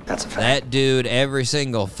warrior. That's a fact. That dude, every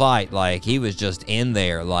single fight, like, he was just in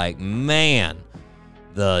there. Like, man,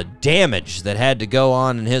 the damage that had to go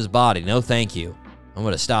on in his body. No, thank you. I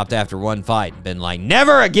would have stopped after one fight and been like,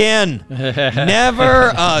 never again.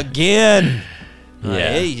 Never again.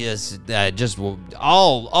 Yeah. He just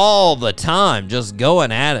all the time, just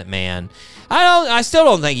going at it, man. I still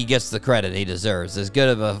don't think he gets the credit he deserves. As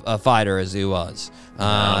good of a fighter as he was.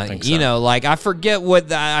 I don't think so. You know, like I forget.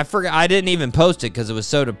 I didn't even post it because it was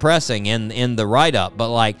so depressing in the write up. But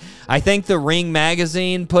like, I think the Ring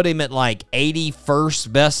magazine put him at like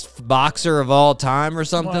 81st best boxer of all time or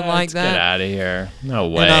something like that. Get out of here! No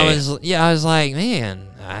way. And I was like, man,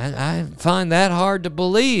 I find that hard to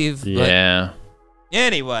believe. Yeah. But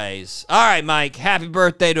anyways, all right, Mike. Happy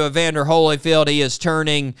birthday to Evander Holyfield. He is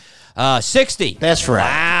turning 60. That's right.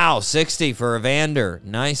 Wow, 60 for Evander.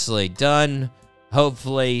 Nicely done.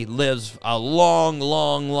 Hopefully lives a long,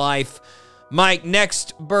 long life. Mike,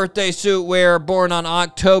 next birthday suit wearer, born on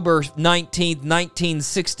October 19th,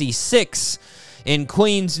 1966 in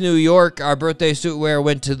Queens, New York. Our birthday suit wearer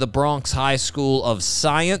went to the Bronx High School of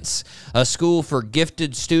Science, a school for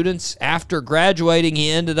gifted students. After graduating, he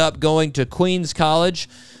ended up going to Queens College,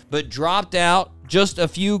 but dropped out just a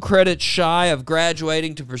few credits shy of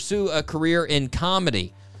graduating to pursue a career in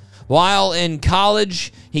comedy. While in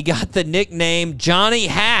college, he got the nickname Johnny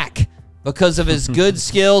Hack because of his good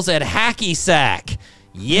skills at hacky sack.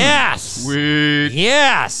 Yes! Sweet.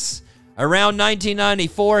 Yes! Around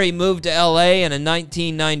 1994, he moved to LA, and in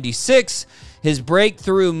 1996, his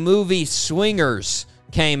breakthrough movie Swingers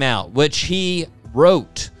came out, which he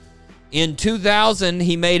wrote. In 2000,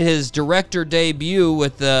 he made his director debut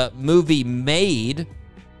with the movie Made.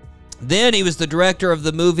 Then he was the director of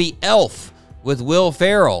the movie Elf with Will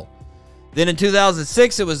Ferrell. Then in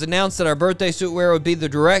 2006, it was announced that our birthday suit wearer would be the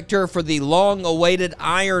director for the long-awaited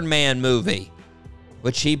Iron Man movie,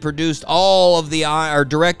 which he produced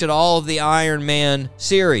directed all of the Iron Man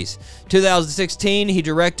series. 2016, he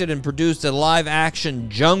directed and produced a live-action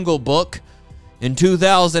Jungle Book. In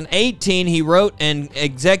 2018, he wrote and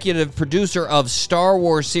executive producer of Star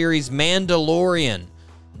Wars series Mandalorian.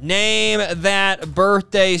 Name that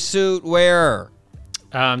birthday suit wearer.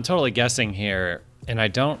 I'm totally guessing here, and I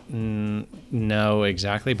don't know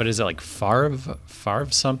exactly, but is it like Favre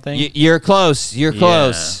something? You're close. You're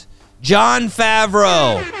close. Jon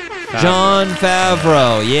Favreau. Jon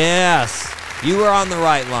Favreau. Yes. You were on the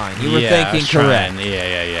right line. You were thinking correct.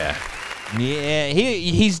 Yeah. Yeah,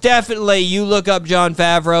 he's definitely, you look up Jon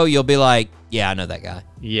Favreau, you'll be like, yeah, I know that guy.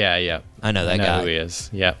 Yeah. I know that guy. I know who he is.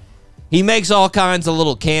 Yep. He makes all kinds of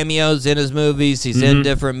little cameos in his movies. He's in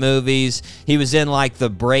different movies. He was in, like, The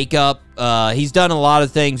Breakup. He's done a lot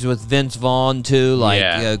of things with Vince Vaughn, too,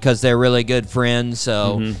 like, because they're really good friends.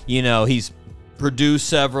 So, you know, he's produced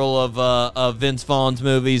several of Vince Vaughn's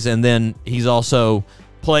movies, and then he's also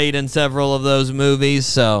played in several of those movies.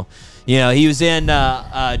 So, you know, he was in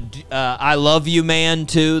I Love You Man,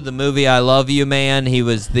 too, the movie I Love You Man. He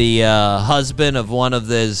was the husband of one of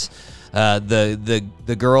his...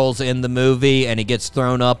 the girls in the movie, and he gets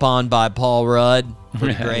thrown up on by Paul Rudd.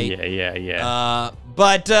 Pretty great. Yeah.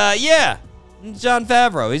 But Jon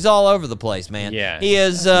Favreau, he's all over the place, man. Yeah. He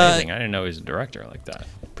is amazing. I didn't know he was a director like that.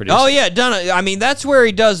 Producer. Oh yeah, I mean, that's where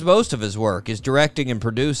he does most of his work, is directing and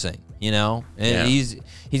producing, you know. And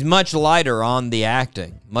he's much lighter on the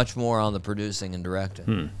acting, much more on the producing and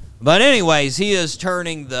directing. But anyways, he is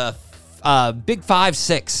turning the big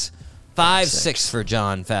 5'6". 5'6" for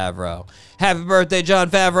Jon Favreau. Happy birthday, Jon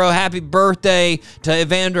Favreau. Happy birthday to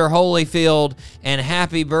Evander Holyfield. And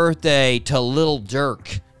happy birthday to Lil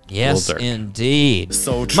Durk. Yes, Lil Durk. Indeed.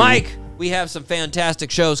 So true. Mike, we have some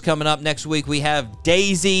fantastic shows coming up next week. We have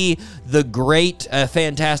Daisy the Great, a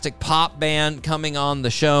fantastic pop band, coming on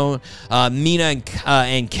the show. Mina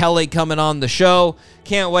and Kelly coming on the show.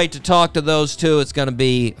 Can't wait to talk to those two. It's going to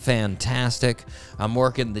be fantastic. I'm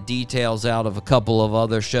working the details out of a couple of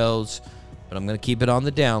other shows, but I'm going to keep it on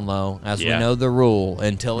the down low, as we know the rule,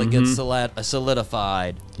 until it gets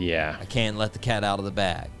solidified. Yeah. I can't let the cat out of the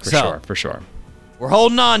bag. For sure. We're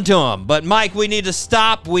holding on to him. But, Mike, we need to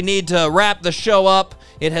stop. We need to wrap the show up.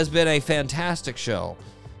 It has been a fantastic show.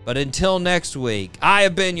 But until next week, I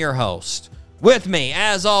have been your host. With me,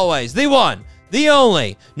 as always, the one, the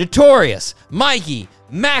only, notorious Mikey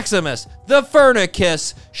Maximus, the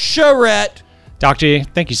Furnicus Charette. Dr. E,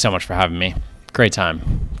 thank you so much for having me. Great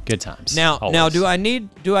time. Good times. Now, always. do I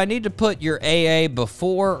need to put your AA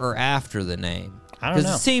before or after the name? I don't know.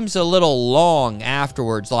 Because it seems a little long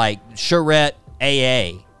afterwards, like Charette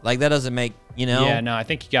AA. Like, that doesn't make, you know? Yeah, no, I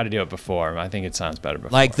think you got to do it before. I think it sounds better before.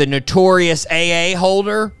 Like the notorious AA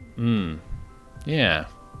holder? Yeah.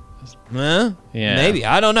 Huh? Yeah. Maybe.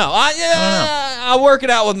 I don't know. I'll work it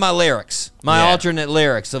out with my lyrics, my alternate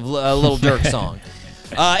lyrics of a Little Dirk song.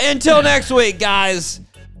 Until next week, guys,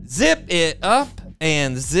 zip it up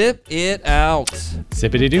and zip it out.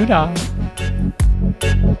 Zippity-doo-dah.